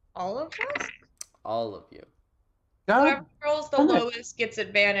 All of us? All of you. Whoever rolls the lowest gets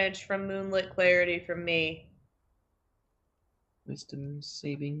advantage from Moonlit Clarity from me. Wisdom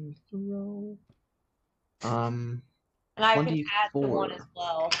saving throw. And I can add the one as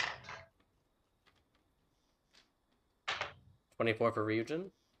well. 24 for Ryujin.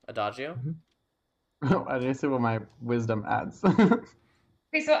 Adagio. Mm-hmm. I didn't see what my wisdom adds.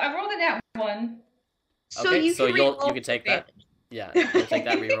 Okay, so I rolled a nat 1. So you can take that. Yeah, you'll take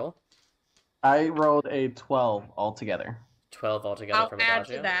that reroll. I rolled a 12 altogether. 12 altogether from Adagio. I'll add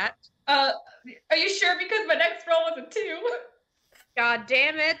to that. Are you sure? Because my next roll was a 2. God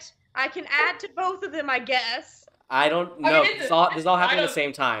damn it. I can add to both of them, I guess. I don't know. This is all happening at the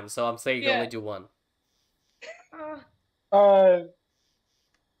same time, so I'm saying you can only do one.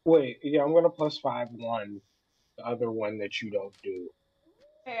 Wait, yeah, I'm gonna +5 one. The other one that you don't do.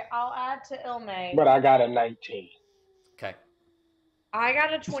 Okay, I'll add to Ilme. But I got a 19. Okay. I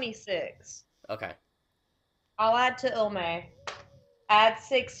got a 26. Okay. I'll add to Ilme. Add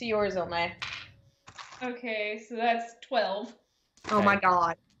 6 to yours, Ilme. Okay, so that's 12. Oh my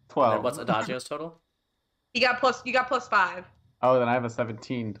god. 12. And what's Adagio's total? You got +5. Oh, then I have a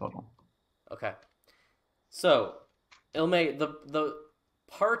 17 total. Okay. So, Ilme, the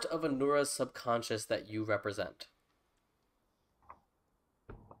part of Anura's subconscious that you represent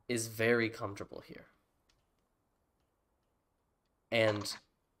is very comfortable here. And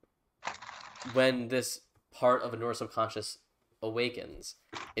when this part of Anura's subconscious awakens,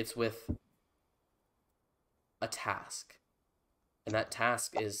 it's with a task. And that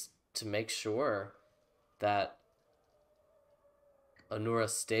task is to make sure that Anura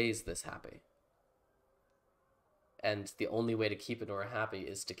stays this happy. And the only way to keep Anura happy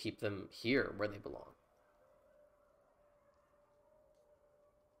is to keep them here where they belong.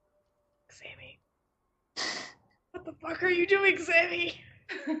 Sammy. What the fuck are you doing, Sammy?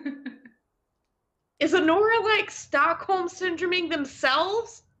 Is Anura like Stockholm syndroming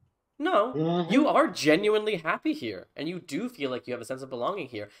themselves? No, you are genuinely happy here, and you do feel like you have a sense of belonging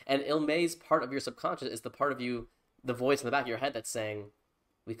here. And Ilmay's part of your subconscious is the part of you, the voice in the back of your head that's saying,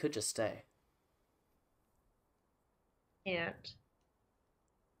 we could just stay. Can't.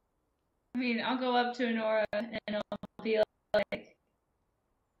 I mean, I'll go up to Anura and I'll be like,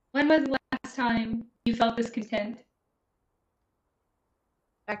 when was the last time you felt this content?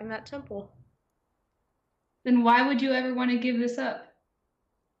 Back in that temple. Then why would you ever want to give this up?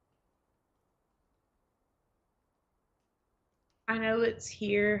 I know it's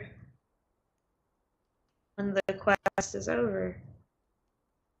here when the quest is over.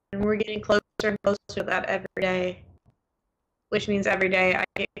 And we're getting closer and closer to that every day. Which means every day I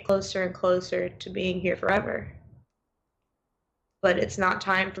get closer and closer to being here forever. But it's not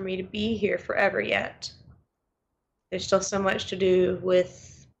time for me to be here forever yet. There's still so much to do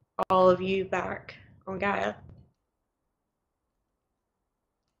with all of you back on Gaia.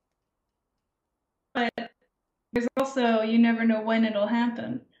 But there's also, you never know when it'll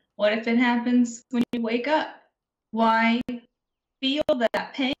happen. What if it happens when you wake up? Why feel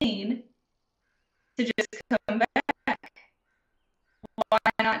that pain to just come back? Why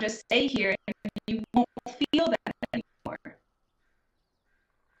not just stay here and you won't feel that anymore?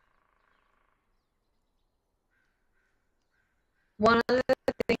 One of the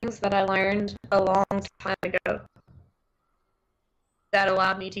things that I learned a long time ago that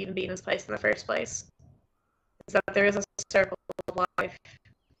allowed me to even be in this place in the first place is that there is a circle of life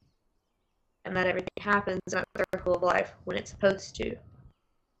and that everything happens in that circle of life when it's supposed to.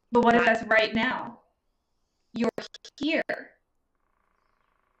 But what if that's right now? You're here.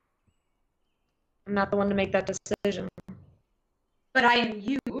 I'm not the one to make that decision. But I am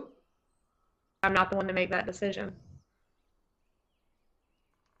you. I'm not the one to make that decision.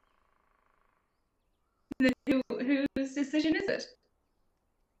 Then whose decision is it?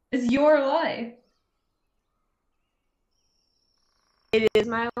 It's your life. It is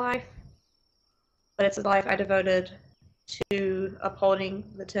my life, but it's a life I devoted to upholding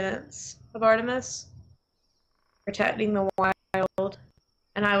the tenets of Artemis, protecting the wild,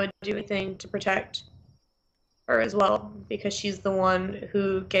 and I would do anything to protect her as well, because she's the one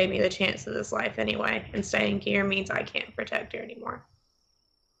who gave me the chance of this life anyway, and staying here means I can't protect her anymore.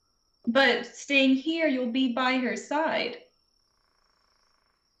 But staying here, you'll be by her side.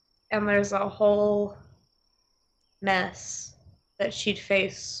 And there's a whole mess that she'd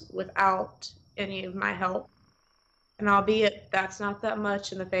face without any of my help. And albeit that's not that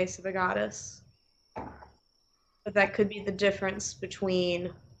much in the face of a goddess, but that could be the difference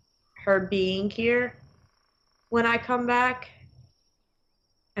between her being here when I come back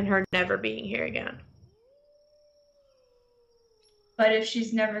and her never being here again. But if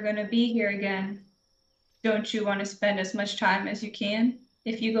she's never going to be here again, don't you want to spend as much time as you can?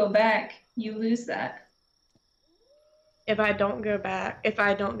 If you go back, you lose that. If I don't go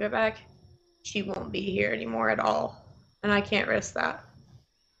back, she won't be here anymore at all. And I can't risk that.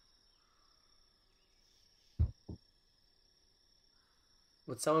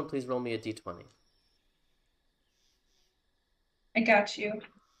 Would someone please roll me a d20? I got you.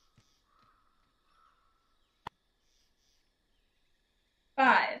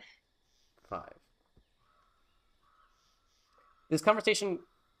 5. 5. This conversation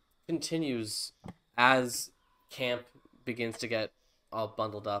continues as camp begins to get all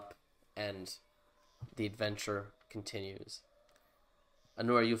bundled up and the adventure continues.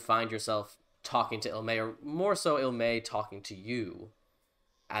 Anura, you find yourself talking to Ilmay, or more so Ilmay talking to you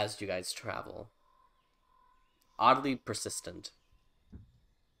as you guys travel. Oddly persistent.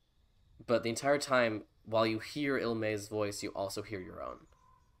 But the entire time, while you hear Ilmay's voice, you also hear your own.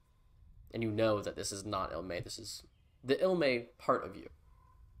 And you know that this is not Ilmay, this is the Ilmay part of you.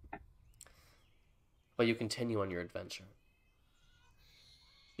 But you continue on your adventure.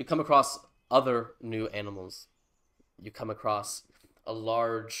 You come across other new animals. You come across a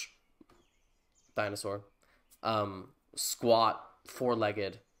large dinosaur, squat,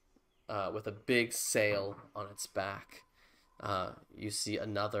 four-legged, with a big sail on its back. You see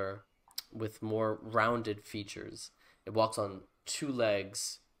another with more rounded features. It walks on two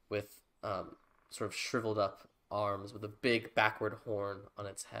legs with sort of shriveled up arms with a big backward horn on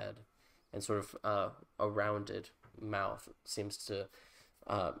its head and sort of a rounded mouth. It seems to,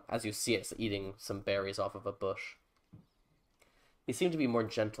 as you see it, it's eating some berries off of a bush. These seem to be more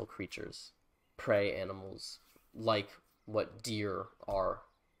gentle creatures, prey animals, like what deer are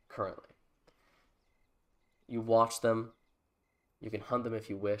currently. You watch them, you can hunt them if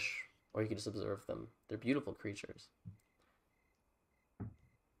you wish, or you can just observe them. They're beautiful creatures.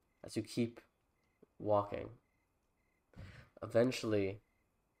 As you keep walking, eventually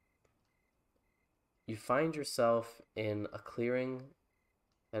you find yourself in a clearing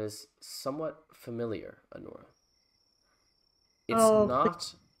that is somewhat familiar, Anura. It's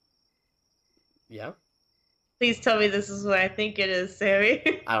not... Yeah? Please tell me this is what I think it is,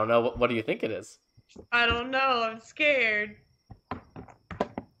 Sammy. I don't know. What do you think it is? I don't know. I'm scared.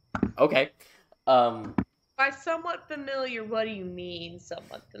 Okay. By somewhat familiar, what do you mean,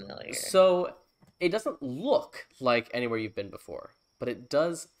 somewhat familiar? So, it doesn't look like anywhere you've been before, but it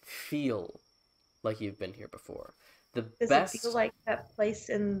does feel like you've been here before. Does it feel like that place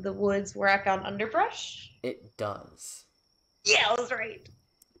in the woods where I found underbrush? It does. Yeah, I was right.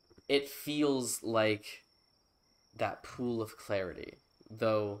 It feels like that pool of clarity,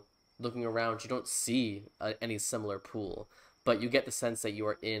 though looking around you don't see any similar pool, but you get the sense that you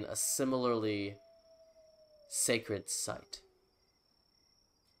are in a similarly sacred site.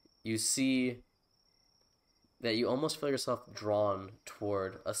 You see that you almost feel yourself drawn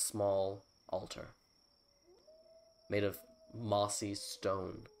toward a small altar made of mossy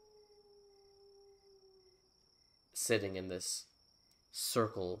stone, sitting in this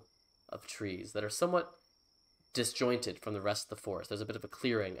circle of trees that are somewhat disjointed from the rest of the forest. There's a bit of a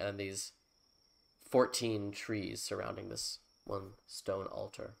clearing and these 14 trees surrounding this one stone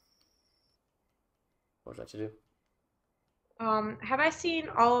altar. What would you like to do? Have I seen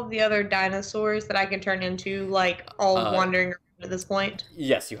all of the other dinosaurs that I can turn into, like, all wandering around at this point?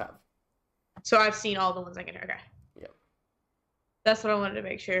 Yes, you have. So I've seen all the ones I can... Okay. Yeah. That's what I wanted to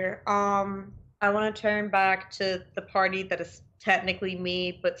make sure. I want to turn back to the party that is technically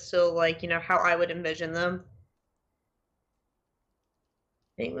me, but still, like, you know, how I would envision them.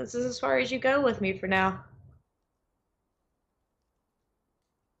 I think this is as far as you go with me for now.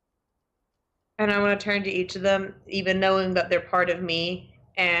 And I want to turn to each of them, even knowing that they're part of me,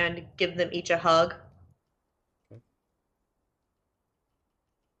 and give them each a hug. Okay.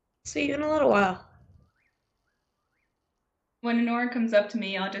 See you in a little while. When Anura comes up to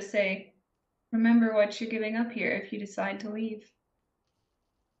me, I'll just say, remember what you're giving up here if you decide to leave.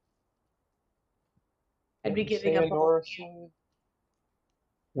 I'd be giving up all.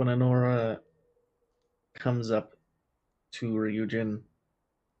 When Anura comes up to Ryujin, I'm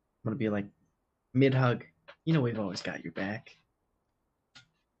going to be like, mid-hug, you know we've always got your back.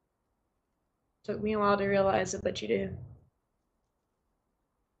 Took me a while to realize it, but you do.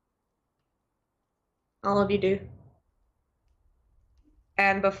 All of you do.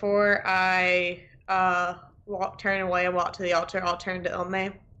 And before I turn away and walk to the altar, I'll turn to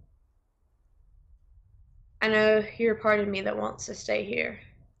Ilme. I know you're a part of me that wants to stay here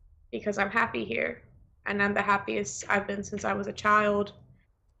because I'm happy here, and I'm the happiest I've been since I was a child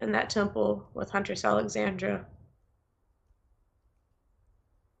in that temple with Huntress Alexandra.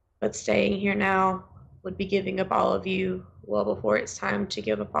 But staying here now would be giving up all of you well before it's time to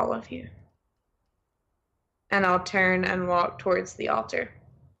give up all of you. And I'll turn and walk towards the altar.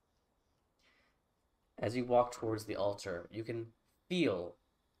 As you walk towards the altar, you can feel,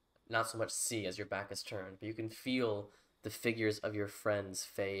 not so much see as your back is turned, but you can feel the figures of your friends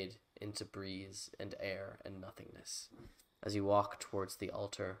fade into breeze and air and nothingness as you walk towards the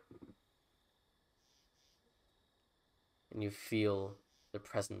altar. And you feel the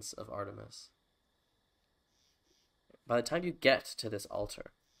presence of Artemis. By the time you get to this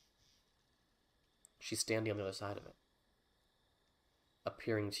altar, she's standing on the other side of it,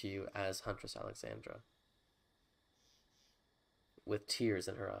 appearing to you as Huntress Alexandra, with tears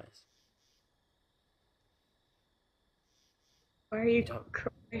in her eyes. Why are you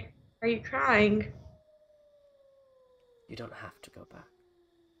crying? Are you crying? You don't have to go back.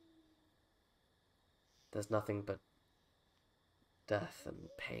 There's nothing but death and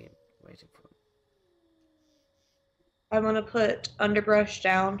pain waiting for you. I'm gonna put underbrush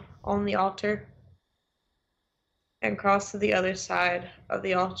down on the altar and cross to the other side of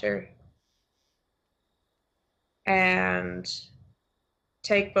the altar and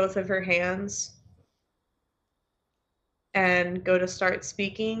take both of her hands and go to start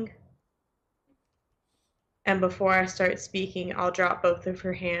speaking. And before I start speaking, I'll drop both of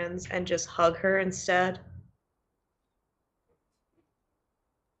her hands and just hug her instead.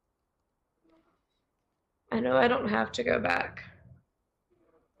 I know I don't have to go back.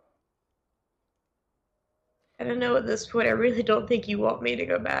 And I know at this point I really don't think you want me to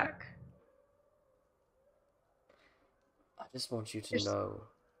go back. I just want you to know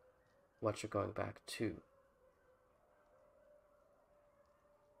what you're going back to.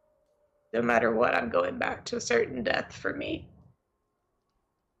 No matter what, I'm going back to a certain death for me.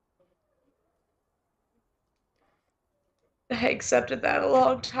 I accepted that a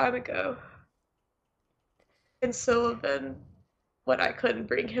long time ago. And so have been when I couldn't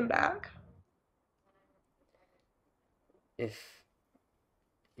bring him back. If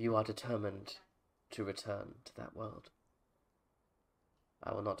you are determined to return to that world,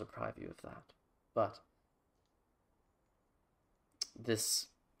 I will not deprive you of that. But this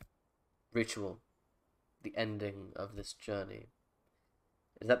ritual, the ending of this journey,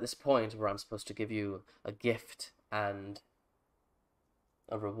 is at this point where I'm supposed to give you a gift and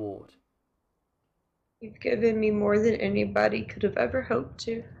a reward. You've given me more than anybody could have ever hoped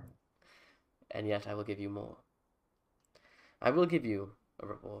to. And yet I will give you more. I will give you a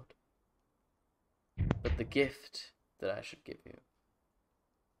reward. But the gift that I should give you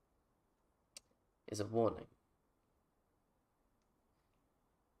is a warning.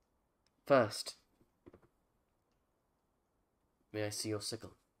 First, may I see your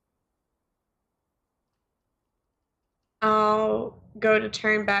sickle? I'll go to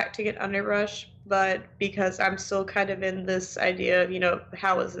turn back to get underbrush, but because I'm still kind of in this idea of,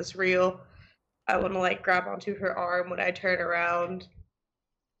 how is this real? I want to like grab onto her arm when I turn around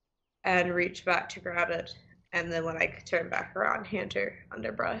and reach back to grab it. And then when I turn back around, hand her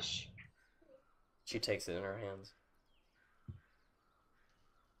underbrush. She takes it in her hands.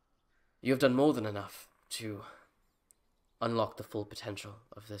 You have done more than enough to unlock the full potential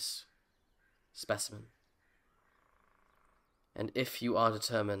of this specimen. And if you are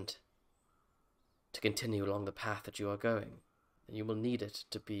determined to continue along the path that you are going, then you will need it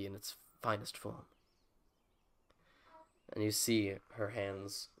to be in its finest form. And you see her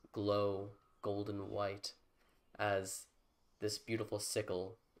hands glow golden white as this beautiful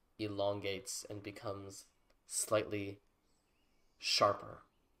sickle elongates and becomes slightly sharper.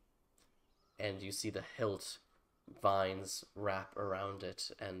 And you see the hilt vines wrap around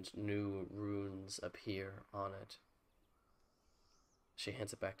it and new runes appear on it. She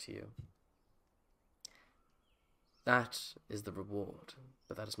hands it back to you. That is the reward,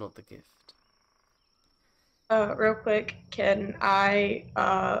 but that is not the gift. Real quick, can I,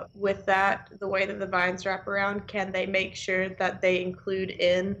 with that, the way that the vines wrap around, can they make sure that they include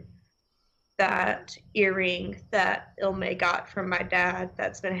in that earring that Ilme got from my dad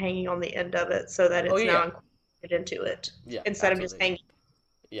that's been hanging on the end of it so that it's now incorporated into it? Yeah, instead absolutely. of just hanging.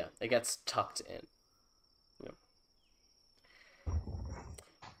 Yeah, it gets tucked in. Yep.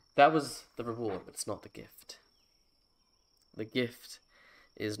 That was the reward, but it's not the gift. The gift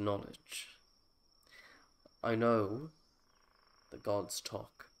is knowledge. I know the gods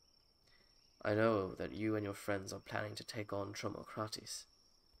talk. I know that you and your friends are planning to take on Tromokratis.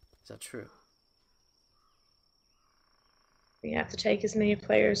 Is that true? We have to take as many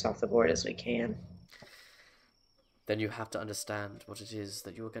players off the board as we can. Then you have to understand what it is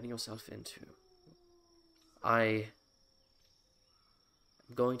that you are getting yourself into. I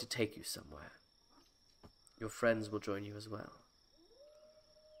am going to take you somewhere. Your friends will join you as well.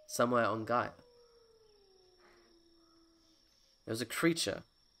 Somewhere on Gaia. There's a creature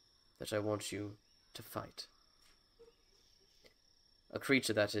that I want you to fight. A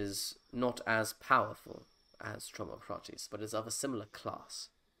creature that is not as powerful as Tromokratis, but is of a similar class.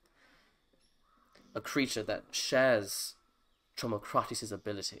 A creature that shares Tromokratis'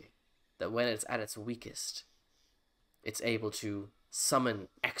 ability, that when it's at its weakest, it's able to summon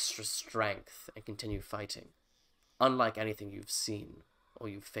extra strength and continue fighting, unlike anything you've seen or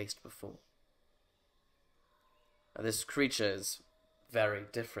you've faced before. Now, this creature is very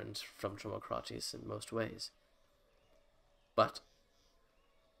different from Tromokratis in most ways, but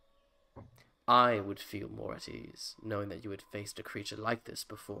I would feel more at ease knowing that you had faced a creature like this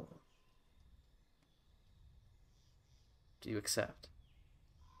before. Do you accept?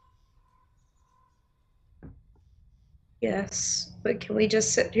 Yes, but can we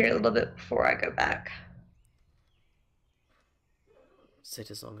just sit here a little bit before I go back? Sit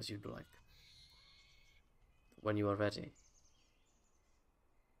as long as you'd like. When you are ready.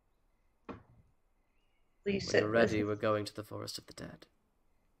 Please When sit you're ready, we're going to the Forest of the Dead.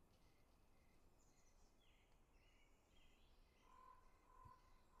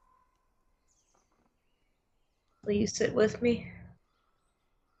 Will you sit with me?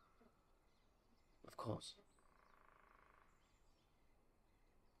 Of course.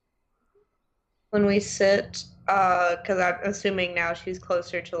 when we sit, because I'm assuming now she's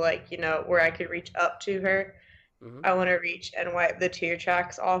closer to, like, where I could reach up to her. Mm-hmm. I want to reach and wipe the tear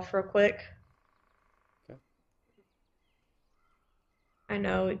tracks off real quick. Okay. I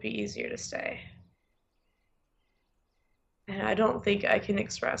know it'd be easier to stay. And I don't think I can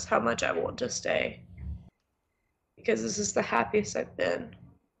express how much I want to stay. Because this is the happiest I've been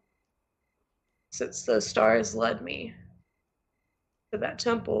since the stars led me to that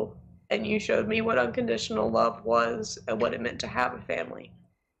temple and you showed me what unconditional love was and what it meant to have a family.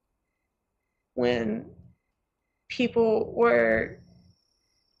 When people were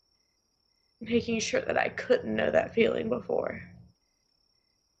making sure that I couldn't know that feeling before.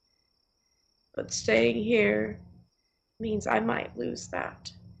 But staying here means I might lose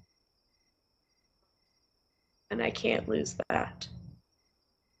that. And I can't lose that.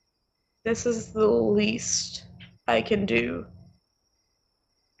 This is the least I can do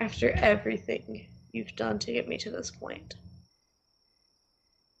after everything you've done to get me to this point.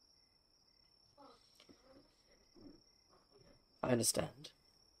 I understand.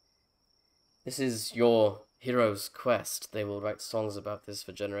 This is your hero's quest. They will write songs about this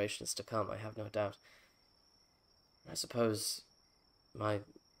for generations to come, I have no doubt. I suppose my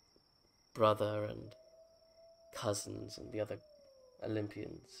brother and cousins and the other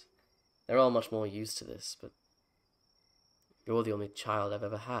Olympians, they're all much more used to this, but you're the only child I've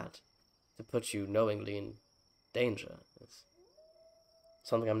ever had. To put you knowingly in danger is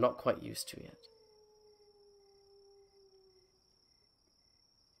something I'm not quite used to yet.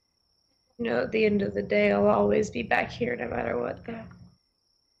 At the end of the day, I'll always be back here no matter what, though.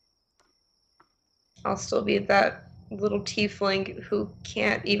 I'll still be that little tiefling who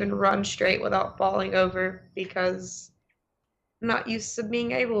can't even run straight without falling over because I'm not used to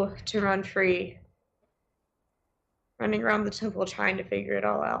being able to run free. Running around the temple trying to figure it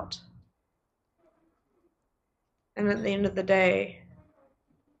all out. And at the end of the day,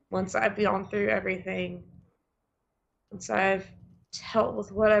 once I've gone through everything, once I've dealt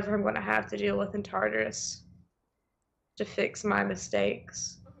with whatever I'm going to have to deal with in Tartarus to fix my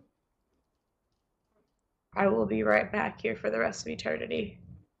mistakes, I will be right back here for the rest of eternity.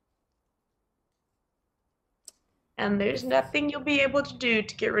 And there's nothing you'll be able to do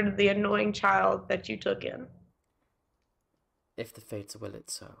to get rid of the annoying child that you took in. If the fates will it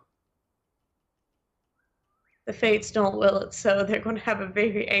so. The fates don't will it so. They're going to have a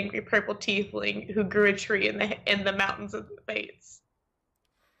very angry purple tiefling who grew a tree in the mountains of the fates.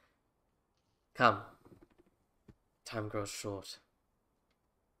 Come. Time grows short.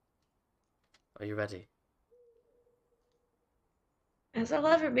 Are you ready? As I'll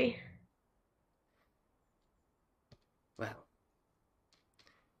ever be. Well,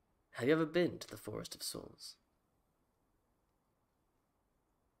 have you ever been to the Forest of Souls?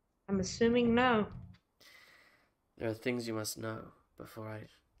 I'm assuming no. There are things you must know before I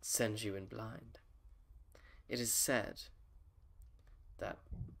send you in blind. It is said that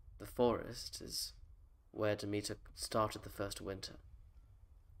the forest is where Demeter started the first winter.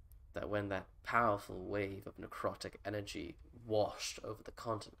 That when that powerful wave of necrotic energy washed over the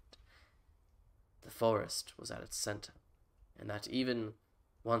continent, the forest was at its center, and that even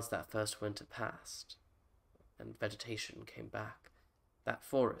once that first winter passed and vegetation came back, that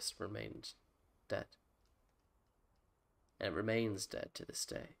forest remained dead. And it remains dead to this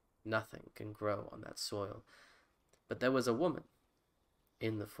day. Nothing can grow on that soil. But there was a woman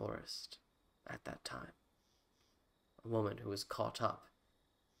in the forest at that time. A woman who was caught up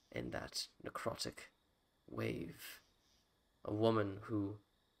in that necrotic wave. A woman who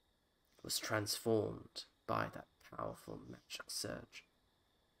was transformed by that powerful magic surge.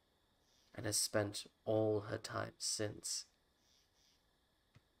 And has spent all her time since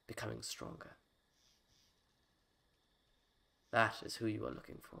becoming stronger. That is who you are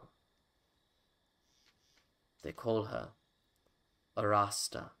looking for. They call her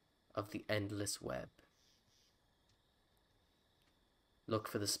Arasta of the Endless Web. Look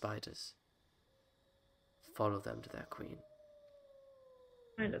for the spiders. Follow them to their queen.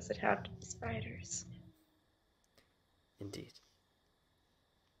 Why does it have to be spiders? Indeed.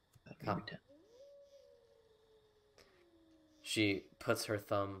 Come. She puts her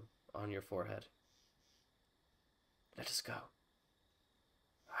thumb on your forehead. Let us go.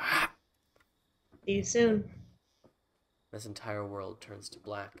 See you soon. This entire world turns to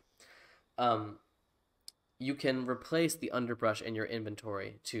black. You can replace the underbrush in your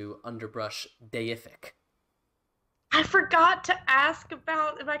inventory to underbrush deific. I forgot to ask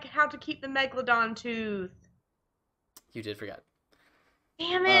about how to keep the megalodon tooth. You did forget.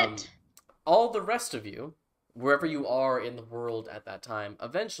 Damn it! All the rest of you wherever you are in the world at that time,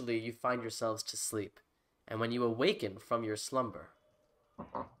 eventually you find yourselves to sleep. And when you awaken from your slumber,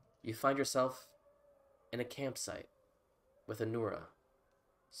 you find yourself in a campsite with Anura,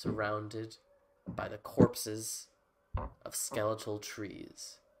 surrounded by the corpses of skeletal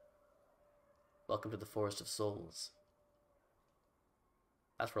trees. Welcome to the Forest of Souls.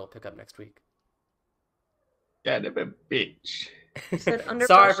 That's where I'll pick up next week. Son of a bitch.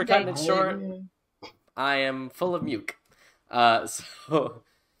 Sorry for cutting it short. I am full of muke.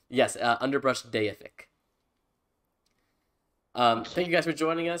 Yes, underbrush deific. Thank you guys for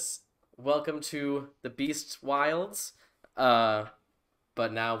joining us. Welcome to the Beastwylds.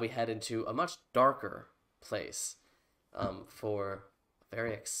 But now we head into a much darker place for a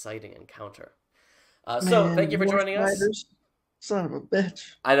very exciting encounter. So thank you for joining us. Son of a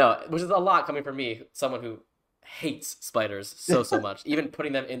bitch. I know, which is a lot coming from me, someone who hates spiders so much. Even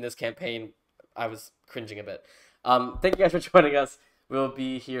putting them in this campaign, I was cringing a bit. Thank you guys for joining us. We'll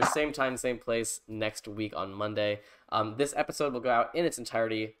be here same time, same place next week on Monday. This episode will go out in its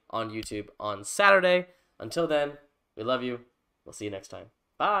entirety on YouTube on Saturday. Until then, we love you. We'll see you next time.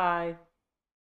 Bye.